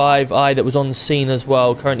M135i that was on scene as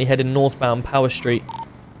well. Currently heading northbound Power Street.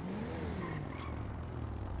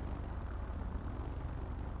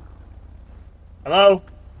 Hello?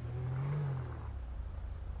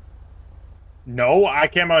 No, I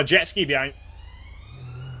came on a jet ski behind.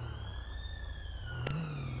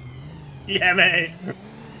 Yeah, mate.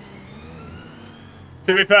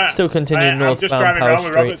 To be fair, still continuing northbound I'm just driving Power around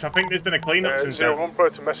with Street. Roberts. I think there's been a clean-up since then. 01 Pro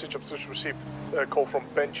to message. I've just received a call from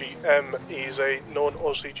Benji M. He's a known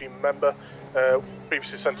OCG member,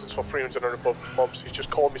 previously sentenced for 300 and above mobs. He's just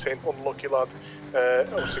called me saying, unlucky lad.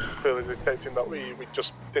 Obviously clearly detecting that we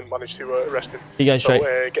just didn't manage to arrest him. You going straight?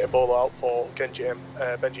 So get a ball out for Benji M,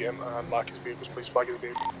 and mark his vehicles, please flag his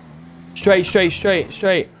vehicle.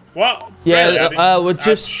 Straight. What? Yeah, we're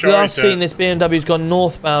just last seen this BMW's gone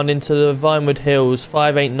northbound into the Vinewood Hills,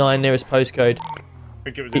 589 nearest postcode. I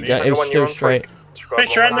think it was it was still straight.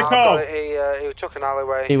 Picture in the car. He took an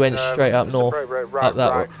alleyway. He went straight up north, up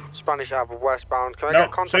that way. Spanish Ave westbound. Can I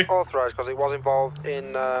get contact authorised because he was involved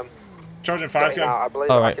in Trojan 5's out. I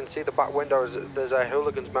believe All right. I can see the back window. There's a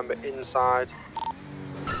hooligans member inside.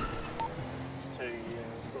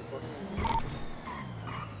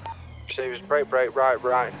 So he was brake,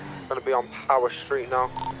 right. Gonna be on Power Street now.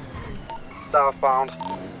 Southbound.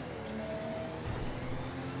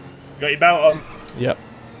 Got your belt on? Yep.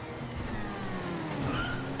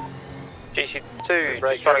 GC2,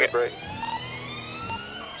 brake. Just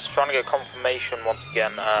trying to get confirmation once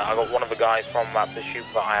again. I got one of the guys from that pursuit,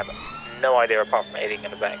 but I have no idea apart from aiding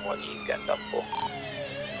and abetting what you get done for.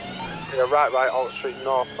 Yeah, right, Alt Street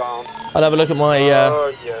northbound. I'll have a look at my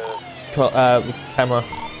camera.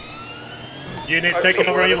 Unit taking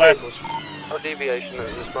over on your left. No deviation at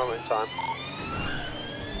this moment in time.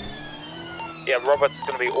 Yeah, Robert's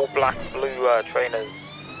going to be all black, blue trainers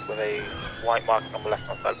with a white marking on the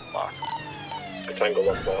left-hand side of the mask. A Tango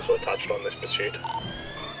 1 also attached on this pursuit.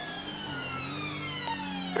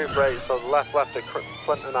 Two brakes, so left at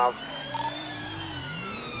Clinton Ave.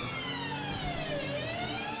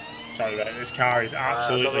 Sorry, mate, this car is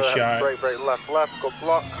absolutely shy. Brake, left, good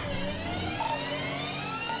block.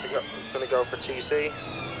 Gonna go for TC.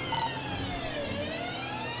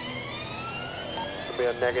 Gonna be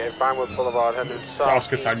a negative Vinewood Boulevard heading south.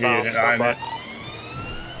 Oscar Tango unit, isn't it?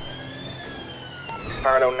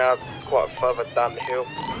 Parallel now, quite further down the hill.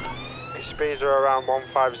 His speeds are around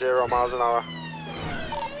 150 miles an hour.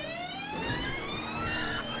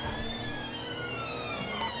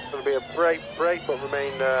 Gonna be a brake, but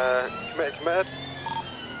remain committed.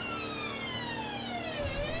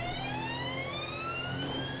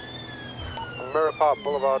 Mirror Park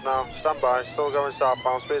Boulevard now, stand by, still going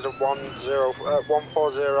southbound, speeds of 140,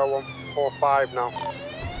 145 now.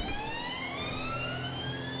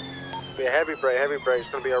 Be a heavy brake, it's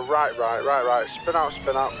going to be a right, spin out,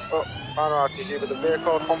 up, final RTC with the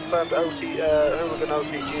vehicle, confirmed hooligan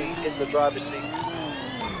OTG in the driver's seat.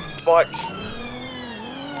 Spikes.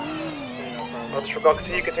 I'll disregard,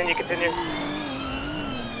 continue.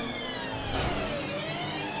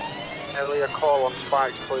 Earlier call on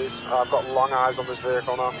spikes, please. I've got long eyes on this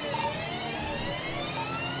vehicle now.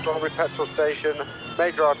 Strawberry Petrol Station,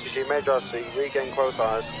 major RTC, regain close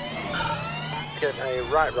eyes. Getting a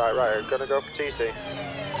right, gonna go for TC.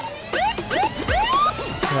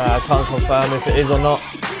 I can't confirm if it is or not.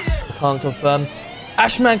 I can't confirm.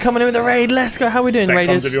 Ashman coming in with a raid, let's go. How are we doing,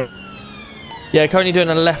 Raiders? Yeah, currently doing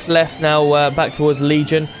a left now, back towards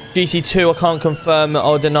Legion. GC2, I can't confirm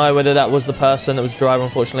or deny whether that was the person that was driving,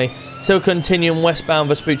 unfortunately. Still continuing westbound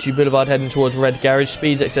Vespucci Boulevard heading towards Red Garage.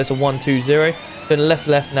 Speeds excess of 120. Doing left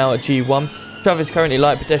now at G1. Traffic is currently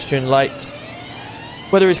light, pedestrian light.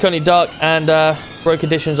 Weather is currently dark and road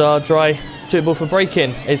conditions are dry, suitable for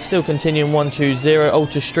braking. It's still continuing 120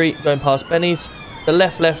 Alta Street going past Benny's. The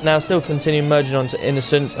left now still continuing merging onto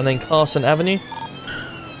Innocence and then Carson Avenue.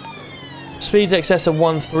 Speeds excess of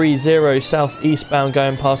 130 south eastbound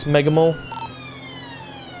going past Mega Mall.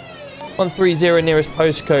 130 nearest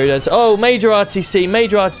postcode as major RTC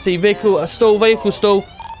vehicle stall.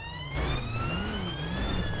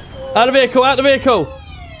 Out of the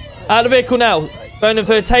vehicle now. Burning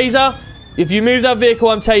for a taser. If you move that vehicle,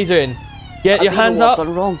 I'm tasering. Get your hands up. I've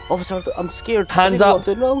done wrong. Officer, I'm scared. Hands up. I've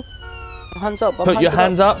done wrong. Hands up. Put your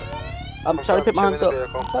hands up. I'm trying to put my hands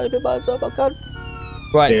up. I can't.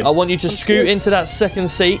 Right, I want you to scoot into that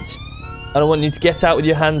second seat and I want you to get out with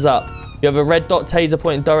your hands up. You have a red dot taser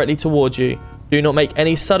pointing directly towards you. Do not make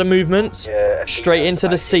any sudden movements. Straight into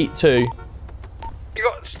the seat too. You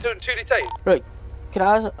got two detained? Right. Can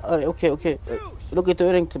I ask? Okay. Look at the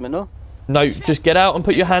ring to me, no? No, just get out and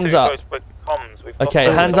put your hands up. Okay,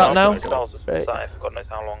 hands up now.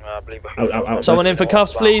 Someone in for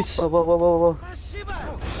cuffs, please. Whoa.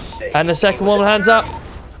 And the second one, hands up.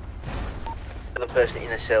 The person in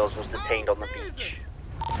the cells was detained on the beach.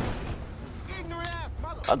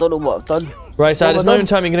 I don't know what I've done. Right, so at this moment in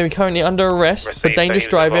time, you're going to be currently under arrest for dangerous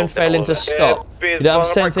driving, failing to stop. You don't have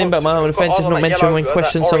to say anything about my offence if not mentioned when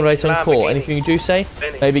questioned some later in court. Anything you do say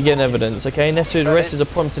may be given evidence, okay? Necessary arrest is a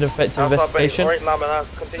prompt and effective investigation. Right,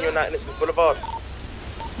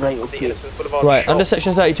 okay. Right, under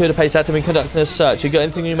section 32 of the Pace Act, I've been conducting a search. You got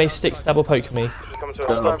anything you may stick, stab or poke me?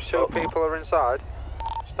 I'm sure people are inside.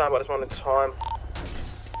 Stand by this one in time.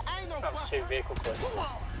 That's 2 vehicle clips.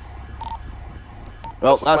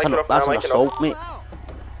 Well, that's an assault, mate.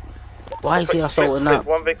 Why is he assaulting that?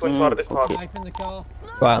 One vehicle inside of this park.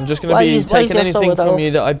 Right, I'm just going to be taking anything from you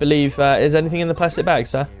that I believe. Is anything in the plastic bag,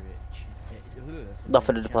 sir?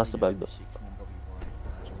 Nothing in the plastic bag, but...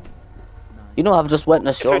 You know, I've just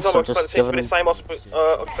witnessed your officer just giving an assault,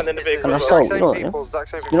 you know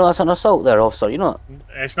that? You know that's an assault there, officer, you know?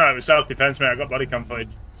 It's not, it was self-defense, mate. I got body cam footage.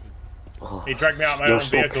 He dragged me out of my own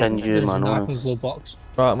vehicle. Cringy, man. Right,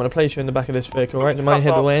 I'm going to place you in the back of this vehicle, right? Do you mind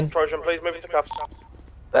head away in? Trojan, please move into cuffs.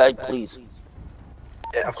 Please.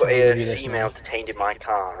 Yeah, I've got a female detained in my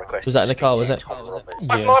car. Requesting Was that in the car, was it? Yeah.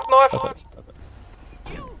 Knife. Perfect.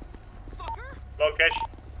 Location.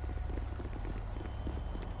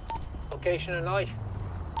 Location and knife.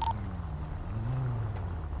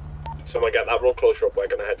 Someone get that road closure up, we're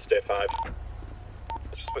going to head to State 5.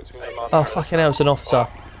 Oh, fucking hell, it's an officer.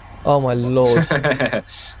 Oh, my lord.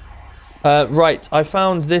 Right, I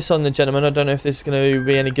found this on the gentleman. I don't know if this is going to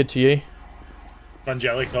be any good to you.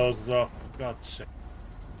 Evangelicals as well. God's sake.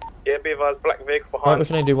 Yeah, be advised, black vehicle Right, behind. we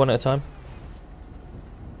can only do one at a time.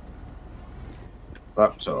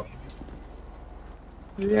 Laptop.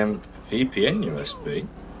 VPN USB.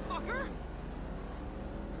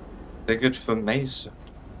 They're good for Mesa.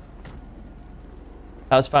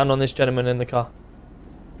 That was found on this gentleman in the car.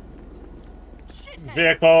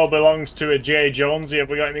 Vehicle belongs to a J. Jonesy. Have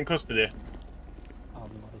we got him in custody?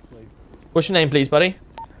 What's your name, please, buddy?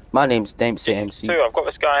 My name's Dempsey MC. I've got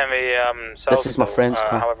this guy in the cell. This is my friend's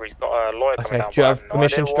car. However, he's got a lawyer coming down. Do you have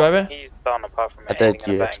permission to drive it? He's done apart from I did,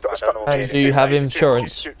 yeah. And do you have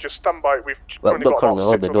insurance? Just stand by. We've Well, not currently a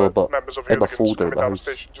little bit, no, but members of I have a hooligans folder coming down about the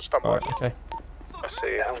station. Just stand by. Alright, okay.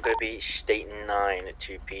 I'm going to be stating 9 at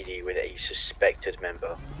 2 PD with a suspected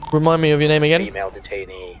member. Remind me of your name again? Female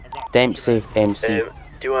detainee. Dempsey MC.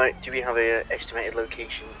 Do we have a estimated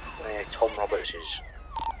location where Tom Roberts is?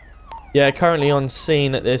 Yeah, currently on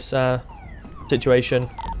scene at this situation.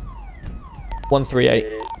 138.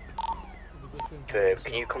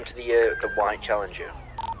 Can you come to the white Challenger?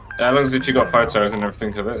 As long as if you got photos and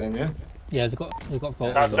everything of it, then yeah. Yeah, they've got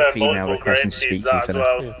photos. That's a female requesting to speak to you for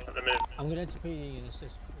that. I'm going to PD and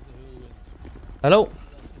assist with the hooligans. Hello?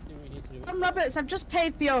 Tom Roberts, I've just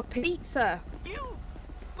paid for your pizza.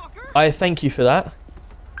 I thank you for that.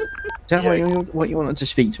 Is that what you wanted to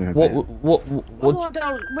speak to me about?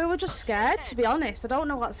 We were just scared, to be honest. I don't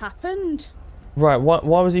know what's happened. Right,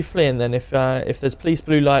 why was he fleeing then? If there's police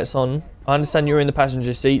blue lights on, I understand you're in the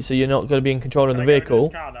passenger seat, so you're not going to be in control of the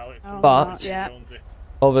vehicle. But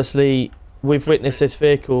obviously, we've witnessed this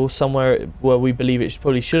vehicle somewhere where we believe it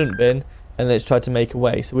probably shouldn't have been, and it's tried to make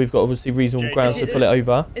away. So we've got obviously reasonable grounds to pull it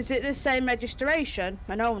over. Is it the same registration,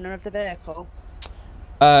 an owner of the vehicle?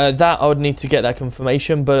 That I would need to get that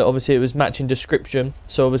confirmation, but obviously it was matching description,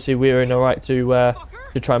 so obviously we're in a right to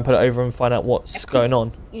try and put it over and find out what's going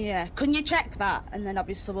on. Yeah, can you check that, and then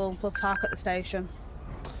obviously we'll talk at the station.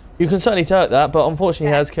 You can certainly tell it that, but unfortunately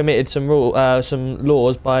he has committed some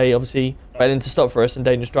laws by obviously failing to stop for us and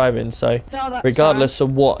dangerous driving. So regardless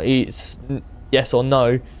of what he's yes or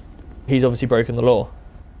no, he's obviously broken the law.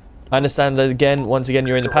 I understand that once again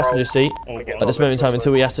you're in the passenger seat at this moment in time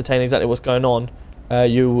until we ascertain exactly what's going on.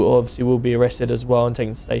 You obviously will be arrested as well and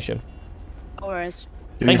taken to the station. No worries.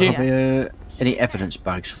 Do we have any evidence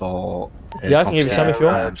bags for... yeah, I can give you some if you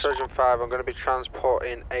want. Trojan 5, I'm going to be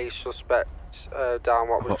transporting a suspect down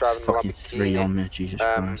what was driving the fucking Lamborghini. 3 on me, Jesus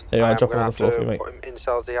Christ. Yeah, I'll drop him on the floor for you, mate. Put him in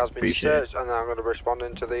cells, he has been searched, and then I'm going to respond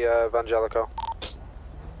into the Evangelico.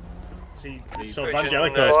 So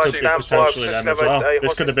Evangelicos could be potentially them as well.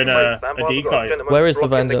 This could have been a decoy. Where is the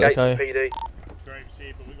Evangelico?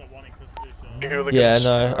 Yeah,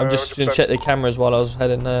 no, I'm just going to check the cameras while I was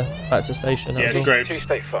heading back to the station. Yeah, it's great.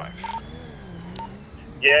 State 5.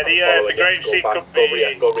 Yeah, the Grave Seat could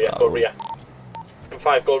be... Go rear.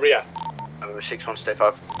 5, go rear. Number 6 on State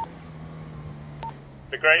 5.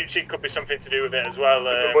 The Grave Seat could be something to do with it as well.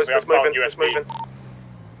 We have found USB.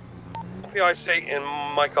 PIC in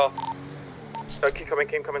my car. So keep coming,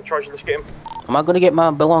 charge, let's get him. Am I going to get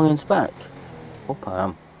my belongings back? Hope I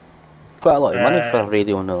am. Quite a lot of money for a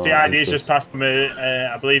radio now. CID's just passed them.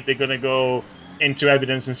 I believe they're going to go into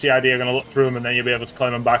evidence, and CID are going to look through them, and then you'll be able to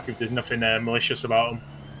claim them back if there's nothing malicious about them.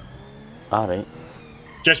 Alright.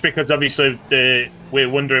 Just because obviously we're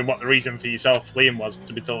wondering what the reason for yourself fleeing was,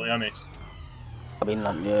 to be totally honest. I mean,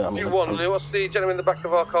 yeah, I mean... What's the gentleman in the back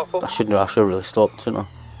of our car for? I should have really stopped, shouldn't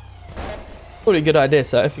I? Probably a good idea,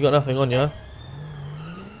 sir, if you got nothing on you.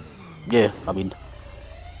 Yeah, I mean...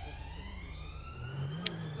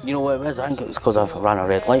 You know what it is? I think it was because I ran a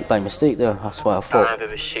red light by mistake there. That's what I thought.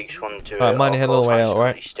 Right, mind head all the way out,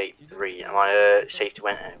 right? State 3. Am I safe to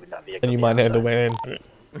enter? Would that be a And you mind head all the way in.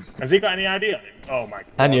 Has he got any ID on him? Oh my god,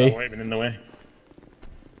 And you. I've been in the way.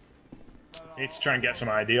 Need to try and get some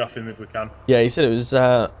ID off him if we can. Yeah, he said it was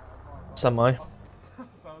semi.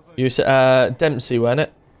 You said Dempsey, weren't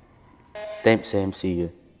it? Dempsey MCU.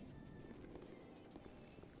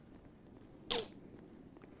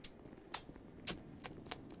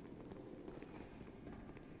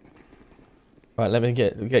 Right, let me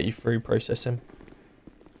get you through processing.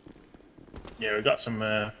 Yeah, we've got some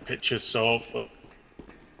pictures solved. For...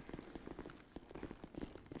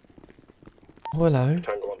 Oh, hello.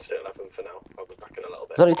 Tango on state 11 for now. I'll be back in a little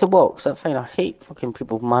bit. Is that right to walk? Is that fine? I hate fucking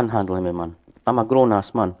people manhandling me, man. I'm a grown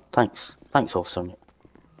ass man. Thanks. Thanks, officer, mate.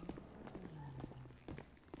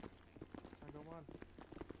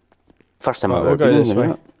 First time I've ever been in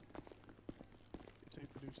here.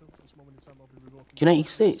 United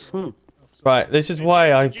States. Right, this is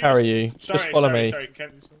why I carry you. Just follow me.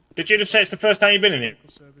 Did you just say it's the first time you've been in it?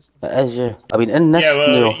 It is, yeah. I mean, in this... Yeah,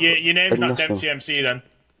 well, no, your name's not Dempsey MC then.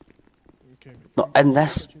 Not in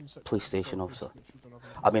this police station, officer.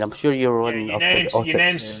 I mean, I'm sure you're on... Your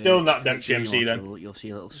name's still not Dempsey MC then. You'll see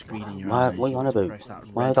a little screen in your What are you on about?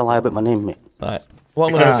 Why would I lie about my name, mate? Right.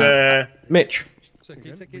 What am I gonna... Mitch.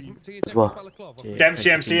 As well.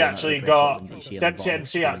 Dempsey MC actually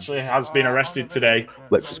has been arrested today.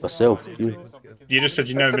 Which is myself. You just said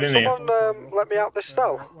you never been in here. Someone let me out this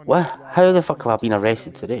cell. What? How the fuck have I been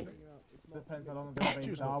arrested today?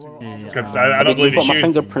 Because I don't believe you've it's got my you.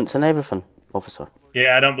 fingerprints and everything, officer.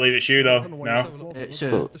 Yeah, I don't believe it's you though. No.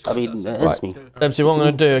 So, I mean, it is me. Dempsey, what I'm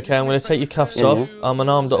going to do, okay, I'm going to take your cuffs off. I'm an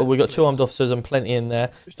armed... We've got 2 armed officers and plenty in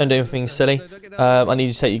there. Don't do anything silly. I need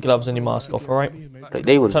you to take your gloves and your mask off, alright? Right,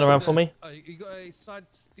 they would turn around for me. You got a side...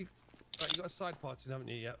 You got a side party, haven't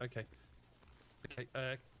you? Yeah, okay.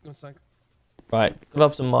 Okay, one sec. Right,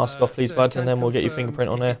 gloves and mask off, please, bud, and then we'll get your fingerprint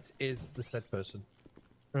on there. It is the said person.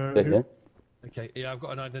 Yeah. Okay, yeah, I've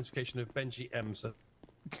got an identification of Benji M, so...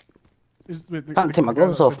 Can't take my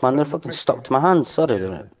gloves off, man. They're fucking stuck to my hands. Sorry,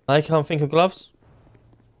 dude. I can't think of gloves.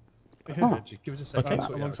 Oh. Give us a second.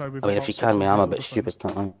 Okay. I mean, if you can, me, I'm a bit stupid,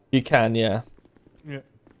 can't I? You can, yeah. Yeah.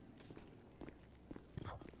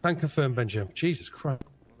 Can confirm, Benji M. Jesus Christ.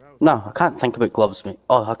 No, I can't think about gloves, mate.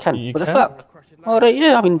 Oh, I can. You what can? the fuck? Alright,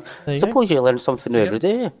 yeah, I mean, There you suppose you learn something new every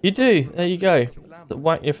day. You do. There you go.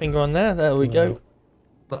 Whack your finger on there. There we go.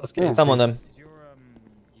 Come on, then.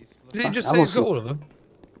 Did you just say you've got all of them?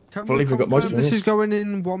 I believe we got most of This this. is going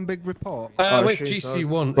in one big report. Wait,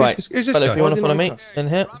 GC1. Right. Who's this But if guy? you want to follow me, in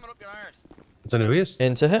here. I don't know who he is.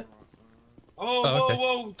 Into here.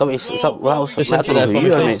 Just into there for me,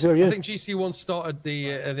 please. I think GC1 started the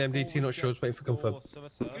MDT, not sure, I was waiting for confirm.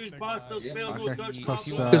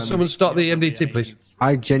 Could someone start the MDT, please?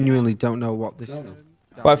 I genuinely don't know what this is.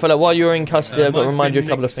 Right, fella, while you're in custody, I've got to remind you a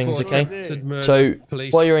couple of things, okay? So,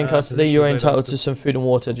 while you're in custody, you're entitled to some food and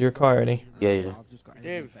water. Do you require any? Yeah.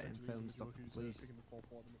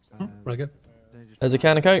 There's a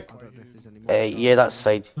can of Coke. Yeah, that's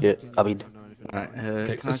fine. Yeah, I mean...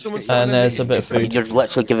 And there's a bit of food. You're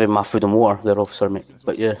literally giving my food and water there, officer, mate.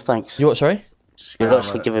 But yeah, thanks. You what, sorry? You're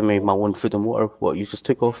literally giving me my own food and water, what you just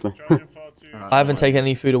took off me. I haven't taken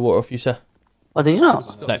any food or water off you, sir. Oh, did you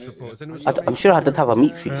not? No. I'm sure I did have a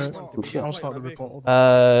meat feast. I'm sure.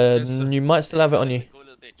 You might still have it on you.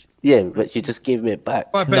 Yeah, but you just gave me it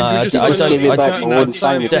back. No, I don't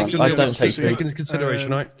take Take food. into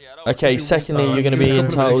consideration, right? Okay, secondly, you're going to be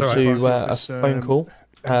entitled to a phone call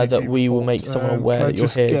that we will make someone aware that you're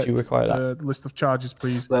here. Do you require that? The list of charges,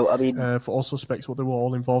 please. Well, I mean... for all suspects, what they were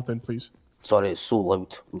all involved in, please. Sorry, it's so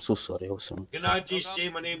loud. I'm so sorry, officer. Can I just say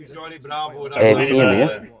my name's Johnny Bravo? Can you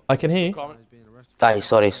hear me? I can hear you. Aye,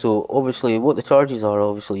 sorry. So obviously, what the charges are?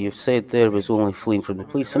 Obviously, you've said there was only fleeing from the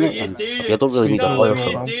police, innit? And you don't really need a lawyer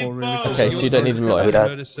for that. Okay, so you don't need a lawyer.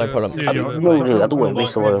 No problem. No, really, I don't want to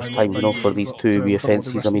waste a lawyer's time, you know, for these two wee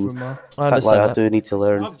offences. I mean, I understand I do need to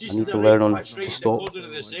learn. I need to learn on to stop.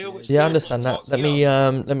 Yeah, I understand that. Let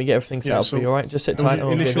me get everything set up for you, alright? Just sit tight and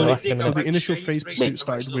we'll be back in a minute. The initial phase pursuit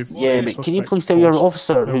started with. Yeah, but can you please tell your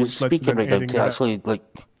officer who's speaking right now to actually like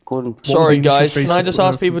go and? Sorry, guys. Can I just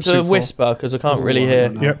ask people to whisper because I can't really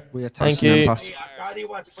hear? Yep. Thank you.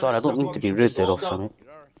 Sorry, I don't mean to be rude there, officer, mate.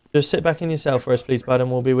 Just sit back in your cell for us, please, bud,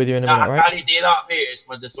 and we'll be with you in a minute, right? I can't do that, mate. It's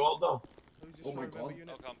my disorder. Oh my god.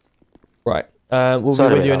 Right. We'll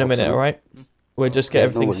be with you in a minute, alright? We'll just get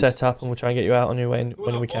everything set up and we'll try and get you out on your way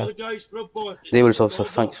when we can. They were also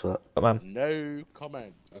thanks for that. But, man. No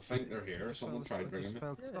comment. I think they're here. Someone tried bringing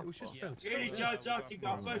them.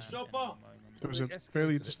 There was a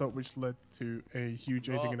failure to stop which led to a huge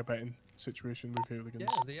aiding and abetting situation with hooligans.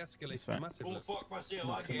 Yeah, they escalated massively.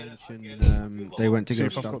 Not to mention, they went to go See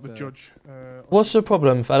if I've stop got the judge. What's the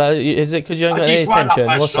problem, fella? Is it because you haven't got any attention?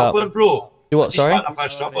 What's up? You what, sorry?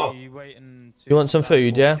 You want some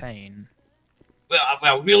food, yeah?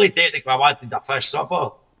 Well, really technically I wanted the fish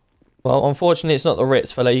supper. Well, unfortunately it's not the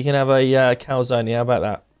Ritz, fella. You can have a calzone, how about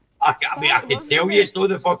that? I can tell you it's not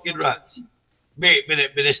the fucking Ritz. Mate, but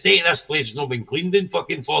the state of this place has not been cleaned in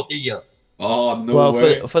fucking 40 years. Oh, no well,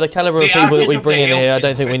 way. For the caliber of people that we bring in here, I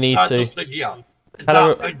don't think we need to. The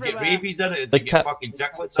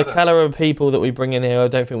caliber of people that we bring in here, I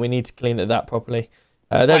don't think we need to clean it that properly.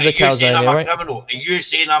 There's a calzone here, right? Are you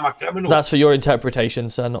saying I'm a criminal? That's for your interpretation,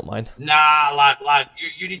 sir, not mine. Nah, lad,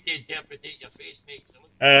 you need to interpret your face, mate.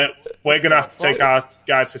 We're going to have to take our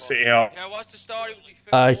guy to City Hall.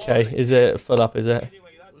 Okay, is it full up, is it?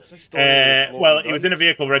 Well, he was in a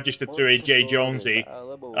vehicle registered to a J. Jonesy.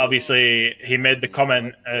 Obviously, he made the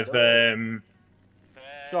comment of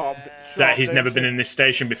that he's never been in this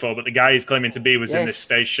station before, but the guy he's claiming to be was in this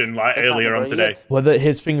station like earlier on today. Whether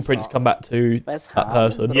his fingerprints come back to that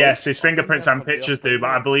person. Yes, his fingerprints and pictures do, but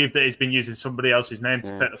I believe that he's been using somebody else's name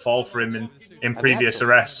to take the fall for him in previous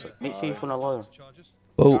arrests. Make sure you phone a lawyer.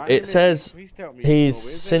 Well, it says he's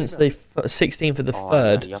since the 16th of the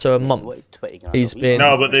 3rd, so a month. He's been.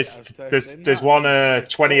 No, but there's one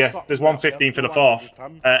 20th. There's one 15th for the 4th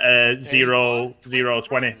at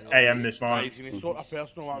 00:20 a.m. this morning.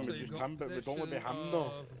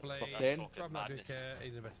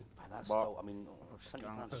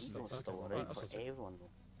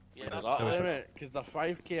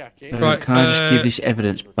 Right, can I just give this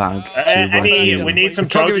evidence bag to we need some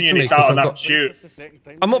Trojan units out on that shoot.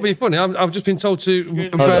 I'm not being funny. I've just been told to.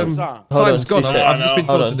 Time's gone. I've just been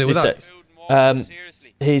told to deal with that.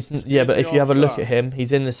 But if you have a look at him,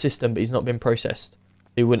 he's in the system, but he's not been processed.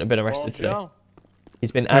 He wouldn't have been arrested today.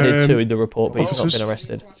 He's been added to the report, but he's not been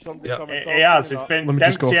arrested. He has. It's been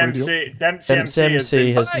Dempsey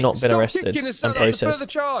MC has not been arrested and processed. Further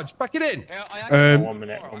charge. Back it in. 1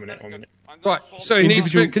 minute. Right. So he needs.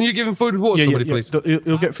 Can you give him food and water, somebody, please?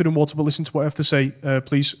 He'll get food and water, but listen to what I have to say,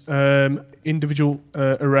 please. Individual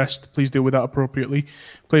arrest. Please deal with that appropriately.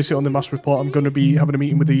 Place it on the mass report. I'm going to be having a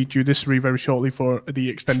meeting with the judiciary very shortly for the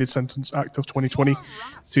Extended Sentence Act of 2020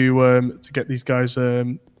 to get these guys.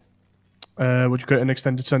 Would you get an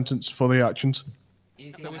extended sentence for the actions?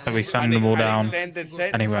 So we send them all down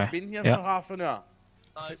anyway. Yeah.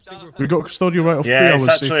 We got custodial right of 3 hours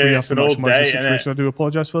if we have to maximize the situation. I do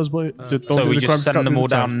apologise for us, but don't so do we the crime just send them all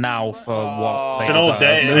down now for what? It's an old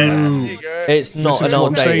day. It's not an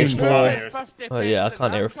old day. It's more. Oh yeah, I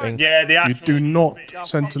can't hear a thing. Yeah, you do not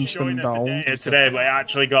sentence them down today, but it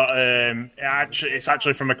actually got it's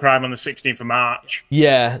actually from a crime on the 16th of March.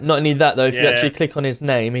 Yeah, not only that though. If you actually click on his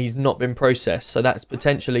name, he's not been processed, so that's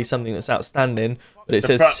potentially something that's outstanding. But it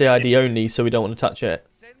says CID only, so we don't want to touch it.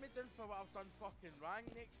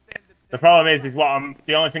 The problem is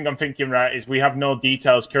the only thing I'm thinking right is we have no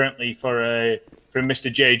details currently for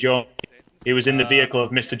Mr. J. Jones. He was in the vehicle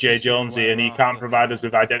of Mr. J. Jonesy, and he can't provide us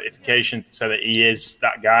with identification to say that he is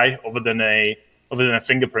that guy, other than a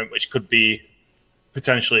fingerprint, which could be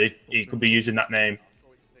potentially he could be using that name.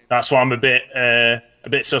 That's why I'm a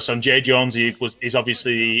bit sus on J. Jonesy. He's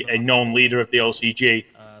obviously a known leader of the OCG,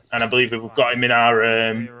 and I believe if we've got him in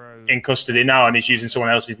our in custody now and he's using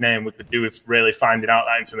someone else's name, we could do with really finding out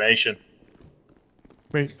that information.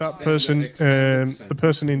 Wait, that person, the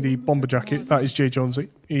person in the bomber jacket, that is J. Jonesy.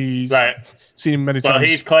 He's seen him many times. Well,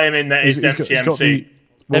 he's claiming that he's Dempsey MC.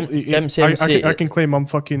 Dempsey MC. I can claim I'm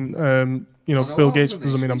fucking, Bill Gates, but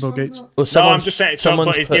doesn't mean I'm Bill Gates. Well, no, I'm just saying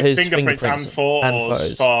someone's put his fingerprints and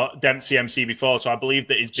photos for Dempsey MC before, so I believe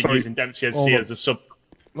that he's been using Dempsey MC as a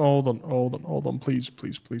Hold on, please.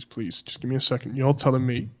 Just give me a second. You're telling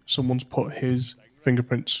me someone's put his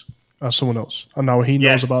fingerprints as someone else, and now he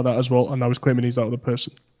knows about that as well, and now he's claiming he's that other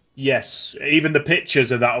person. Yes, even the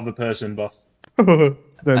pictures of that other person, boss.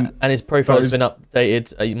 Then and his profile's been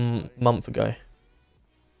updated a month ago.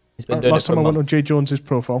 He's been doing last it for time a I went month. on Jay Jones's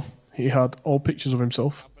profile, he had all pictures of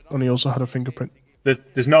himself, and he also had a fingerprint.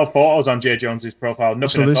 There's no photos on Jay Jones's profile,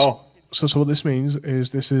 nothing at all. So what this means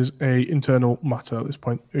is this is a internal matter at this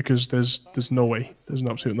point, because there's no way, there's an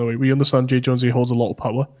absolute no way. We understand Jay Jones, he holds a lot of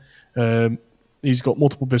power. He's got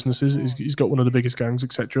multiple businesses, he's got one of the biggest gangs,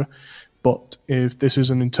 etc. But if this is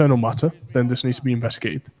an internal matter, then this needs to be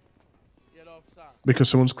investigated, because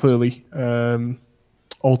someone's clearly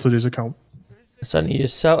altered his account. It's only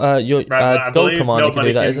your Gold Command can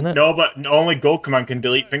do that, isn't it? No, but only Gold Command can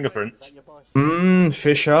delete fingerprints.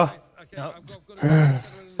 Fisher.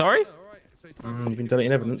 Sorry? You've been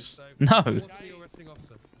deleting evidence? No.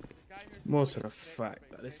 More to the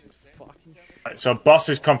fact that this is fucking... Right, so boss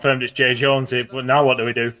has confirmed it's Jay Jones, but now what do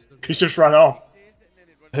we do? He's just run off.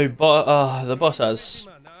 The boss has.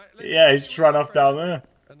 Yeah, he's just run off down there.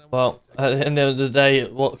 Well, at the end of the day,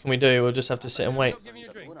 what can we do? We'll just have to sit and wait.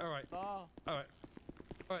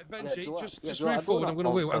 Alright, Benji, just move forward. I'm going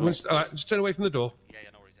to wheel. Alright, just turn away from the door.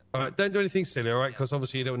 Alright, don't do anything silly, alright? Because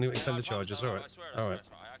obviously you don't want to extend the charges, alright? Alright.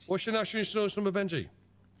 What's your national insurance number, Benji?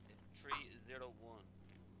 301.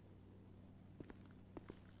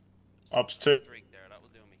 Ops 2.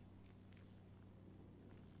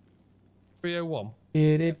 301.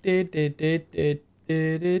 There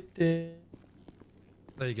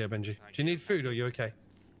you go, Benji. Do you need food or are you okay?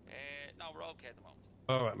 No, we're okay at the moment.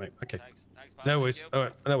 Alright, mate. Okay. No worries.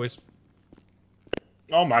 Alright, no worries.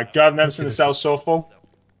 Oh my god, I've never seen the cell so full.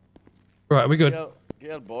 Right, are we good?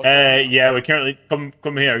 Yeah, we're currently come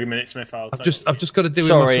here a minute, Smith. I've just got to deal with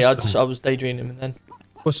Sorry, my I was daydreaming and then.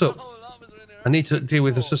 What's up? I need to deal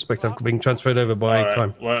with the suspect. I've been transferred over by All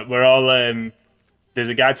time. We're all there's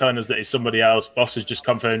a guy telling us that he's somebody else. Boss has just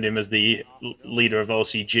confirmed him as the leader of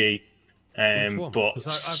OCG. But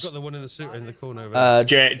 'Cause I've got the one in the suit in the corner over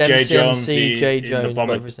Jay Jones, in the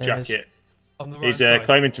bomber jacket. He's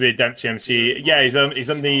claiming to be a Dempsey MC. Yeah, he's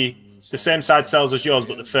on the same side cells as yours,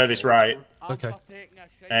 but the furthest right. Okay.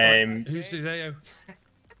 Who's his AO?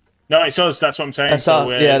 No, it's us. That's what I'm saying. That's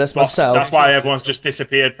that's myself. That's why everyone's just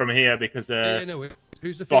disappeared from here, because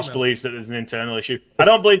who's the boss female? believes that there's an internal issue. I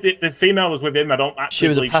don't believe the female was with him. I don't actually She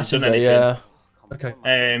was a believe she's done passenger, anything. yeah.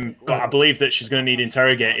 Okay. But I believe that she's going to need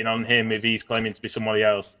interrogating on him if he's claiming to be somebody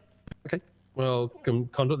else. Okay. Well,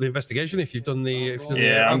 conduct the investigation if you've done the. I'm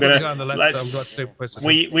gonna gonna. go on the left, Let's. so I'm glad to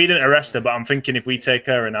We didn't arrest her, but I'm thinking if we take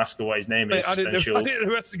her and ask her what his name is, I then she'll. didn't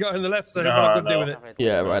arrest the guy on the left, so No, I couldn't no. deal with it.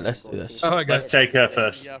 Yeah, right. Let's do this. All right, guys. Let's take her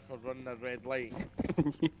first.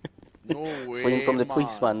 Fleeing from the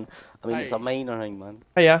policeman. I mean, it's a minor thing, man.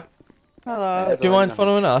 Hey, yeah. Hello. Do you mind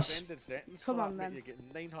following us? Come on then.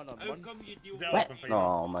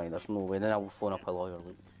 No, mate, there's no way. Then I'll phone up a lawyer.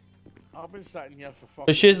 I've been sitting here for fucking...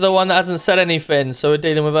 But she's the one that hasn't said anything, so we're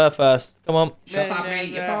dealing with her first. Come on. Shut up, mate,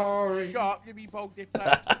 you're boring. Shut up, you be bogey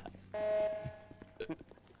prick.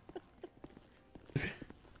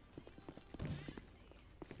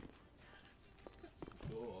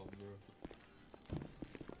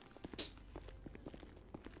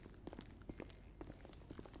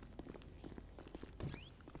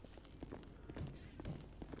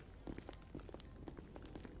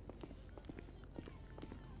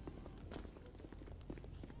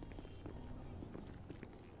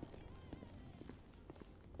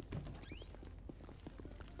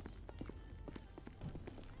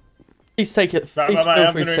 Please take it. Right, Please right, feel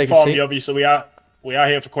I'm free going to to take a inform seat. you. Obviously, we are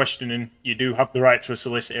here for questioning. You do have the right to a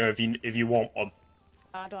solicitor if you want one.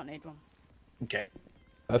 I don't need one. Okay.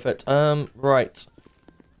 Perfect. Right.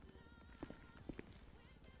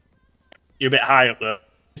 You're a bit high up there.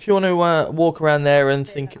 If you want to walk around there and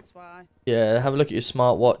think, That's why. yeah, have a look at your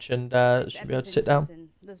smartwatch and should be able to sit down.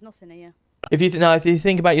 There's nothing here. If you if you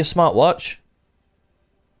think about your smartwatch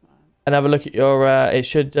and have a look at your, it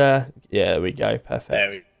should. Yeah, there we go. Perfect. There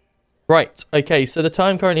we go. Right. Okay. So the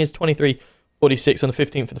time currently is 23:46 on the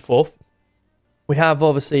 15th of the 4th. We have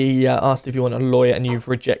obviously asked if you want a lawyer, and you've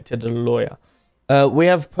rejected a lawyer. We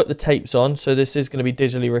have put the tapes on, so this is going to be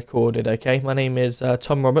digitally recorded. Okay. My name is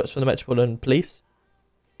Tom Roberts from the Metropolitan Police.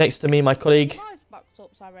 Next to me, my colleague. Voice box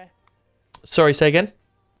up, sorry. Sorry, say again.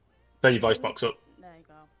 Turn your voice box up. There you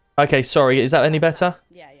go. Okay. Sorry. Is that any better?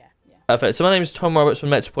 Yeah. Perfect. So my name is Tom Roberts from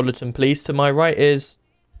Metropolitan Police. To my right is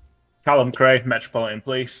Callum Cray, Metropolitan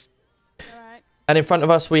Police. And in front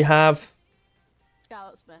of us we have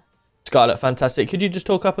Scarlett Smith. Scarlett. Fantastic. Could you just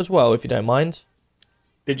talk up as well, if you don't mind?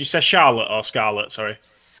 Did you say Charlotte or Scarlett? Sorry.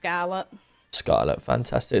 Scarlett. Scarlett,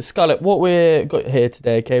 fantastic. Scarlett, what we've got here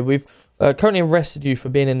today, okay, we've currently arrested you for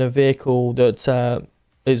being in a vehicle that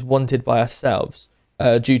is wanted by ourselves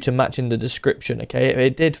due to matching the description, okay?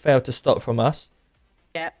 It did fail to stop from us.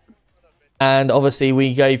 Yep. And obviously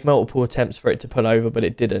we gave multiple attempts for it to pull over, but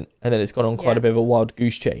it didn't. And then it's gone on quite a bit of a wild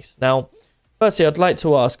goose chase. Now, firstly, I'd like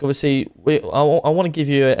to ask, obviously, I want to give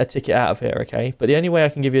you a ticket out of here, okay? But the only way I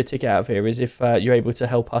can give you a ticket out of here is if you're able to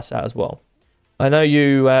help us out as well. I know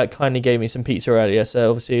you kindly gave me some pizza earlier, so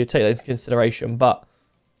obviously you take that into consideration. But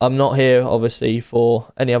I'm not here, obviously,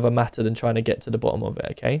 for any other matter than trying to get to the bottom of it,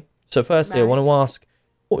 okay? So firstly, I want to ask,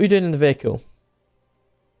 what were you doing in the vehicle?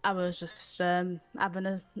 I was just having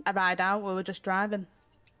a ride out. We were just driving.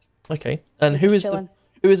 Okay. And who is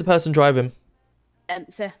the person driving?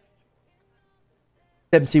 Dempsey.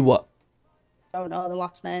 Dempsey what? Don't know the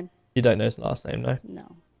last name. You don't know his last name, no?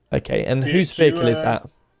 No. Okay. And whose vehicle is that?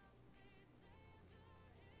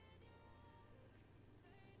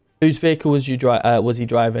 Whose vehicle was he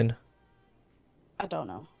driving? I don't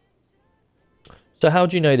know. So how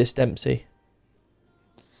do you know this Dempsey?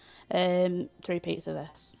 Three pizza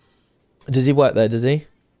this. Does he work there, does he?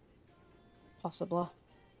 Possibly.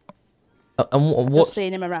 And Just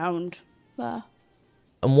seen him around there.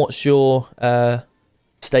 And what's your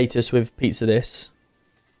status with Pizza This?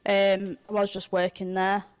 I was just working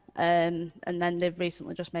there, and then they've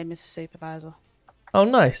recently just made me a supervisor. Oh,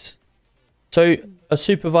 nice. So a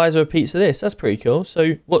supervisor of Pizza This, that's pretty cool.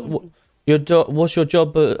 So what's your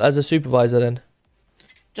job as a supervisor then?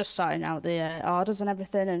 Just sorting out the orders and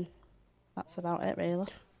everything, and that's about it, really.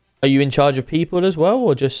 Are you in charge of people as well,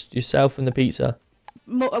 or just yourself and the pizza?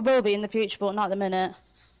 I will be in the future, but not at the minute.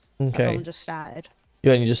 Okay. I've only just started.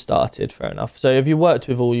 You only just started, fair enough. So have you worked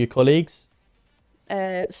with all your colleagues?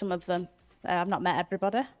 Some of them. I've not met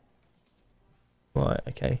everybody. Right,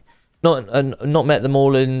 okay. Not met them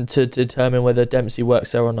all in to determine whether Dempsey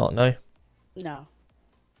works there or not, no? No.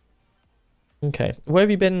 Okay. Where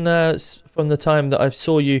have you been from the time that I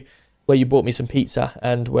saw you, where you bought me some pizza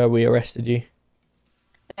and where we arrested you?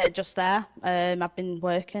 Just there. I've been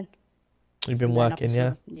working. You've been working,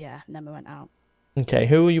 yeah? Yeah, and then we went out. Okay.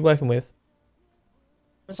 Who were you working with?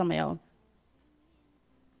 I was on my own.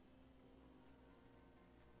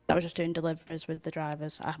 I was just doing deliveries with the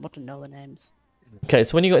drivers. I wouldn't know the names. Okay,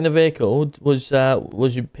 so when you got in the vehicle, was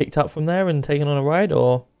you picked up from there and taken on a ride,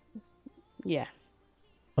 or? Yeah.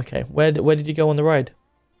 Okay, where did you go on the ride?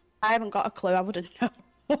 I haven't got a clue. I wouldn't know.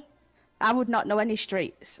 I would not know any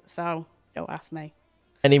streets, so don't ask me.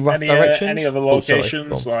 Any rough directions? Any other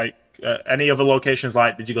locations any other locations?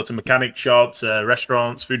 Like, did you go to mechanic shops,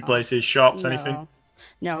 restaurants, food places, shops, anything?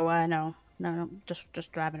 No,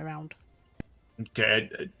 just driving around. Okay.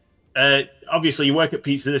 Obviously, you work at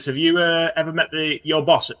Pizza This. Have you ever met your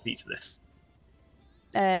boss at Pizza This?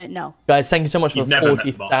 No. Guys, thank you so much for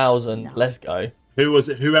 40,000. No. Let's go.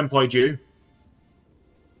 Who employed you?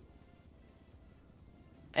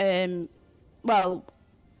 Well,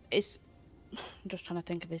 I'm just trying to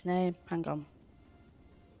think of his name. Hang on.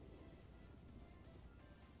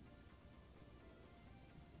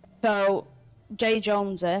 So, Jay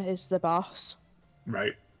Jonesy is the boss.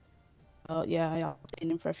 Right. Oh yeah, I've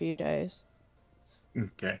seen him for a few days.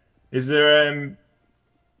 Okay. Is there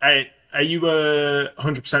are you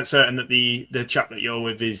 100% certain that the chap that you're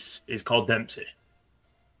with is called Dempsey?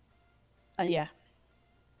 Yeah.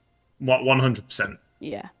 What, 100%?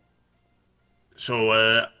 Yeah.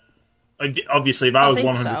 So obviously, if I was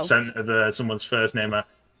 100% of someone's first name,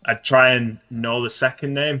 I'd try and know the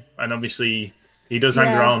second name. And obviously, he does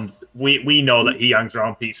hang around. We know that he hangs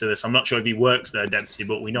around Pizza This. I'm not sure if he works there, Dempsey,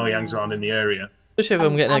 but we know he hangs around in the area. Especially if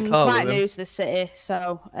I'm getting a car with him. I'm quite new to the city,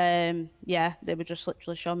 so yeah, they would just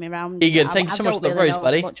literally show me around. Egan, thank you so much for the rose,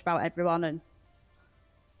 buddy. Much about everyone and.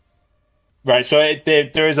 Right, so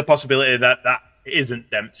there is a possibility that isn't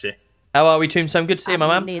Dempsey. How are we, Tombstone? Good to see you, my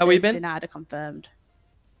man. How have you been? Denied or confirmed.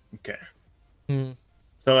 Okay.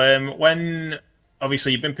 So when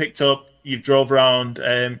obviously you've been picked up, you've drove around.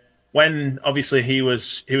 When obviously he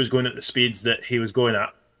was going at the speeds that he was going at.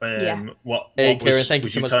 What Kieran, thank you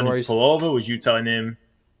was so you much telling for him Rose. to pull over? Was you telling him?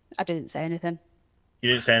 I didn't say anything. You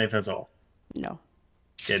didn't say anything at all. No.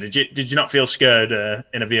 Yeah. Did you not feel scared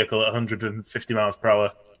in a vehicle at 150 miles per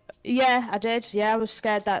hour? Yeah, I did. Yeah, I was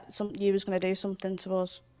scared that you was going to do something to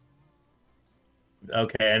us.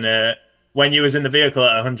 Okay, and when you was in the vehicle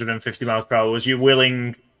at 150 miles per hour, was you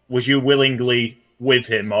willingly with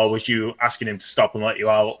him, or was you asking him to stop and let you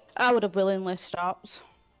out? I would have willingly stopped.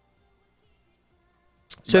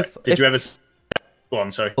 So did you ever? Go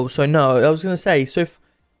on, sorry. Oh, so no, I was going to say. So if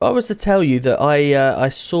I was to tell you that I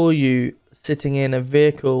saw you sitting in a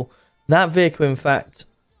vehicle. That vehicle, in fact,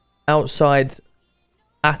 outside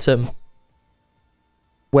Atom,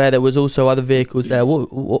 where there was also other vehicles there.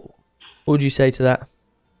 What would you say to that?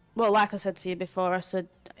 Well, like I said to you before, I said,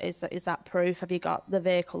 is that proof? Have you got the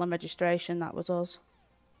vehicle and registration? That was us.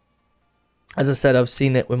 As I said, I've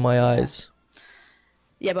seen it with my eyes.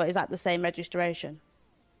 Yeah, but is that the same registration?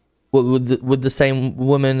 What, with the same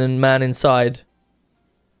woman and man inside?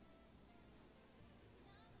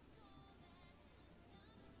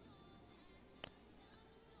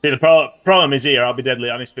 See, the problem is here, I'll be deadly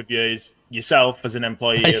honest with you, is yourself as an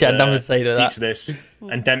employee Actually, I'd never say to that. Pizza This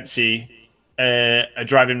and Dempsey are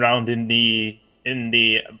driving around in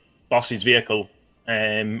the boss's vehicle,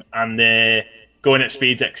 and they're going at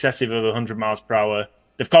speeds excessive of 100 miles per hour.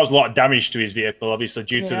 They've caused a lot of damage to his vehicle, obviously,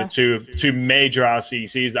 due to the two major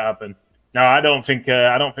RCCs that happened. Now, I don't think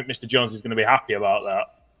Mr. Jones is going to be happy about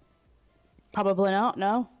that. Probably not,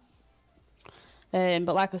 no.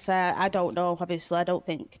 But like I said, I don't know, obviously. I don't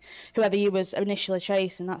think whoever you was initially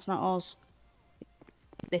chasing, that's not us.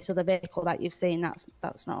 This other vehicle that you've seen, that's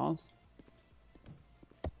not us.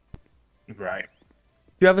 Right.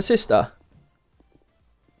 Do you have a sister?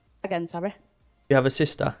 Again, sorry? You have a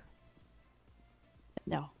sister?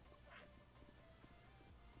 No.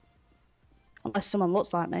 Unless someone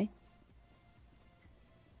looks like me.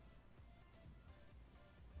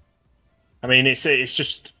 I mean, it's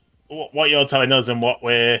just what you're telling us, and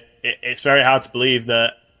it's very hard to believe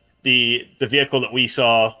that the vehicle that we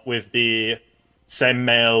saw with the same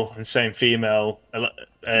male and same female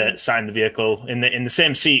sat in the vehicle in the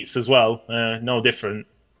same seats as well, no different.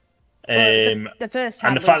 The first time,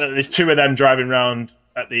 and the fact that there's two of them driving around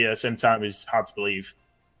at the same time is hard to believe.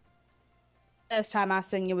 First time I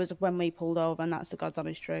seen you was when we pulled over, and that's the God's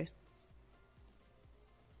honest truth.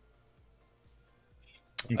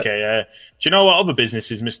 Okay, do you know what other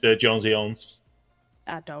businesses Mr. Jonesy owns?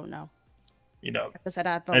 I don't know. You know, like I said,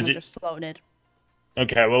 I've only just floated.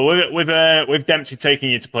 Okay, well, with Dempsey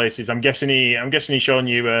taking you to places, I'm guessing he's showing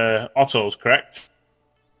you autos, correct?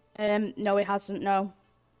 No, he hasn't. No.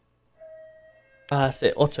 That's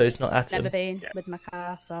it. Autos, not Atom. Never been with my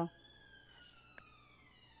car, so.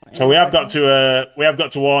 So we have got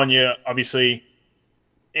to warn you. Obviously,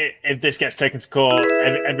 if this gets taken to court,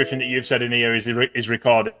 everything that you've said in here is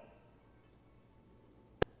recorded.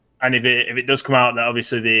 And if it does come out that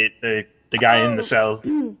obviously the guy in the cell.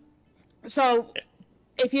 So,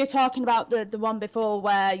 if you're talking about the one before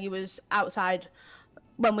where you was outside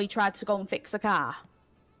when we tried to go and fix the car.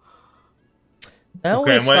 Now,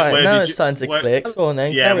 okay, it's starting to click. Go on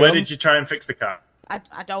then. Yeah, where did you try and fix the car?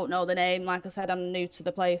 I don't know the name. Like I said, I'm new to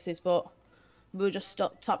the places, but we were just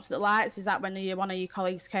stopped at the lights. Is that when one of your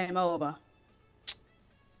colleagues came over?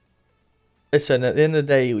 Listen, at the end of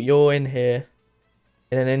the day, you're in here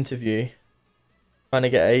in an interview trying to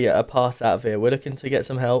get a pass out of here. We're looking to get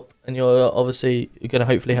some help, and you're obviously going to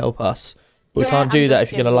hopefully help us. But we can't do that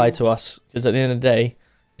if you're going to lie to us, because at the end of the day,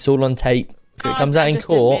 it's all on tape. If it comes out in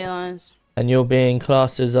court and you're being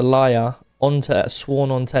classed as a liar,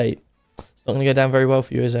 sworn on tape, it's not going to go down very well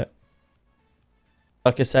for you, is it?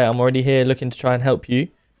 Like I say, I'm already here looking to try and help you,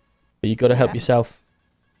 but you've got to help yourself.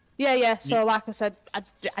 Yeah. So, like I said,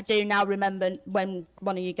 I do now remember when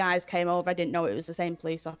one of you guys came over. I didn't know it was the same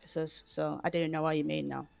police officers, so I do know what you mean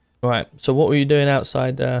now. Right. So, what were you doing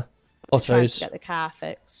outside Otto's? Trying to get the car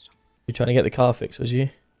fixed. You're trying to get the car fixed, was you?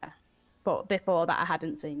 Yeah. But before that, I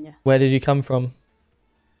hadn't seen you. Where did you come from?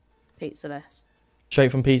 Pizza This. Straight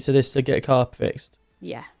from Pizza This to get a car fixed?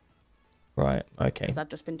 Yeah. Right. Okay. Because I've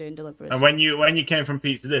just been doing deliveries. And when you came from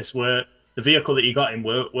Pizza This, were the vehicle that you got in,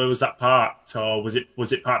 where was that parked, or was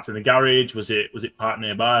it parked in the garage? Was it parked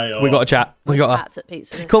nearby? Or... We got a chat. We got parked at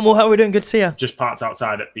Pizza This. Come on, how are we doing? Good to see you. Just parked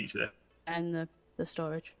outside at Pizza This. And the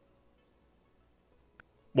storage.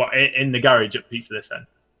 What, in the garage at Pizza This then?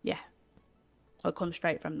 Yeah. So it comes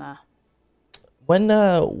straight from there. When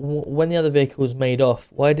the other vehicle was made off,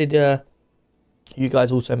 why did you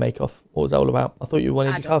guys also make off? What was that all about? I thought you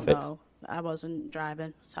wanted your car fixed. I wasn't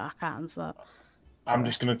driving, so I can't answer that. I'm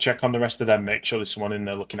just going to check on the rest of them, make sure there's someone in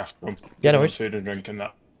there looking after them. Yeah, no worries. Food and drink and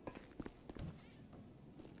that.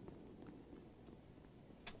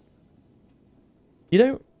 You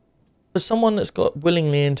know, for someone that's got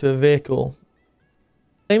willingly into a vehicle,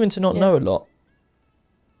 claiming to not know a lot,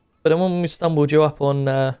 but then when we stumbled you up on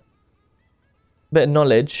a bit of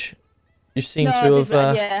knowledge, you seem to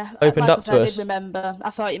have opened up to us. I did remember.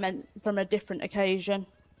 I thought you meant from a different occasion.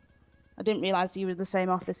 I didn't realise you were the same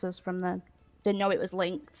officers from then. Didn't know it was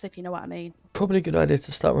linked, if you know what I mean. Probably a good idea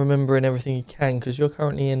to start remembering everything you can, because you're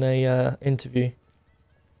currently in a interview.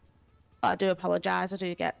 I do apologise. I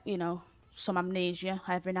do get, some amnesia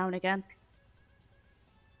every now and again.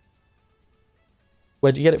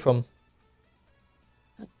 Where'd you get it from?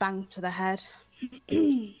 A bang to the head.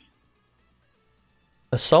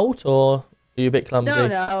 Assault, or are you a bit clumsy?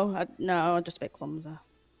 No, just a bit clumsy.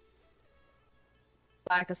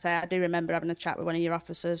 Like I say, I do remember having a chat with one of your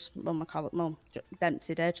officers,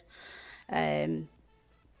 Dempsey did, and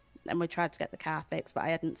we tried to get the car fixed, but I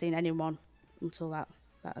hadn't seen anyone until that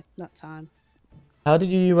time. How did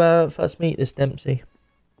you first meet this Dempsey?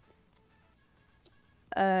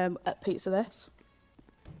 At Pizza This.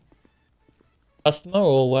 Customer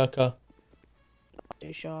or worker? Not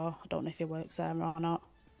too sure. I don't know if he works there or not.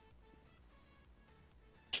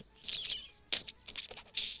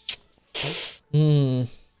 Like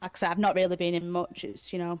I said, I've not really been in much.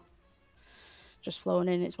 It's, just flown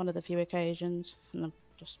in. It's one of the few occasions, and I'm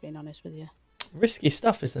just being honest with you. Risky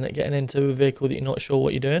stuff, isn't it? Getting into a vehicle that you're not sure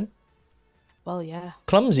what you're doing. Well, yeah.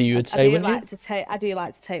 Clumsy, you would say, wouldn't you? I do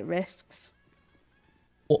like to take risks.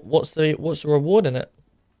 What's the reward in it?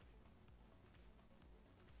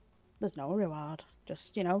 There's no reward.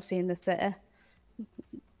 Just seeing the city.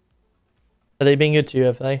 Are they being good to you?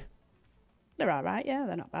 Have they? They're all right. Yeah,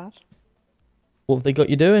 they're not bad. What have they got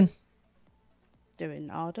you doing? Doing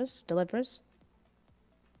orders, deliveries.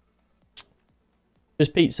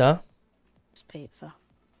 Just pizza? Just pizza.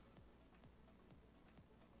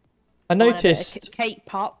 I noticed... Cake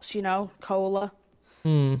pops, cola.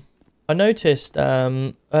 I noticed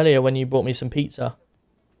earlier when you brought me some pizza.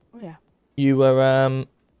 Oh, yeah. You were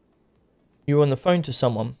on the phone to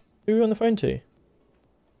someone. Who were you on the phone to?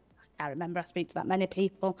 I remember I speak to that many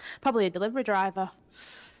people. Probably a delivery driver.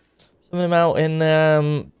 Something about in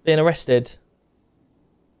being arrested.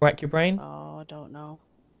 Rack your brain? Oh, I don't know.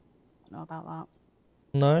 I don't know about that.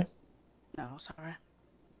 No? No, sorry.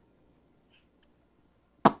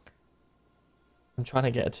 I'm trying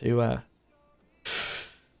to get to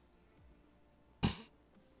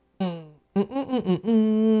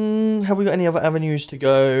Have we got any other avenues to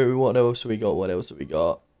go? What else have we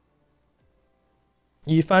got?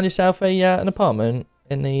 You found yourself an apartment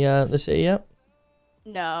in the city yet?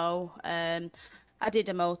 No. I did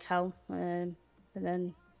a motel, and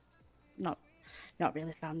then not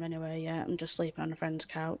really found anywhere yet. I'm just sleeping on a friend's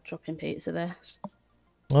couch up in Pizza This.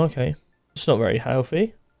 Okay. It's not very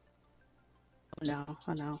healthy. No,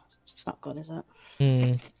 I know. It's not good, is it?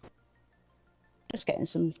 Just getting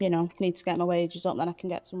some, need to get my wages up, then I can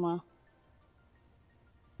get somewhere.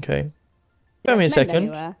 Okay. Give me a second.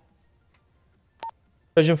 Anywhere.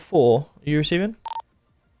 Version 4, are you receiving?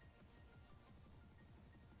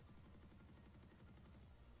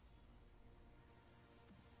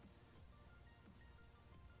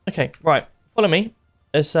 Okay, right. Follow me.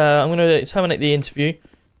 I'm going to terminate the interview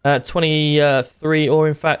at 23 or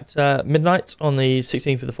in fact midnight on the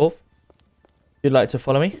 16th of the 4th. If you'd like to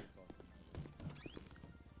follow me.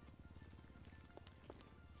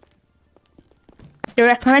 Do you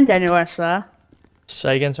recommend anywhere, sir?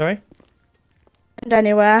 Say again, sorry?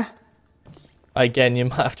 Anywhere? Again, you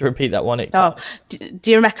might have to repeat that one.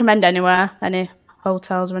 Do you recommend anywhere? Any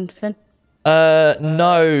hotels or anything?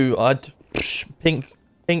 No. I'd...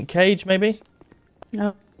 Pink Cage, maybe?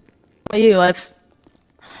 No. Where you live?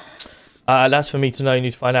 That's for me to know. You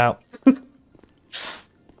need to find out.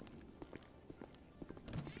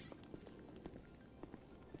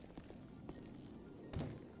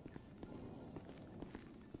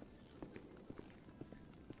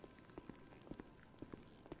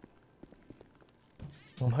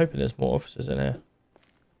 I'm hoping there's more officers in here.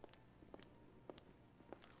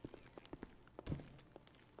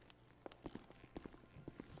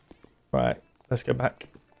 Right, let's go back.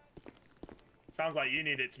 Sounds like you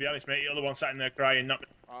need it, to be honest, mate. You're the one sat in there crying, not me.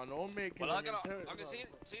 I know, mate. Well, I can see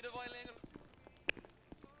the violin.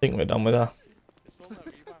 I think we're done with her.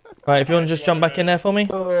 Right, if you want to just jump back in there for me.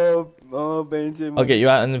 Oh, Benjamin. I'll get you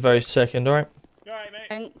out in a very second, alright? Alright, mate.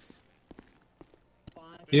 Thanks.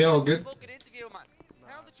 Yeah, all good.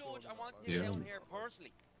 Yeah.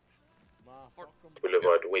 We'll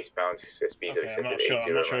avoid westbound speed. Okay, I'm not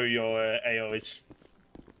sure who your AO is.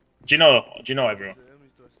 Do you know everyone?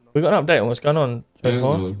 We got an update on what's going on.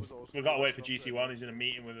 We've got to wait for GC1. He's in a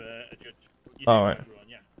meeting with a judge. Alright.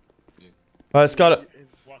 Right, Scarlett.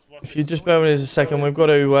 If you just bear with us a second, we've got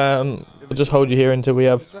to we'll just hold you here until we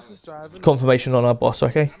have confirmation on our boss,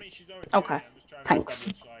 okay? Okay. Thanks.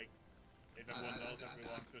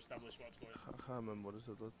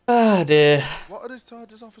 Ah, dear. What are his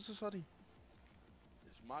charges, officer? Sorry.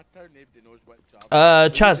 It's my turn. Nobody knows what job.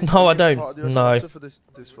 Chaz, no, I don't. No.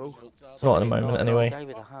 It's not at the moment, anyway.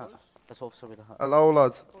 Hello,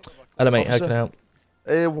 lad. Hello, mate. How can I help?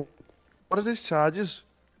 What are his charges?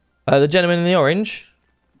 The gentleman in the orange.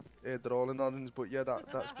 They're all in orange, but yeah,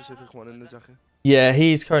 that specific one in the jacket. Yeah,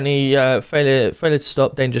 he's currently failure to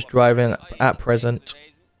stop, dangerous driving at present.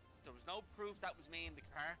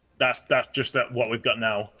 That's just what we've got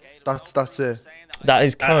now. That's it. That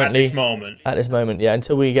is currently at this moment. At this moment, yeah,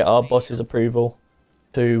 until we get our boss's approval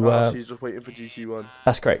to. So you're just waiting for GC1.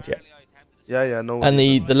 That's correct, yeah. Yeah, no. And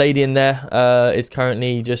the lady in there is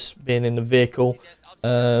currently just being in the vehicle.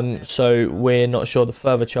 So we're not sure the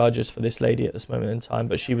further charges for this lady at this moment in time,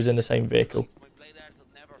 but she was in the same vehicle.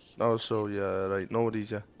 Oh, so yeah, right. No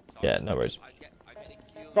worries, yeah. Yeah, no worries.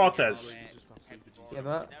 Cortez. Yeah,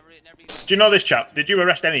 Matt. Do you know this chap? Did you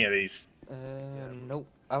arrest any of these? Nope.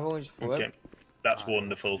 I've always thought. Okay, that's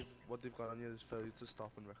wonderful. What they've got on here is failure to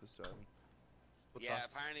stop and reckless driving. Yeah,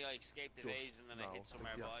 apparently I escaped evasion and then I hit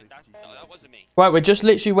somewhere, but that wasn't me. Right, we're just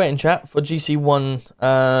literally waiting, chat, for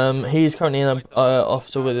GC1. He's currently an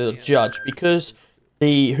officer with a judge because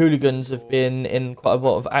the hooligans have been in quite a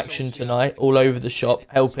lot of action tonight, all over the shop,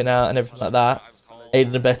 helping out and everything like that, aiding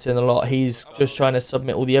and abetting a lot. He's just trying to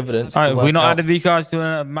submit all the evidence. Alright, have we not added these guys to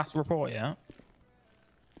a mass report yet?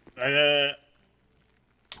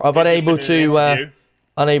 I've unable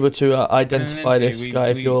to identify this guy.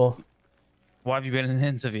 If you're, why have you been in an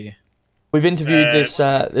interview? We've interviewed this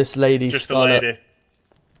lady, just Scarlett. a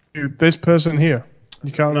lady. This person here.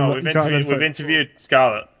 You can't. No, you can't identify. we've interviewed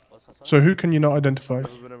Scarlett. So who can you not identify?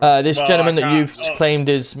 This gentleman that you've claimed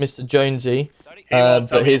is Mr. Jonesy,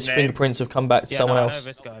 but his fingerprints have come back to someone else. I know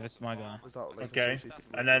this guy. This is my guy. Okay,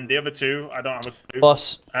 and then the other two, I don't have a clue.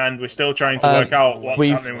 Boss. And we're still trying to work out what's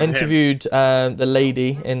happening with him. We've interviewed the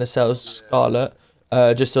lady in the cell, Scarlett,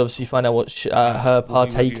 just to obviously find out what her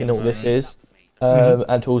partake in all this is,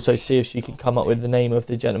 and to also see if she can come up with the name of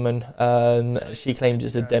the gentleman. She claims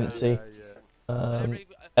it's a Dempsey.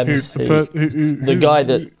 MC.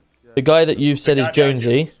 The guy that you've said is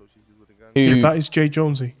Jonesy. That is Jay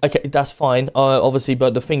Jonesy. Okay, that's fine. Obviously,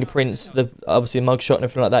 but the fingerprints, obviously mugshot and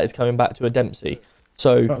everything like that is coming back to a Dempsey.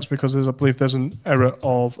 So that's because I believe there's an error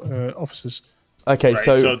of officers. Okay, right,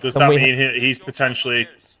 so does that mean he's potentially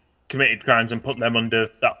committed crimes and put them under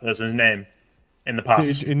that person's name in the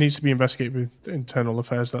past? It needs to be investigated with internal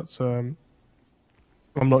affairs. That's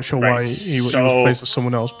I'm not sure why he was placed as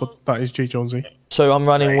someone else, but that is Jay Jonesy. So I'm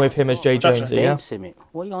running with him as Jay Jonesy, yeah?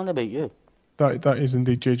 What are you on about, you? That is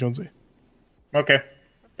indeed Jay Jonesy. Okay,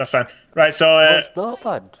 that's fine. Right, so... it's not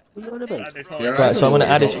bad. What are you on about? Right, so I'm going to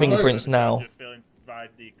add his fingerprints now.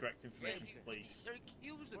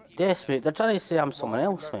 Yes, mate, they're trying to say I'm someone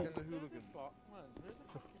else, mate.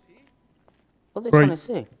 What are they trying to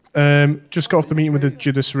say? Just got off the meeting with the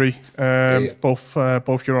judiciary.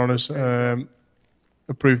 Both your honours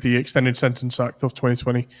approved the Extended Sentence Act of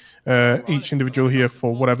 2020. Each individual here,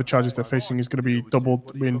 for whatever charges they're facing, is going to be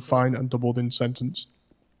doubled in fine and doubled in sentence.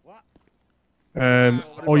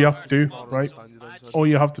 All you have to do, right? All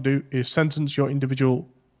you have to do is sentence your individual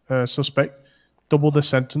suspect, double the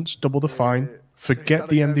sentence, double the fine, forget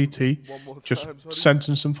the MDT, just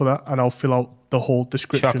sentence them for that, and I'll fill out the whole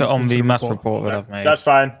description. Chuck it on the mass report that I've made. That's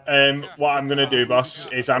fine. What I'm going to do, boss,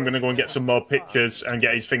 is I'm going to go and get some more pictures and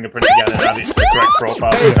get his fingerprint again and add it to the correct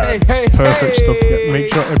profile. Perfect stuff. Yeah,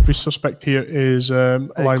 make sure every suspect here is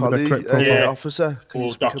aligned with the correct profile. Officer, can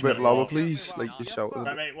you speak a bit louder, please? Like you shouted.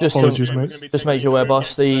 Apologies, mate. Just make you aware,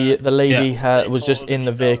 boss. The lady was just in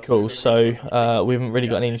the vehicle, so we haven't really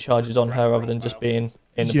got any charges on her other than just being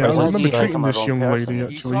in the presence. I remember treating this young lady,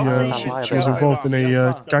 actually. She was involved in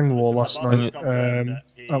a gang war last night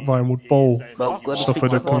at Vinewood Bowl.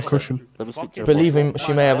 Suffered a concussion. Believe him,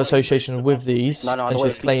 she may have association with these, and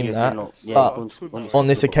she's claimed that. But on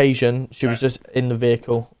this occasion, she was just in the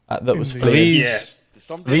vehicle that was fleeing.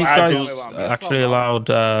 These guys actually allowed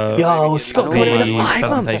Yo, Scott, the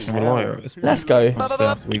presentation of a lawyer. Let's go.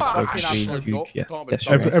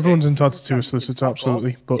 Everyone's entitled to a solicitor,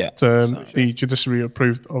 absolutely, but the judiciary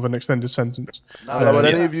approved of an extended sentence. Would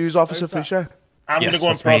any of you, Officer Fisher? I'm going to go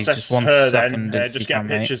and process her then, just get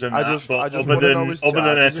pictures and that, but other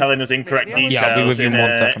than her telling us incorrect details in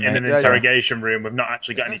an interrogation room, we've not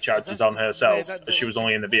actually got any charges on herself, as she was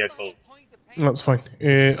only in the vehicle. That's fine.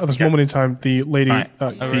 At this moment in time, the lady,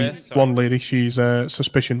 one lady, she's under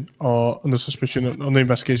suspicion on the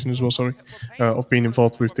investigation as well, sorry, of being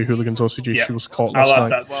involved with the hooligans OCG. Yeah. She was caught last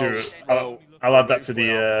night. I'll add that to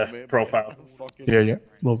the profile. Yeah,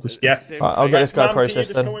 love this. Yeah. Right, I'll get this guy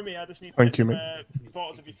processed then. Thank you, mate.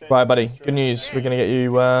 Right, buddy. Good news. We're going to get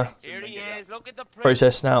you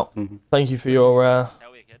processed now. Thank you for your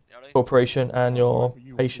cooperation and your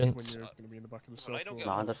patience.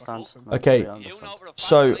 I understand. Okay,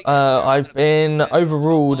 so I've been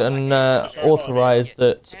overruled and authorised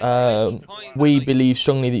that we believe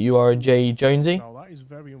strongly that you are a Jay Jonesy. is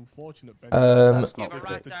very unfortunate, Ben.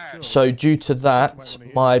 So due to that,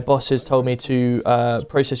 my boss has told me to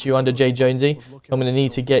process you under J. Jonesy. I'm going to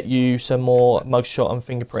need to get you some more mugshot and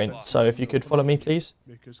fingerprints. So if you could follow me, please.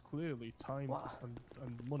 Because clearly time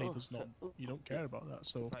and money does not. You don't care about that.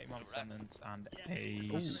 So. 31 sentence and a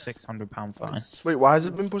 £600 fine. Wait, why has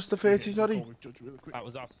it been pushed to 30? Sorry. That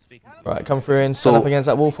was after speaking to Right, come through and stand up against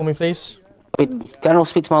that wall for me, please. Wait, can I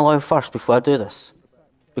speak to my lawyer first before I do this?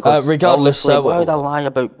 Because regardless, why would I lie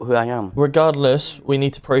about who I am? Regardless, we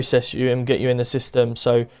need to process you and get you in the system.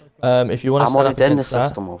 So, if you want to stand up against that,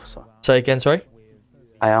 system, officer. Say again, sorry.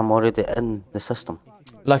 I am already in the system.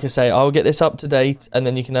 Like I say, I'll get this up to date, and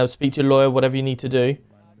then you can speak to your lawyer, whatever you need to do.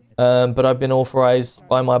 But I've been authorised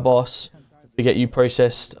by my boss to get you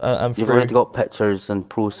processed and through. You've already got pictures and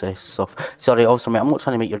process stuff. Sorry, officer, mate, I'm not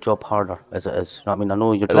trying to make your job harder as it is. You know what I mean? I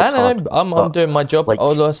know your job's hard. I'm doing my job.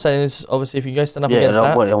 All I'm saying is, obviously, if you guys stand up against that...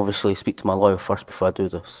 Yeah, I want to obviously speak to my lawyer first before I do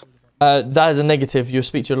this. That is a negative. You'll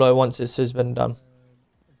speak to your lawyer once this has been done.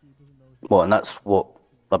 What, and that's what...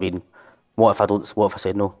 I mean, what if I don't... What if I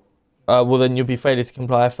say no? Well, then you'll be failure to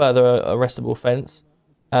comply, a further arrestable offence.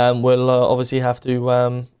 We'll obviously have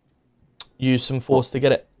to use some force to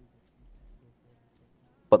get it.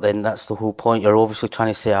 But then that's the whole point. You're obviously trying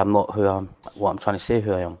to say I'm not who I'm... What I'm trying to say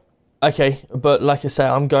who I am. Okay, but like I say,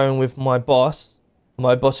 I'm going with my boss.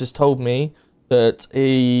 My boss has told me that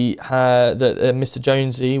Mr.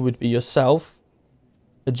 Jonesy would be yourself,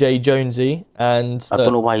 J. Jonesy, and... I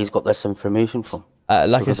don't know why he's got this information from.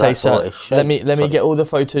 Like I say, sir, let me get all the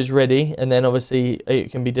photos ready, and then obviously it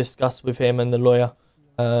can be discussed with him and the lawyer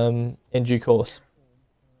in due course.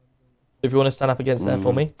 If you want to stand up against that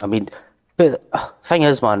for me. I mean, but thing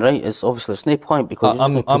is, man, right? It's obviously there's no point because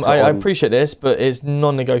I appreciate this, but it's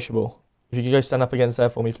non-negotiable. If you could go stand up against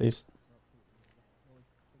that for me, please.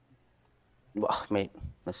 Mate,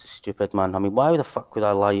 this is stupid, man. I mean, why the fuck would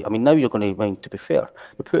I lie? I mean, now you're going to, to be fair,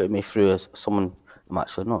 you're putting me through as someone I'm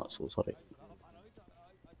actually not. So sorry.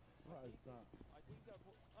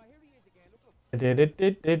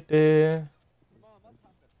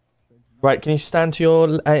 Right, can you stand to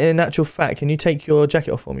your... in actual fact, can you take your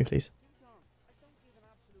jacket off for me, please?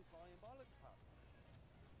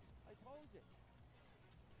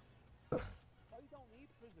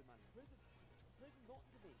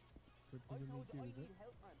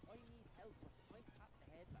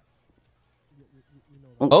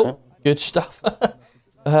 Oh, good stuff. Put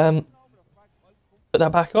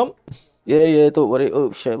that back on. Yeah, don't worry.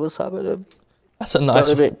 Oh shit, what's happening? That's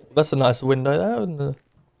a nice window there, isn't it?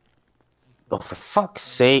 Oh, for fuck's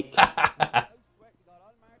sake.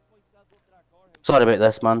 Sorry about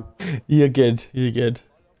this, man. You're good. You're good.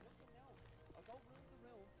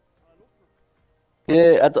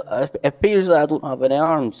 Yeah, it appears that I don't have any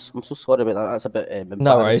arms. I'm so sorry about that. That's a bit embarrassing.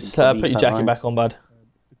 No worries. Put your jacket back on, bud.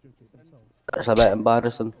 That's a bit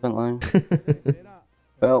embarrassing, can't lie.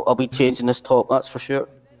 Well, I'll be changing this top, that's for sure.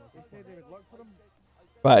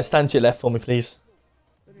 Right, stand to your left for me, please.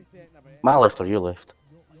 My left or your left?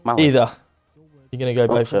 My left. Either. You're going to go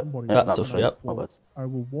both. Yeah, that was right. Yep. I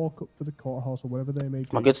will walk up to the courthouse or wherever they may be.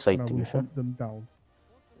 My good side, and I to will be fair. hunt them down.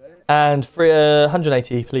 And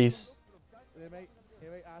 180, please.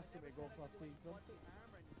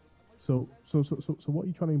 So what are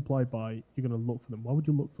you trying to imply by you're going to look for them? Why would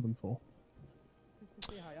you look for them for?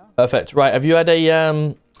 Perfect. Right, have you had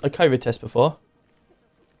a COVID test before?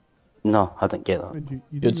 No, I didn't get that.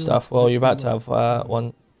 Good stuff. Well, you're about to have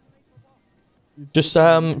one. Just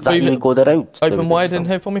open wide in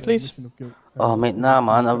here for me, please. Oh mate, nah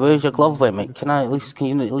man, where's your glove wet, mate? Can you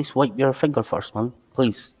at least wipe your finger first, man?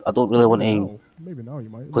 Please, I don't really want to. Maybe now you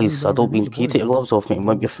might. Please, I don't mean. Can you take your gloves off, mate, and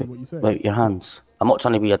wipe your hands? I'm not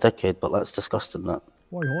trying to be a dickhead, but that's disgusting. That.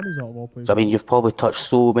 Why hornies out of all places? So, I mean, you've probably touched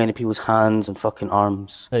so many people's hands and fucking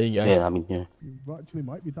arms. There you go. Yeah, I mean, yeah. You actually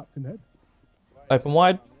might be tapped in the head. Open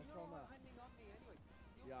wide.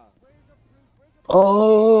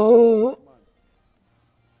 Oh.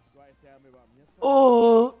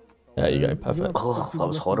 Oh. There you go. Perfect. Oh, that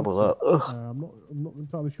was horrible. That. I'm not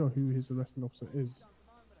entirely sure who his arresting officer is.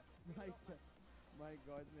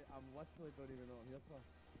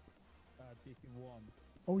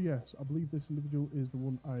 Oh yes, I believe this individual is the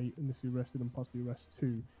one I initially arrested and passed the arrest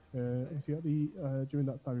to. See, at during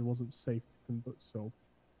that time he wasn't safe to conduct so.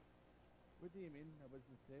 What do you mean? I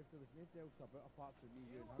wasn't safe. There was no else apart from me,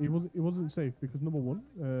 you and It wasn't safe because number one,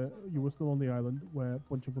 you were still on the island where a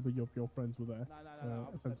bunch of other your friends were there,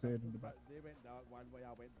 essentially in the back. They went that one way,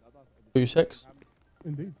 I went the other. 26.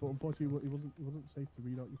 Indeed, but unfortunately it wasn't safe to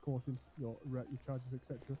read out your caution, your charges,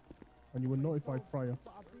 etc. And you were notified prior.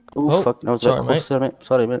 Oh fuck! No, sorry, mate.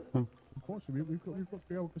 Sorry, mate. Unfortunately, we've got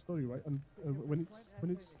 3 hour custody, right? And when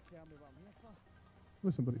it's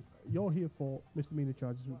listen, buddy, you're here for misdemeanor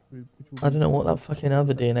charges, which will I don't know what that fucking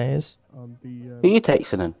other DNA is. Who are you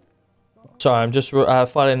texting in? Sorry, I'm just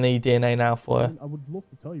filing the DNA now for you. I would love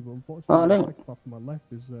to tell you, but unfortunately, Oh, the no. psychopath to my left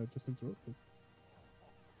is just interrupted.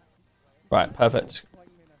 Right, perfect.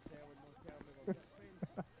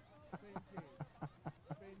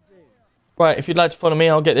 Right, if you'd like to follow me,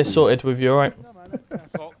 I'll get this sorted with you, alright?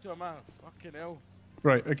 Talk to him, man. Fucking hell.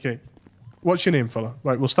 Right, okay. What's your name, fella?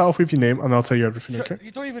 Right, we'll start off with your name, and I'll tell you everything, okay? You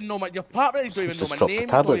don't even know my your partner. You don't even know my drop the name. You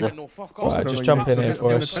tablet don't even there. know. Fuck off. Right, just jump in here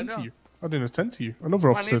for us. I didn't attend to you.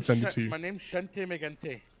 Another officer attended to you. My name's Shinty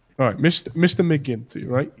McGinty. All right, Mr. McGinty,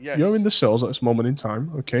 right? Yes. You're in the cells at this moment in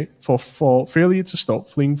time, okay? For failure to stop,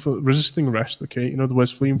 fleeing for resisting arrest, okay? In other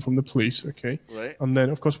words, fleeing from the police, okay? Right. And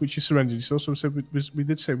then, of course, which you surrendered yourself. So we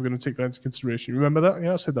did say we're going to take that into consideration. Remember that?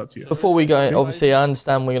 Yeah, I said that to you. Before we go, obviously, I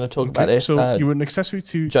understand we're going to talk about this. So you were an accessory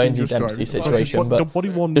to Jonesy dangerous Dempsey driving. situation, but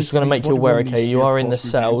just going to make you aware, okay? You are in the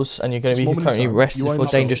cells, and you're going to be currently arrested for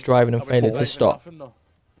dangerous driving and failure to stop.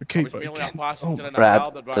 Okay, but again,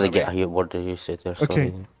 Right, did I get here? What did you say there? Sorry.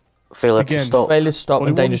 Okay. Failure to stop. Failure to stop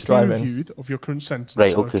and dangerous driving. Reviewed of your current sentence.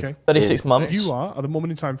 Right, okay. 36 months. You are at the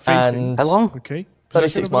moment in time facing. And how long? Okay.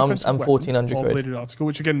 36 months and 1,400 or quid. bladed article,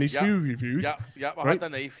 which again needs to be reviewed. Yeah, I right? had a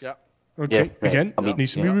knife. Yeah. Okay. Yeah, right. Again, I mean,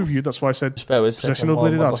 needs to be reviewed. That's why I said Spare with possession second of while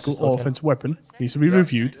bladed my boss is article or talking. offensive weapon needs to be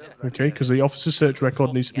reviewed. Okay, because the officer's search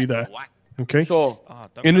record needs to be there. Okay. So,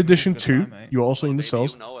 in addition to, you're also in the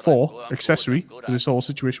cells for accessory to this whole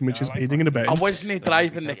situation, which is aiding and abetting. I wasn't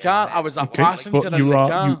driving the car. I was a Okay, passenger but in you the are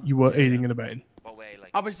car. you were aiding and abetting.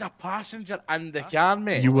 I was a passenger in the car,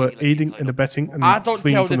 mate. You were aiding and abetting and I don't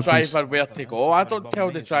fleeing tell from the police. driver where to go. I don't tell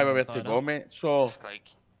the driver where to go, mate. So.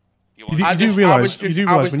 You do realise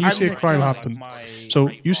when you see a crime happen. So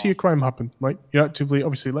you see a crime happen, right? You actively,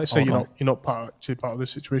 obviously, let's say you're not actually part of this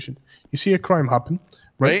situation. You see a crime happen,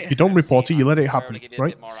 right? You don't report it. You let it happen,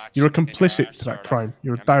 right? You're a complicit to that crime.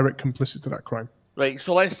 You're a direct complicit to that crime. Right.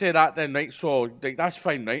 So let's say that then, right? So like, that's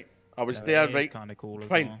fine, right? I was there, right?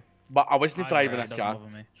 Fine. But I wasn't driving a car,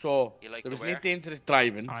 so there was no dangerous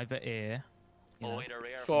driving. Either ear.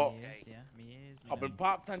 So I've been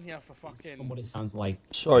parked in here for fucking. What it sounds like.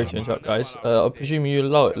 Sorry to interrupt, guys. I presume you're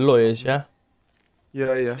lawyers, yeah?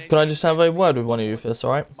 Yeah. Can I just have a word with one of you if that's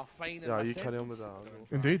alright? Yeah, you carry on with that.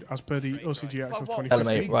 Indeed, as per the OCG Act of 2015. Hello,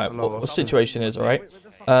 mate. Right, what the situation is, alright?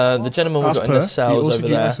 The gentleman we got in the cells over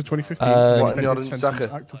there. The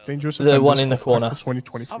one in the corner.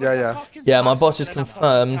 Yeah, my boss has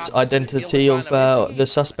confirmed identity of the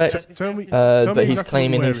suspect, but he's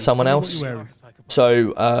claiming he's someone else.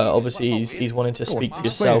 So obviously he's wanting to speak to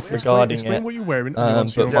yourself regarding it. But my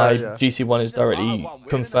GC1 has directly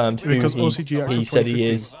confirmed who he said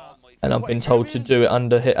he is. And I've been told to do it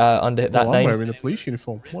under that name. I'm wearing a police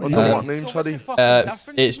uniform. What name, sorry?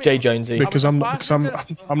 It's J Jonesy. Because I'm not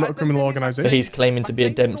a criminal organisation. But he's claiming to be a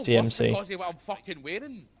Dempsey MC. Yeah,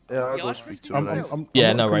 I'll go speak to him.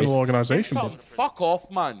 Yeah, no worries. Criminal organisation, but Fuck off,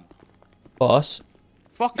 man. Boss.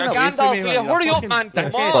 Fucking hurry up, man.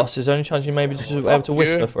 Boss, is there any chance you maybe just able to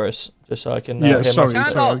whisper for us, just so I can? Yeah, hear sorry,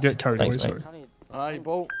 myself? I'll get carried away. Thanks, Sorry. Aye,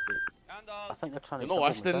 Bo. I think they're trying to. No,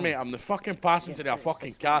 listen, mate. I'm the fucking passenger in a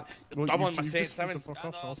fucking car. I'm on my seat, Simon.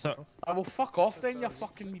 I will fuck off then, you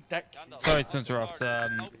fucking me dick. Sorry to interrupt. I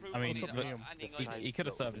mean, he could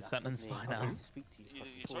have served his sentence by now.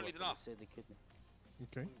 Certainly did not.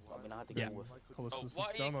 Okay. Yeah.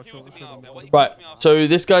 Right. So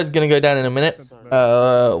this guy's gonna go down in a minute.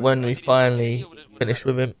 When we finally finish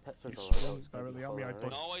with him.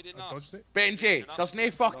 Benji, there's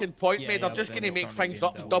no fucking point, mate. They're just gonna make things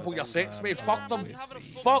up and double your sentence, mate. Fuck them.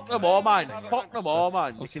 Fuck them all, man. Fuck them all,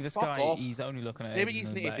 man. Obviously, this fuck guy, off. he's only looking at. Maybe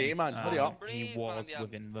he's need a day, man. Hurry up. He was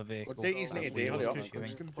within the vehicle. Well, he's need a day. Hurry up. A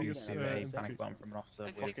panic button from an officer.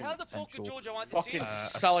 Fucking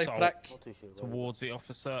silly prick. Towards the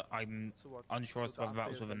officer, I'm unsure as to whether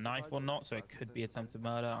that was with a knife or not, so it could be attempted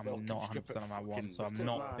murder. I'm not 100% on that one, so I'm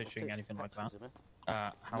not pushing anything like that.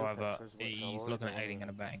 However, he's looking at aiding and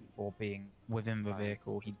abetting for being within the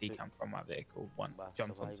vehicle. He decamped from that vehicle,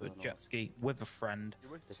 jumped onto a jet ski with a friend,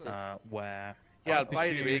 where... Yeah,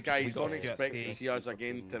 by the way, guys, don't expect to see us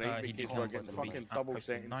again tonight because we're getting fucking double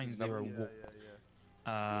sentences.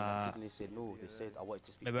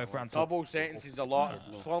 They both ran double sentences a lot.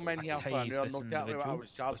 Throw them in here for an hour, no telling me what I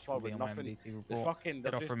was charged for with nothing. They're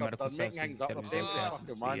making things up. They're them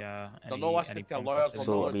fucking man. They're not listening to lawyers. They're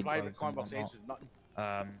not private conversations. Nothing.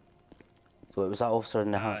 So it was that officer in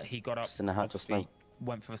the hat. He got up. Just in the hat just now.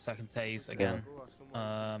 Went for the second tase again.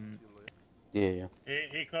 Yeah.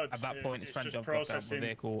 He could. At that point, his friend just jumped off the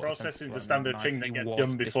vehicle. processing's a standard thing that gets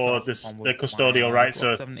done This before person the custodial rights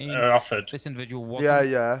are offered. This individual wasn't.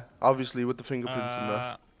 Yeah. Obviously, with the fingerprints in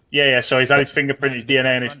there. Yeah. So he's had his fingerprint, his DNA,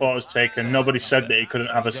 and his photos taken. Nobody said that he couldn't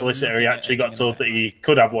have a solicitor. He actually got told that he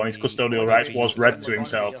could have one. His custodial rights was read to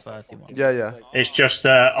himself. Yeah. It's just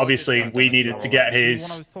obviously we needed to get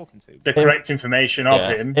the correct information of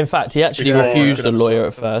him. In fact, he actually refused the lawyer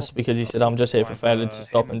at first because he said, "I'm just here for failing to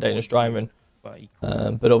stop and dangerous driving."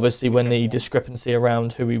 But obviously, when the discrepancy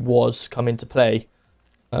around who he was come into play,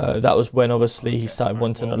 that was when obviously he started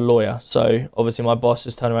wanting a lawyer. So obviously my boss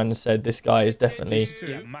just turned around and said, this guy is definitely...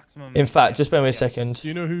 In fact, just bear with me a second. Do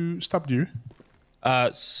you know who stabbed you?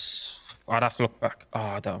 I'd have to look back. Oh,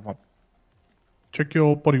 I don't know. Check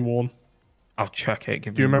your body worn. I'll check it.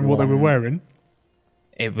 Do you remember what they were wearing?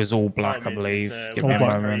 It was all black, I believe. Give All me a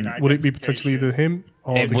black. moment. Would it be potentially either him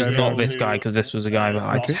or It the was guy not behind this you? guy, because this was a guy that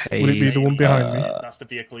I tased. Would it be the one behind me? That's the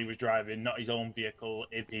vehicle he was driving, not his own vehicle.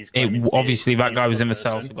 If he's Obviously, that guy was in the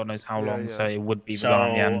cell for God knows how long, so it would be the guy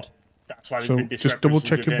in the end. That's why So just double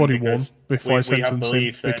check your body worn before I sentence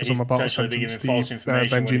him, because I'm about to sentence the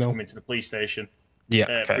Benji now. Coming to the police station. Yeah,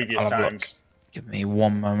 okay. Previous I'll have a look. times. Give me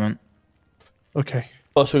one moment. Okay.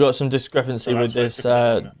 Boss, we got some discrepancy with this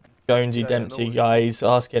Jonesy Dempsey guy. He's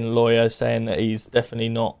asking a lawyer saying that he's definitely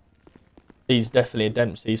not. He's definitely a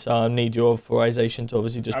Dempsey, so I need your authorization to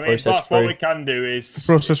obviously just process boss, through. what we can do is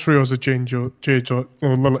Process through as a J Jonesy.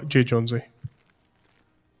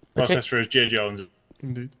 process through as J Jones.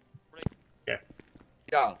 Indeed.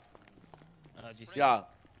 Yeah.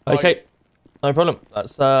 Okay, no problem.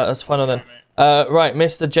 That's final then. Right,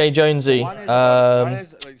 Mr. J Jonesy.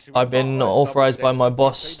 I've been authorized by my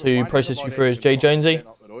boss to process you through as J Jonesy.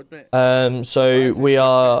 So we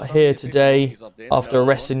are here today after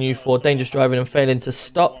arresting you for dangerous driving and failing to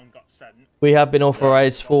stop. We have been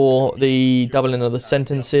authorized for the doubling of the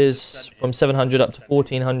sentences from 700 up to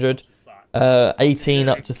 1400, 18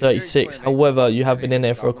 up to 36. However, you have been in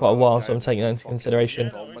there for quite a while, so I'm taking that into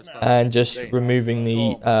consideration and just removing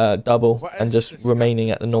the double and just remaining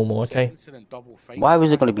at the normal, okay? Why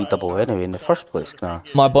was it going to be double anyway in the first place? Can I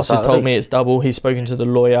My boss has told me it's double. He's spoken to the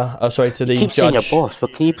lawyer, sorry, to the keep saying judge. your boss,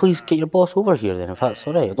 but can you please get your boss over here then, if that's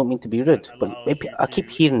alright? I don't mean to be rude, but maybe I keep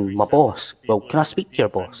hearing my boss. Well, can I speak to your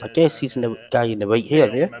boss? I guess he's the guy in the white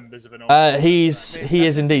hair, yeah? He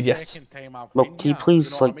is indeed, yes. Well, can you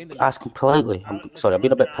please, like, ask him politely? I'm sorry, I've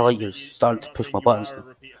been a bit polite. You're starting to push my buttons now.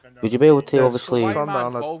 Would you be able to, obviously...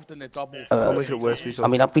 I'll make it worse for yourself.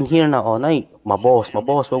 I mean, I've been hearing that all night. My boss. Well,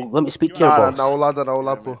 let me speak to your boss. No, lad, know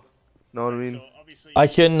what I mean? I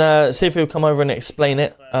can see if he'll come over and explain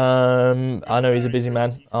it. I know he's a busy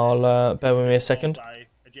man. I'll bear with me a second.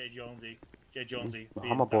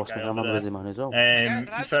 I'm a boss, mate. I'm a busy man as well.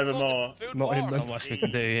 Furthermore, not him then. Not much we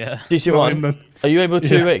can do, yeah. DC1, are you able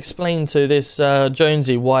to explain to this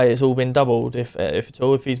Jonesy why it's all been doubled, if at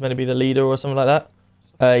all, if he's meant to be the leader or something like that?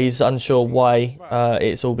 He's unsure why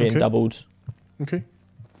it's all being doubled. Okay.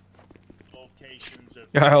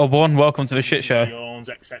 One, welcome to the shit show.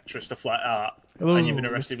 Etc. Stuff like that. Hello, and you've been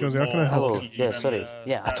arrested Mr. Jonesy, with how can I help? Hello, yeah, sorry.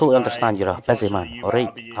 Yeah, I totally understand you're a busy man,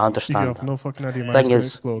 alright? I understand. You have no fucking idea, man. Thing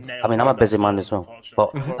is, I mean, I'm a busy man as well.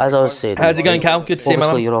 But as I was saying, how's it going, Cal? Good to see you, man.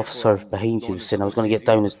 Obviously, your officer behind you was saying I was going to get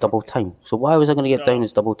down as double time. So why was I going to get down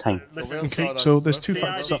as double time? Okay, so there's two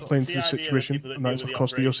factors that play into the situation, and that's of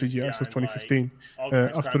course the OCG Act of 2015.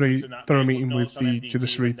 After a thorough meeting with the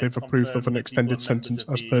judiciary, they've approved of an extended sentence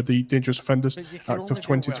as per the Dangerous Offenders Act of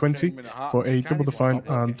 2020 for a double the fine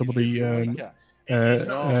and double the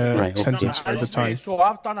sentence for the time.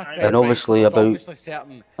 And obviously about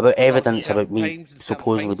evidence about me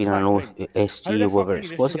supposedly being an OSG or whatever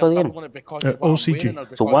it's what's it called again?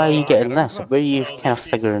 OCG. So why are you getting this? Where are you kind of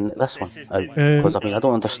figuring this one out? Because I mean I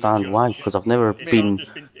don't understand why. Because I've never been.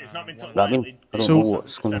 I mean I don't know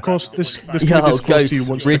what's going. Of course, this Yo,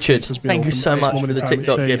 Ghost, Richard, thank you so much for the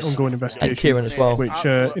TikTok gifts, and Kieran as well. Which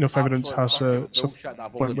enough evidence has a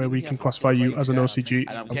point where we can classify you as an OCG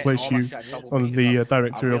and place you on the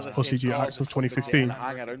directory of OCG Acts of 2015.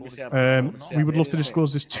 We would love to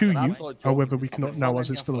disclose this to you, however we cannot now as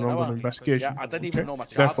it's still an ongoing investigation. Okay?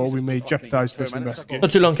 Therefore we may jeopardise this investigation. Not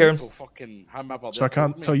too long, Kieran. So I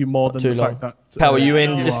can't tell you more than the fact that Pal, are you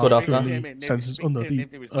in Discord after? Sentenced under the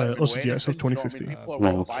OCG Acts of 2015.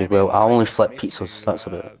 Right, okay, well I only flip pizzas, that's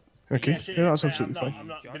about it. Okay, yeah, that's absolutely fine. I'm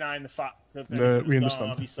not denying the fact of We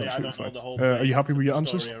understand. Obviously, I don't know the whole Are you happy with your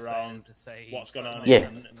basis of answers? the story around what's going on Yeah,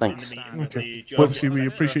 in thanks. the meeting with Okay. the judge, Well, obviously, we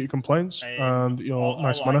etc. appreciate your compliance and your all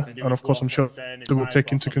nice I manner, can do and is of course, go I'm off sure what I'm saying. If that we'll my take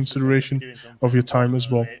boss into obviously says consideration they're doing something, of your time as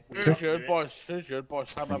well. Who's your boss? Who's your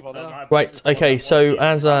boss? I'm over there. Right. Okay. So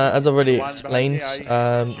as I've already explained,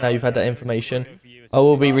 now you've had that information, I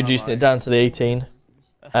will be reducing it down to the 18,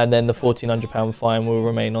 and then the £1,400 fine will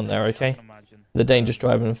remain on there. Okay. The dangerous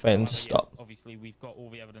driving and failing to stop. Obviously, we've got all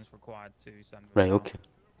the evidence required to send. Right, okay.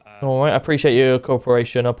 All right. I appreciate your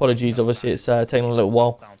cooperation. Apologies. Obviously, it's taken a little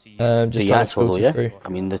while. Just do you trying to actually, though, filter yeah? through. I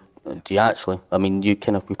mean, do you actually? I mean, you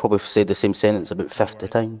we probably said the same sentence about 50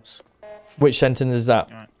 times. Which sentence is that?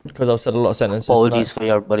 Because I've said a lot of sentences. Apologies tonight. for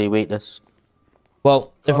your buddy waitress.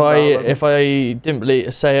 Well, if I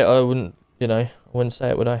didn't say it, I wouldn't. I wouldn't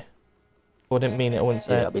say it, would I? If I didn't mean it, I wouldn't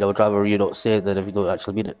say Yeah, it. I mean, I would rather you not say it than if you don't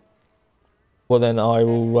actually mean it. Well, then I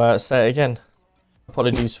will say it again.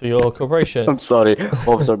 Apologies for your cooperation. I'm sorry,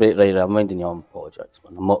 officer, mate. Right, I'm minding you. I apologise,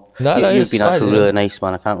 man. I'm not. No, You've been fine, actually really nice,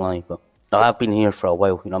 man. I can't lie, but I have been here for a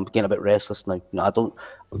while. I'm getting a bit restless now.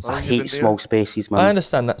 I hate small spaces, man. I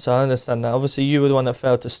understand that, so I understand that. Obviously, you were the one that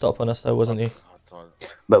failed to stop on us, though, wasn't you?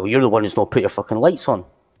 But you're the one who's not put your fucking lights on.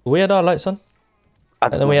 We had our lights on.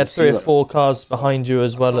 And then we had 3 or 4 cars behind you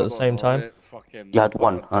as well at the same time. You had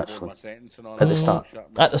one, actually. At the start.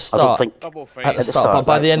 At the start. At the start. But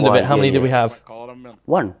by the end of it, how many did we have?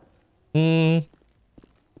 One. You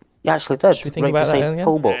actually did. Should we think about that again?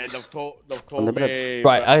 Pole box on the bridge.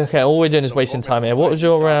 Right. Okay. All we're doing is wasting time here. What was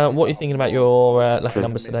your? What are you thinking about your lucky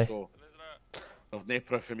numbers today?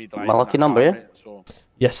 My lucky number, yeah.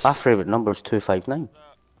 Yes. My favourite number is 259.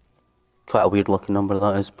 Quite a weird looking number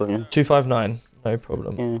that is, but yeah. 259. No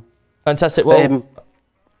problem. Yeah. Fantastic. Well.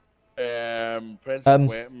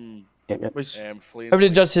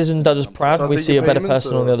 Everything justice and does us proud. We see a better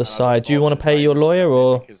person on the other side. Do you want to pay your lawyer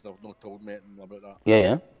or?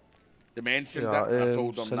 Yeah. They mentioned that I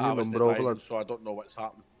told them that I was driving, so I don't know what's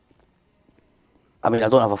happened. I mean, I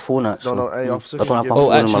don't have a phone actually. I don't have my phone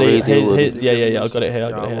oh, actually, on my radio. Yeah. I got it here. I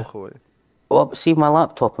got it here. Well, see, my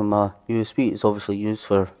laptop and my USB is obviously used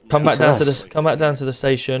for. Come back down to the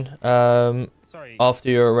station after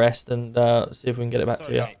your arrest and see if we can get it back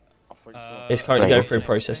to you. It's currently going through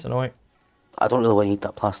processing, alright? I don't really want to need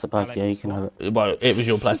that plastic bag. Yeah, you can have it. Well, it was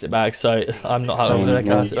your plastic bag, so I'm not having a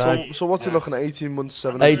plastic bag. So what's he looking at? 18 months,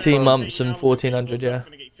 700? 18 months and 1,400, yeah.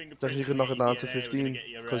 Then you could knock it down to 15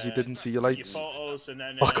 because he didn't see your lights.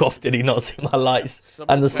 Fuck off! Did he not see my lights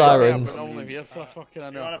and the sirens? I mean,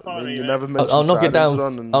 you never mentioned I'll knock it down.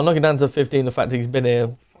 running. I'll knock it down to 15. The fact he's been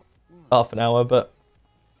here half an hour, but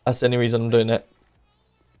that's the only reason I'm doing it.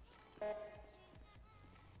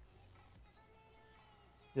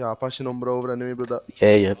 Yeah, I'll pass your number over anyway, brother.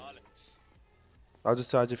 Yeah. I'll just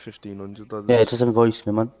charge you 1,500. Yeah, just invoice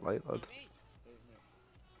me, man. Right, lad.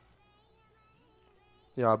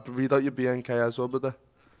 Yeah, I'll read out your BNK as well, brother.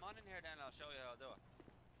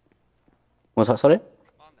 What's that, sorry?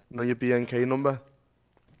 No, your BNK number.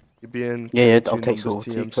 Your BNK Yeah, I'll text it over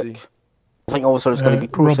to you quick. I think officer is going to be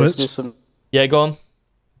processed. Yeah, go on.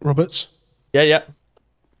 Roberts? Yeah.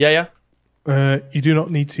 You do not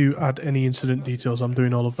need to add any incident details. I'm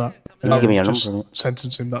doing all of that. Give me your just number.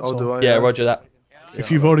 sentence him, that's all. Do I? Yeah, roger that. If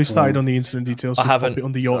you've already started on the incident details, I just haven't. pop it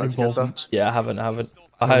under your involvement. Yeah, I haven't.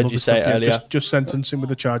 I heard you say it earlier. Just sentence him with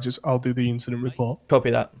the charges. I'll do the incident report. Copy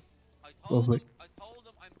that. Lovely.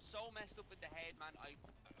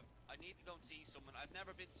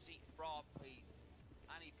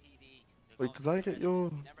 Wait, did I get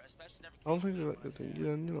your... I don't think I got your thing. Yeah,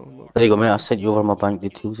 you know. There you go, mate. I sent you over my bank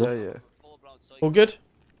details. Yeah. All good?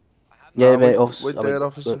 Yeah, Nah, mate. wait there,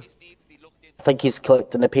 officer. I think he's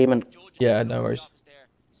collecting the payment. Yeah, no worries.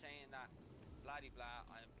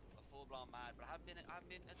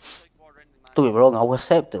 Don't get me wrong, I'll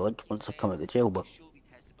accept it like once I come out of jail, but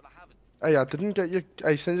Hey, I didn't get your...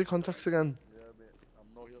 Hey, send your contacts again.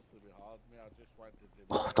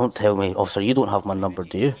 don't tell me, officer, you don't have my number,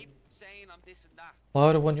 do you? Why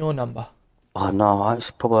would I want your number? Oh no, I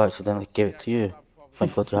probably accidentally gave it to you.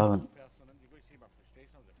 Thank God you haven't.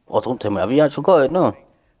 Oh, don't tell me, have you actually got it? No.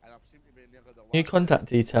 New contact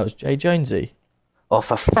details, J Jonesy. Oh,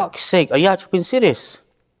 for fuck's sake, are you actually being serious?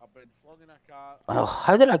 Oh,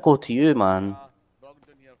 how did I go to you, man?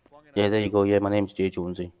 Yeah, there you go. Yeah, my name's J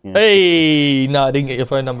Jonesy. Yeah. Hey, no, I didn't get your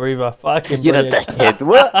phone number either. Fucking You're brilliant. a dickhead.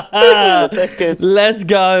 What? You're a dickhead. Let's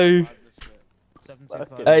go.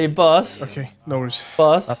 Hey, boss. Okay, no worries.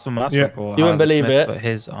 Boss. That's from last Yeah. report. You wouldn't believe Smith it. Put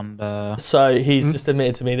his under. So he's just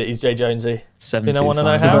admitted to me that he's J Jonesy. You don't want to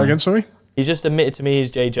know Say that how? again, sorry? He's just admitted to me he's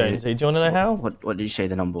J Jonesy. Do you want to know how? What did you say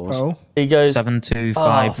the number was? Oh. He goes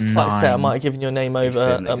 7259. Oh, fuck's sake, I might have given your name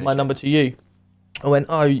over my number to you. I went,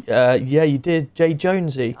 oh, yeah, you did, J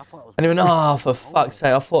Jonesy. And he went, oh, for fuck's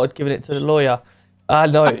sake, I thought I'd given it to the lawyer.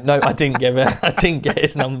 No, I didn't give it. I didn't get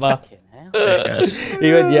his number. He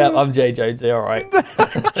went, yeah, I'm J Jonesy, all right.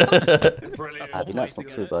 I mean, that's not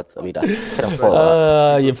too bad. I mean, I can afford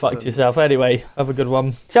that. You fucked yourself. Anyway, have a good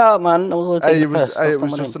one. Shut up, man. I was only taking a piss. It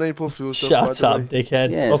was just an April Fool's. Shut up,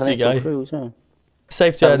 dickhead. Yeah, off you go. Fool's, yeah.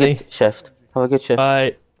 Safe journey. Have a good shift. Have a good shift.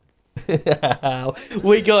 Bye.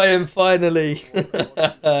 We got him finally.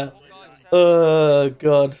 Oh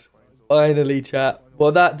god, finally, chat.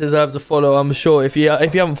 Well, that deserves a follow, I'm sure. If you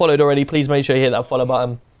haven't followed already, please make sure you hit that follow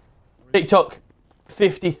button. TikTok,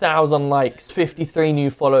 50,000 likes, 53 new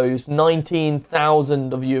follows,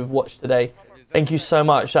 19,000 of you have watched today. Thank you so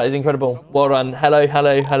much. That is incredible. Well done. Hello. How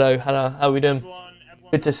are we doing?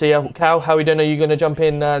 Good to see you, Cal. How are we doing? Are you going to jump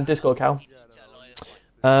in Discord, Cal?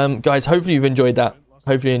 Guys, hopefully you've enjoyed that.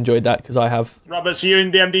 Hopefully you enjoyed that, because I have. Robert, so you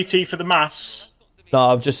in the MDT for the mass? No,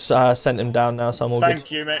 I've just sent him down now, so I'm all good.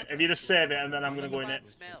 Thank you, mate. If you just save it, and then I'm going to go in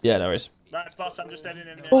it. Yeah, no worries. Right, boss, I'm just heading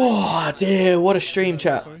in there. Oh, dear. What a stream,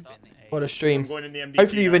 chat. What a stream.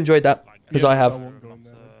 Hopefully you've enjoyed that, because I have.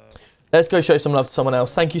 Let's go show some love to someone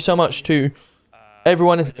else. Thank you so much to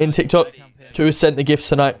everyone in TikTok who has sent the gifts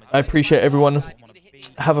tonight. I appreciate everyone.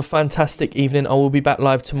 Have a fantastic evening. I will be back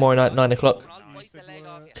live tomorrow night, 9 o'clock.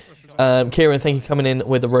 Kieran, thank you for coming in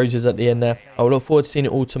with the roses at the end there. I will look forward to seeing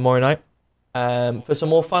it all tomorrow night for some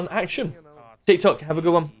more fun action. TikTok, have a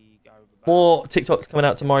good one. More TikToks coming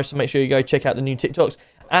out tomorrow, so make sure you go check out the new TikToks.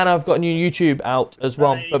 And I've got a new YouTube out as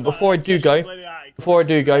well. But before I do go,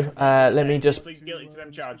 let me just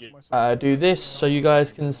do this so you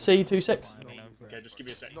guys can see. 2 secs. Okay, just give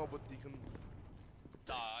me a second.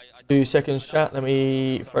 2 seconds, chat. Let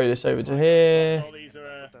me throw this over to here.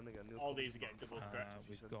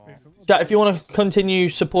 Chat, if you want to continue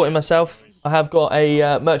supporting myself, I have got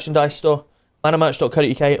a merchandise store,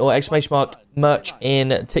 manamerch.co.uk or !merch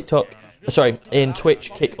in TikTok. Sorry, in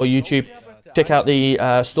Twitch, Kick, or YouTube. Check out the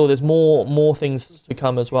store. There's more things to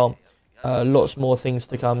come as well. Lots more things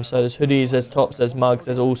to come. So there's hoodies, there's tops, there's mugs,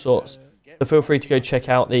 there's all sorts. So feel free to go check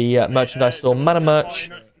out the merchandise store,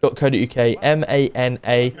 manamerch.co.uk,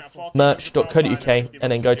 M-A-N-A, merch.co.uk,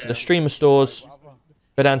 and then go to the streamer stores,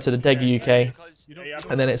 go down to the DeggyUK,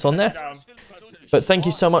 and then it's on there. But thank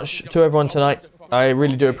you so much to everyone tonight. I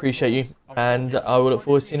really do appreciate you, and I will look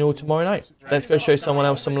forward to seeing you all tomorrow night. Let's go show someone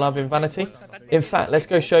else some love in Vanity. In fact, let's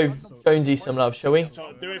go show Jonesy some love, shall we?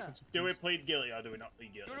 So do we plead guilty or do we not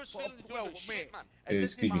plead guilty?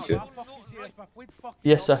 Excuse me, sir.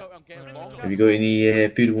 Yes, sir. Have you got any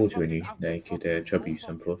food and water in you that I could trouble you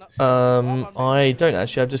some for? I don't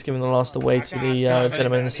actually. I've just given the last away to the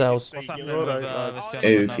gentleman in the cells. Okay, no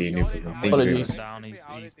problem. Apologies.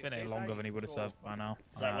 He's been here longer than he would have served by now.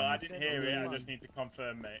 Well, I didn't hear it. I just need to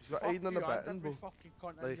confirm, mate. She's got aiding and abetting, but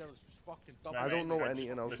like, I don't know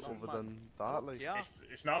anything else other than that. Like,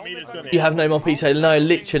 it's not me that's done it. You have no more peace. No,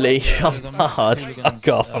 literally, I'm barred. Fuck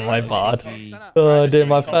off, am I barred? Oh, dude,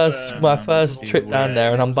 my first trip down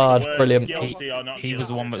there, and I'm barred. Brilliant. He was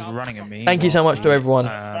the one that was running at me. Thank you so much to everyone.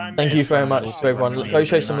 Thank you very much to everyone. Go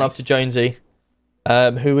show some love to Jonesy,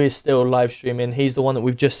 who is still live streaming. He's the one that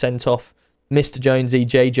we've just sent off. Mr. Jonesy,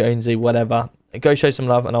 J Jonesy, whatever. Go show some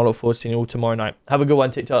love, and I'll look forward to seeing you all tomorrow night. Have a good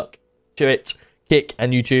one, TikTok, Kick,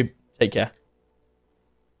 and YouTube. Take care.